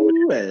 So when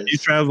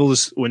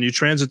you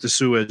transit the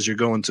Suez, you're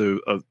going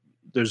to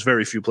there's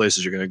very few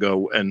places you're going to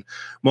go, and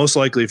most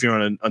likely if you're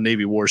on a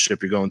Navy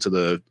warship, you're going to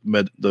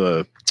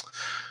the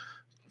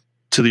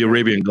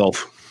Arabian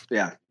Gulf.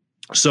 Yeah.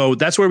 So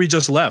that's where we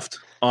just left.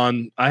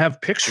 I have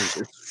pictures.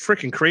 It's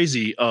freaking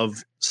crazy.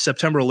 Of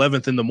September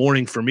 11th in the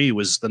morning for me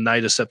was the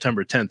night of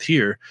September 10th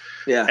here.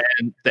 Yeah.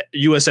 And the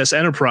USS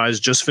Enterprise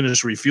just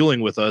finished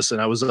refueling with us,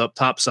 and I was up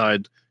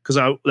topside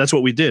because that's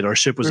what we did. Our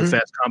ship was a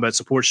fast combat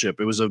support ship.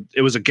 It was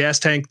a gas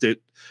tank that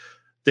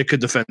could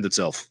defend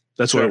itself.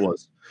 That's what it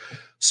was.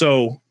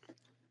 So,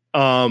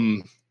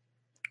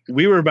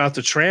 we were about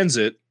to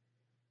transit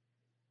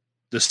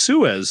the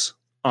Suez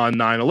on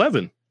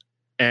 9/11.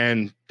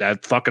 And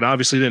that fucking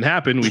obviously didn't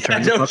happen. We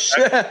turned the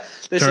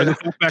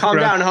fuck back calm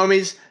around. Down,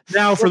 homies.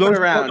 Now, for those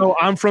who don't know,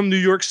 I'm from New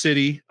York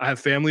City. I have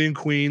family in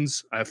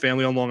Queens. I have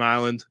family on Long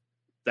Island.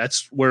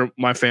 That's where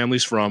my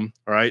family's from.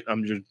 All right.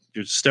 I'm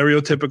your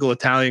stereotypical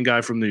Italian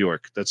guy from New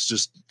York. That's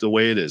just the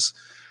way it is.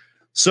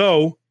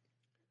 So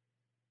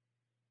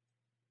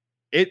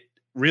it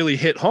really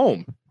hit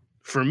home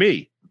for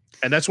me.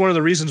 And that's one of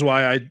the reasons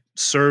why I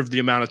served the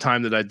amount of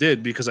time that I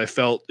did, because I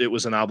felt it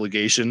was an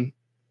obligation.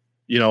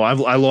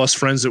 I lost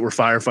friends that were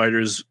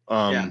firefighters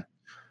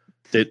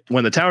that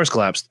when the towers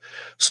collapsed.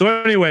 So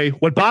anyway,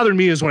 what bothered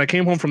me is when I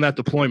came home from that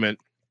deployment,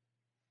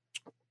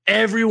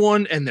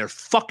 everyone and their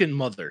fucking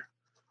mother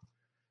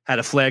had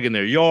a flag in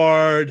their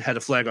yard, had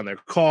a flag on their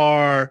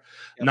car.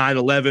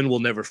 9/11, we'll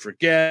never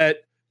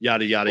forget.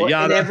 Yada yada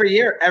yada. And every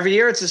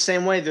year it's the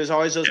same way. There's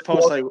always those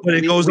posts but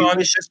it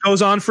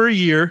goes on for a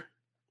year,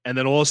 and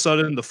then all of a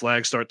sudden the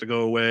flags start to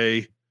go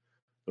away,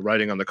 the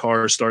writing on the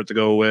cars start to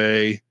go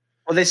away.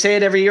 Well, they say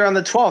it every year on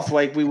the 12th.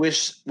 Like we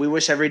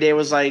wish every day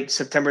was like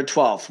September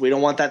 12th. We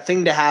don't want that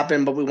thing to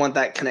happen, but we want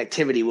that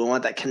connectivity. We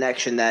want that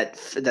connection, that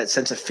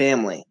sense of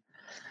family.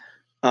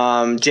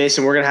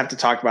 Jason, we're gonna have to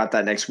talk about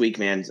that next week,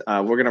 man.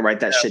 We're gonna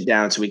write that shit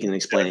down so we can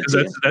explain it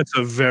to you. That's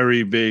a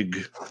very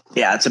big.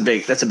 Yeah, that's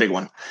a big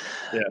one.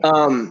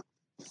 Yeah.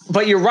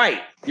 But you're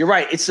right.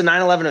 It's the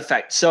 9/11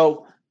 effect.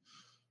 So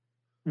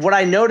what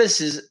I notice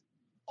is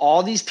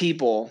all these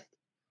people.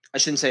 I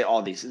shouldn't say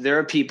all these. There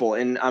are people,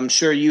 and I'm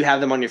sure you have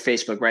them on your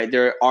Facebook, right?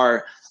 There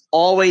are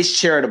always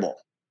charitable,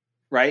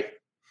 right?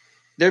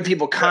 There are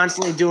people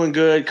constantly doing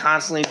good,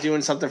 constantly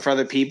doing something for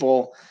other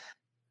people.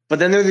 But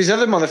then there are these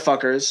other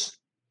motherfuckers.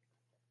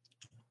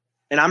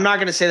 And I'm not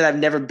going to say that I've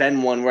never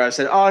been one where I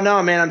said, oh,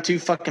 no, man, I'm too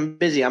fucking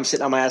busy. I'm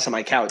sitting on my ass on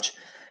my couch.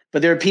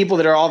 But there are people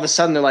that are all of a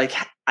sudden, they're like,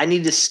 I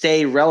need to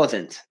stay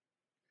relevant.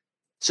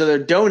 So they're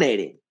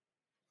donating.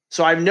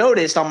 So I've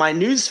noticed on my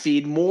news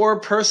feed more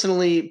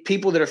personally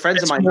people that are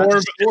friends of mine.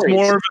 It's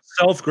more of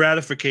a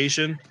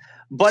self-gratification.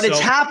 But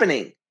it's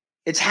happening.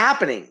 It's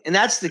happening. And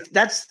that's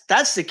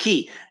the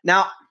key.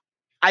 Now,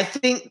 I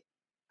think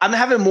I'm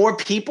having more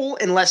people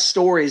and less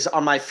stories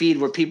on my feed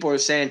where people are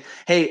saying,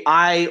 hey,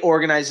 I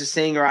organized this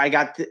thing, or I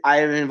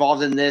am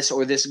involved in this,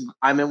 or this,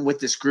 I'm in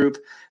with this group.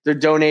 They're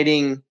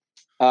donating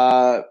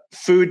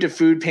food to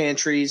food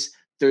pantries.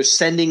 They're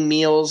sending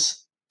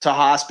meals to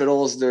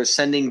hospitals. They're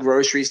sending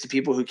groceries to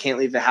people who can't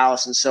leave the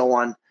house and so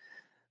on.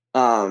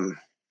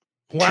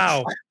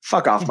 Wow.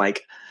 Fuck off,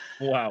 Mike.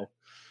 Wow.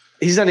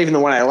 He's not even the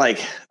one I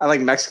like. I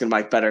like Mexican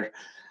Mike better.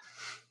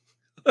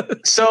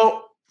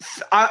 So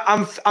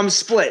I'm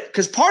split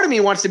because part of me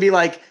wants to be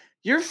like,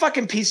 you're a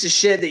fucking piece of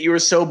shit that you were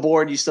so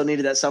bored you still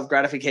needed that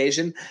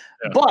self-gratification.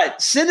 Yeah.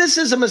 But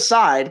cynicism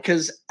aside,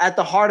 because at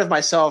the heart of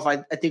myself,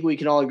 I think we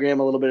can all agree I'm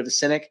a little bit of a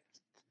cynic.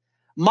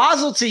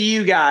 Mazel to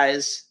you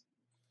guys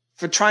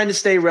for trying to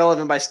stay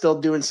relevant by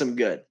still doing some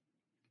good.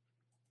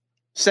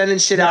 Sending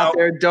shit out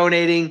there,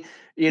 donating.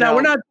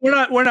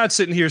 We're not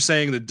sitting here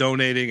saying that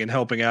donating and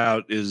helping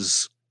out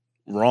is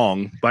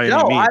wrong by any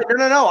means.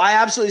 No. I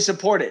absolutely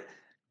support it.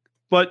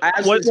 But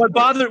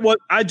what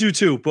I do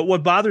too. But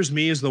what bothers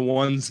me is the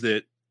ones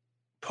that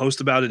post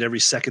about it every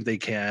second they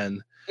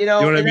can. You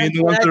know what I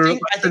mean? I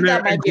think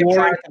that might be a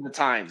product of the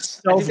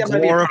times. I think that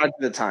might be a product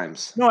of the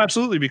times. No,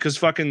 absolutely, because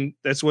fucking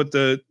it's what we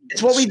do.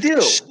 It's what we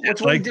do.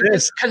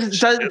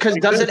 Because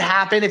does it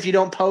happen if you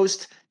don't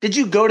post? Did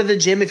you go to the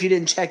gym if you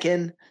didn't check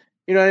in?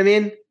 You know what I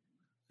mean?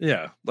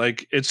 Yeah,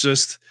 like it's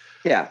just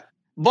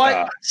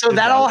But so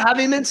that all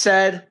having been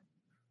said,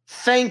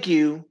 thank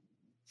you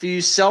for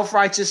you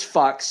self-righteous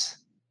fucks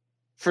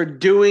for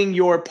doing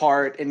your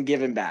part and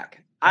giving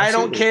back. Absolutely.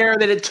 I don't care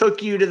that it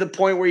took you to the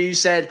point where you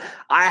said,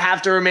 I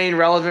have to remain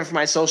relevant for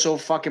my social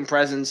fucking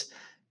presence.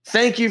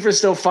 Thank you for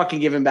still fucking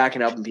giving back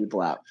and helping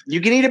people out.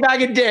 You can eat a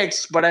bag of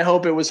dicks, but I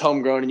hope it was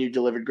homegrown and you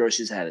delivered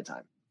groceries ahead of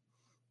time.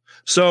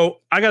 So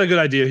I got a good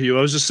idea, Hugh.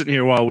 I was just sitting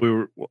here while we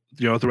were,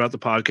 throughout the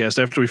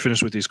podcast after we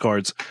finished with these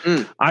cards.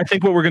 I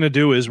think what we're going to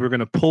do is we're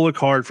going to pull a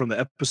card from the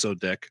episode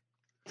deck.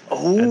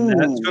 Oh, we're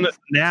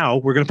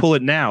going to pull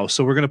it now.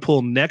 So we're going to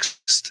pull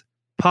next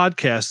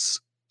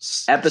podcast's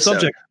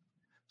episode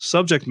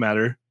subject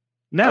matter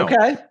now.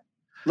 Okay.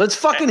 Let's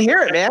fucking hear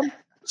it, man.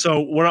 So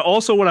what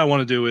I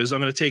want to do is I'm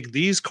going to take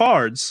these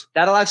cards.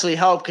 That'll actually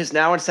help because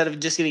now instead of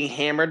just getting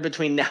hammered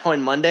between now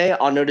and Monday,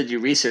 I'll know to do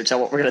research on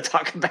what we're going to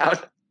talk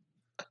about.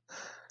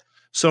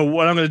 So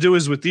what I'm going to do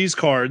is with these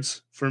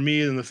cards, for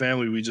me and the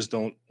family, we just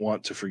don't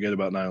want to forget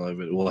about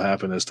 9/11. It will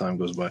happen as time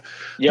goes by.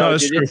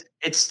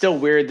 It's still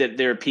weird that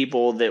there are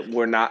people that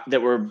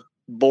were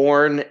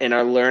born and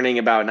are learning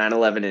about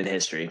 9/11 in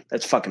history.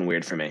 That's fucking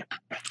weird for me.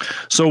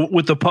 So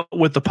with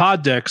the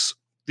pod decks,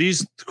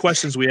 these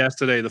questions we asked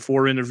today, the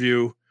 4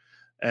 interview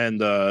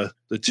and the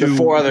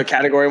 4 other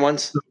category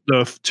ones,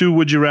 the 2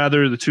 would you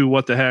rather, the 2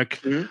 what the heck.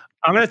 Mm-hmm.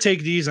 I'm going to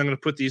take these. I'm going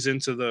to put these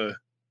into the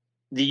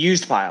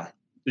used pile.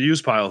 The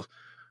used pile.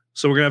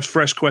 So we're going to have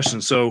fresh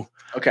questions. So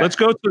let's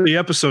go to the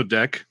episode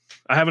deck.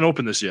 I haven't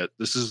opened this yet.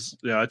 This is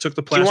I took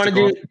the plastic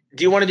off.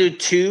 Do you want to do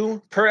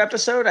 2 per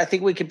episode? I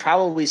think we could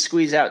probably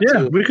squeeze out 2.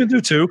 Yeah, we can do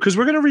 2 because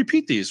we're going to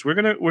repeat these. We're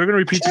going to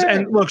repeat this.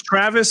 And look,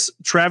 Travis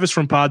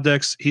from Pod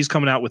Decks, he's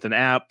coming out with an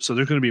app, so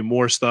there's going to be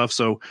more stuff.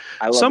 So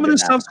some of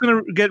this stuff's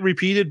going to get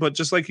repeated, but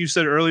just like you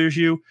said earlier,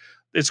 Hugh,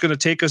 it's going to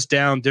take us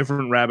down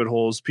different rabbit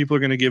holes. People are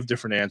going to give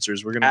different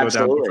answers. We're going to go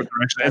down different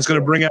directions. It's going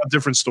to bring out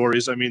different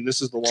stories. I mean,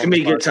 this is the longest. It's going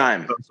to be a good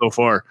time so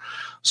far.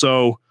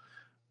 So,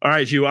 all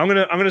right, Hugh, I'm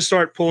gonna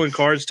start pulling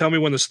cards. Tell me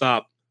when to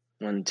stop.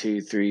 1,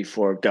 2, 3,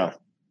 4, go.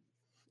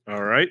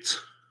 All right.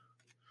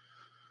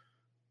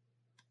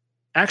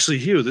 Actually,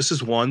 Hugh, this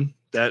is one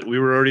that we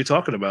were already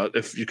talking about.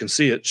 If you can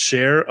see it,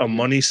 share a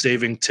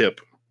money-saving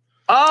tip.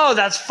 Oh,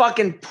 that's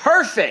fucking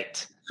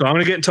perfect. So I'm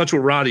going to get in touch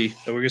with Roddy,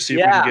 and we're going to see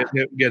if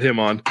we can get him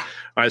on. All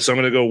right, so I'm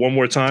going to go one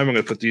more time. I'm going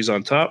to put these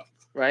on top.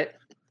 Right.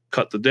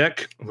 Cut the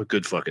deck. I'm a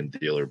good fucking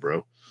dealer,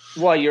 bro.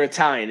 Well, you're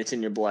Italian. It's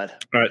in your blood.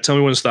 All right, tell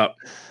me when to stop.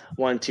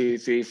 1, 2,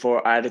 3,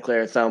 4. I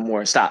declare thumb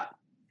war. Stop.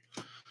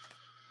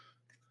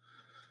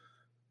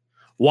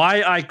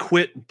 Why I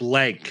quit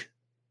blank.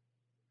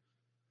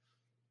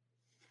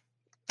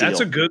 That's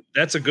a good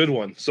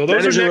one. So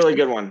those are a really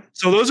good one.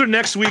 So those are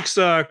next week's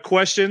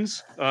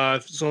questions.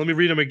 So let me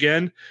read them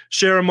again.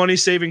 Share a money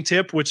saving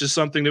tip, which is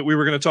something that we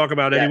were going to talk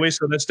about anyway.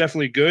 So that's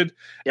definitely good.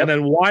 Yep. And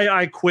then why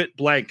I quit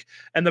blank.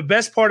 And the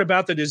best part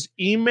about that is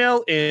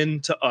email in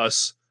to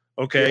us.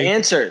 Okay.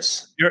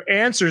 Your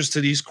answers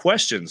to these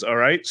questions. All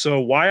right. So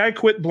why I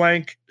quit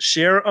blank,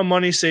 share a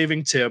money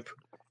saving tip,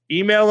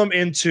 email them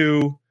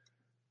into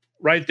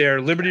right there,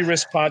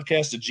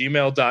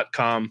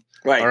 libertyriskpodcast@gmail.com.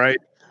 Right. All right.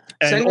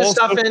 Send your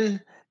stuff in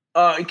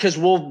because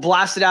we'll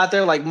blast it out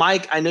there. Like,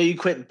 Mike, I know you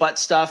quit butt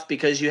stuff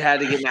because you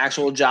had to get an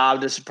actual job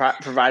to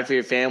provide for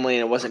your family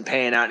and it wasn't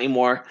paying out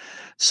anymore.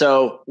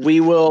 So we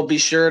will be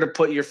sure to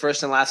put your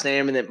first and last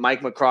name and that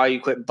Mike McCraw,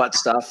 you quit butt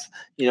stuff,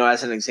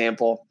 as an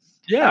example.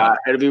 Yeah.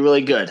 It'll be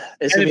really good.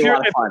 It's going to be a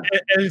lot of fun.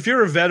 And if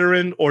you're a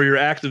veteran or you're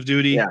active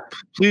duty,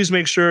 please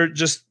make sure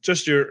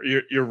just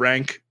your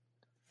rank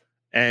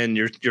and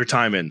your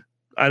time in.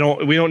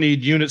 We don't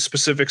need unit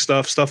specific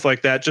stuff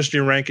like that. Just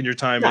your rank and your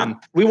time. No,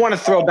 we want to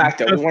throw back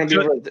though. We want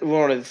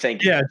to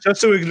thank you. Yeah,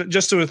 just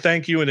to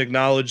thank you and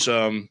acknowledge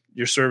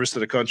your service to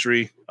the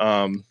country.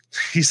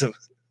 He's a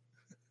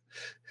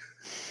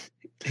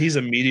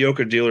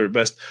mediocre dealer at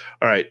best.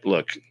 All right,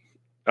 look,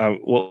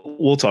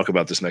 we'll talk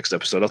about this next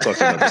episode. I'll talk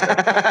about this.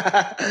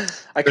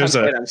 I can't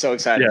wait. I'm so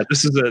excited. Yeah,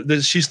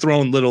 she's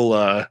throwing little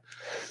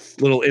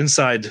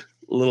inside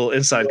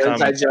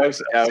comments.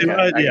 Jokes.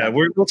 Okay.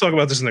 We'll talk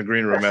about this in the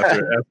green room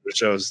after the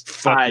show's.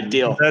 All right,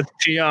 deal. That's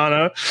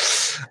Gianna.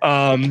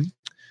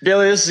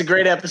 Billy, this is a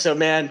great episode,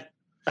 man.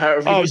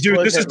 This is yeah,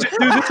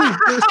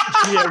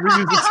 we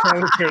use the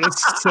toilet paper.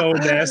 That's so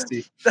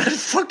nasty.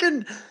 That's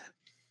fucking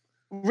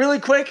really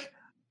quick.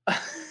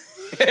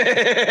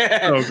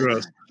 Oh,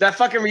 gross. That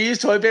fucking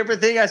reused toilet paper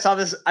thing. I saw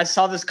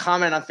this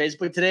comment on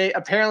Facebook today.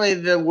 Apparently,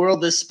 the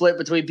world is split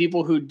between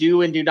people who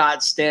do and do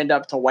not stand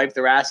up to wipe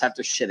their ass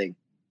after shitting.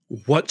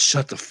 What?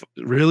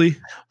 Really?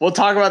 We'll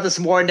talk about this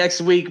more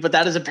next week, but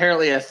that is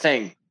apparently a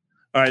thing.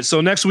 All right.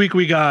 So next week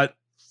we got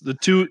the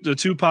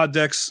two pod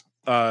decks.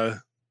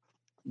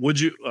 Would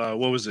you?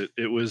 What was it?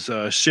 It was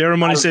share a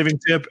money saving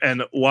tip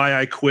and why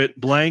I quit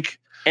blank.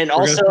 And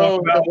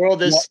also, the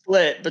world is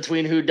split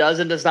between who does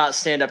and does not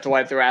stand up to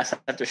wipe their ass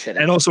after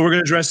shitting. And also, we're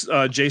going to address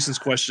Jason's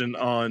question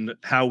on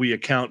how we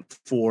account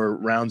for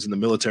rounds in the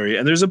military.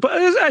 And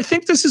I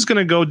think this is going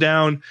to go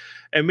down,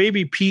 and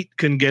maybe Pete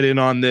can get in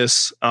on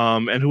this,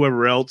 and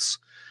whoever else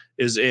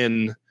is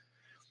in,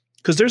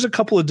 because there's a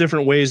couple of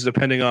different ways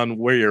depending on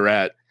where you're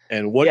at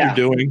and what you're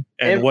doing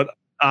and what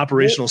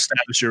operational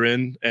status you're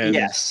in and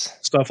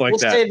stuff like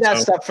that. We'll save that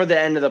stuff for the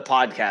end of the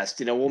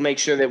podcast. We'll make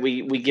sure that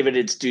we give it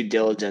its due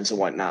diligence and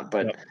whatnot.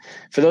 But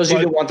for those of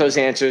you that want those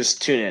answers,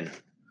 tune in.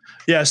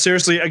 Yeah,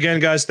 seriously. Again,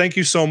 guys, thank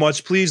you so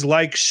much. Please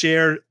like,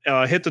 share,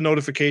 hit the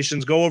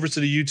notifications, go over to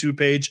the YouTube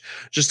page.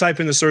 Just type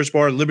in the search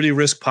bar, Liberty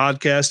Risk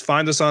Podcast.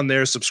 Find us on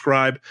there,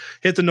 subscribe,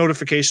 hit the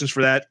notifications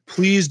for that.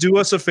 Please do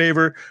us a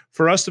favor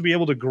for us to be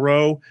able to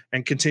grow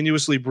and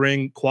continuously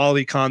bring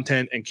quality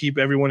content and keep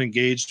everyone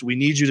engaged. We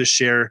need you to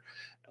share,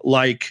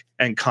 like,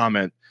 and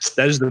comment.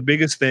 That is the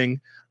biggest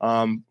thing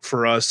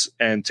for us,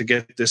 and to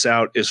get this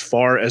out as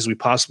far as we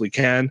possibly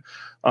can.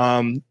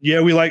 Me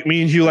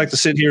and Hugh like to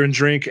sit here and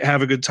drink,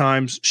 have a good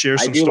time, share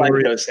some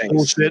stories,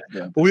 bullshit.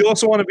 But we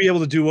also want to be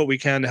able to do what we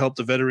can to help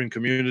the veteran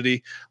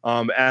community.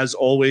 As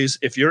always,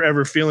 if you're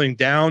ever feeling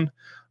down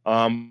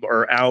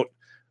or out,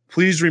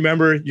 please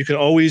remember, you can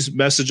always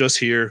message us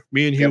here.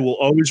 Me and Hugh will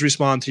always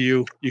respond to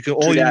you.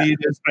 All you need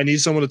is, I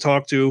need someone to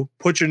talk to.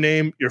 Put your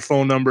name, your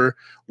phone number.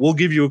 We'll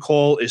give you a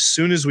call as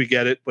soon as we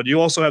get it. But you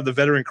also have the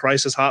Veteran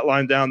Crisis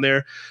Hotline down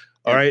there.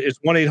 All right. It's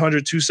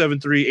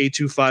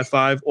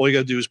 1-800-273-8255. All you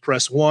got to do is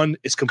press 1.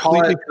 It's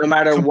completely, no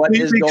matter what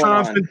is going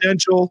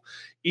confidential. On.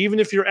 Even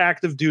if you're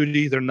active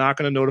duty, they're not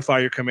going to notify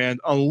your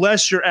command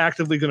unless you're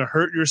actively going to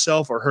hurt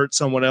yourself or hurt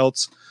someone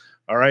else.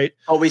 All right.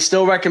 Oh, we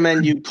still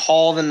recommend you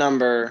call the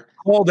number.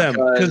 Call them,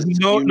 because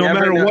no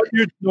matter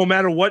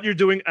what you're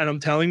doing, and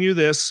I'm telling you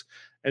this,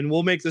 and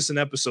we'll make this an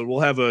episode. We'll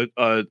have a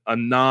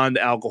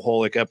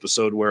non-alcoholic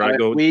episode where I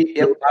go.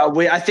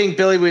 I think,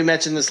 Billy, we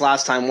mentioned this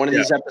last time. One of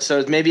these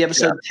episodes, maybe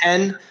episode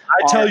 10.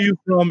 I tell you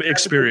from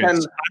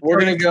experience. We're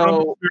gonna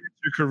go.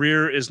 Your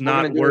career is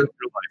not worth your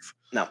life.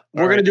 No,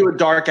 we're gonna do a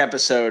dark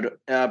episode.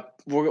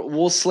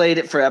 We'll slate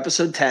it for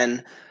episode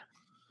 10.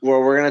 Where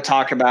we're going to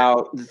talk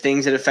about the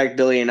things that affect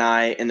Billy and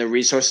I and the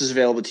resources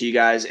available to you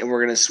guys. And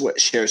we're going to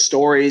share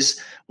stories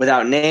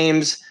without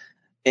names.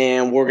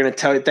 And we're going to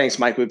tell you, thanks,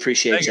 Mike. We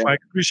appreciate you. Thanks, Mike.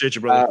 Appreciate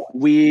you, brother.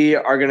 We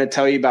are going to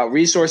tell you about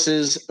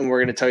resources, and we're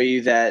going to tell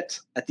you that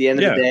at the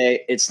end of the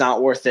day, it's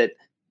not worth it.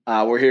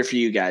 We're here for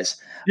you guys.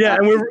 Yeah,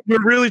 and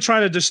we're really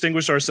trying to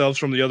distinguish ourselves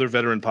from the other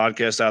veteran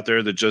podcasts out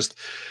there that just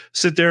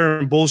sit there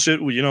and bullshit.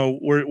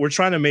 We're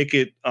trying to make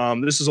it.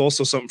 This is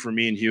also something for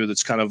me and Hugh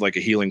that's kind of like a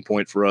healing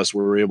point for us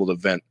where we're able to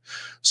vent.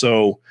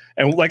 So,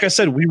 and like I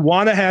said, we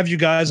want to have you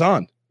guys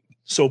on.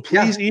 So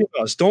please email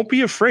us. Don't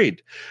be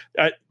afraid.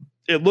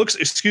 It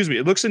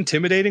looks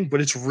intimidating,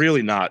 but it's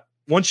really not.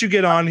 Once you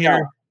get on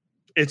here,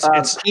 it's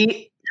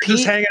Pete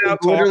hanging out.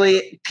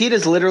 Pete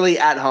is literally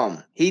at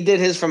home. He did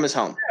his from his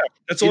home. Yeah,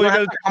 that's all you got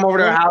to come over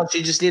to our house.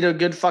 You just need a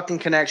good fucking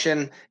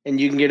connection, and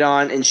you can get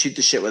on and shoot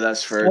the shit with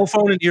us for full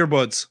phone and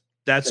earbuds.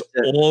 That's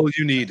all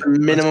you need.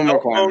 Minimum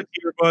requirement.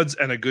 Earbuds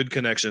and a good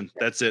connection.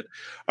 That's it.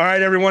 All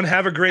right, everyone.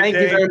 Have a great day.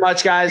 Thank you very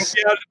much, guys.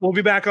 We'll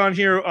be back on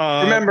here.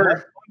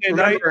 Remember,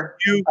 night,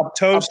 you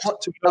toast.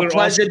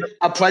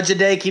 A pledge a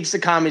day keeps the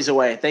commies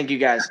away. Thank you,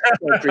 guys.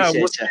 We'll see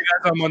you guys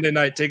on Monday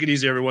night. Take it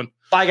easy, everyone.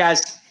 Bye,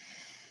 guys.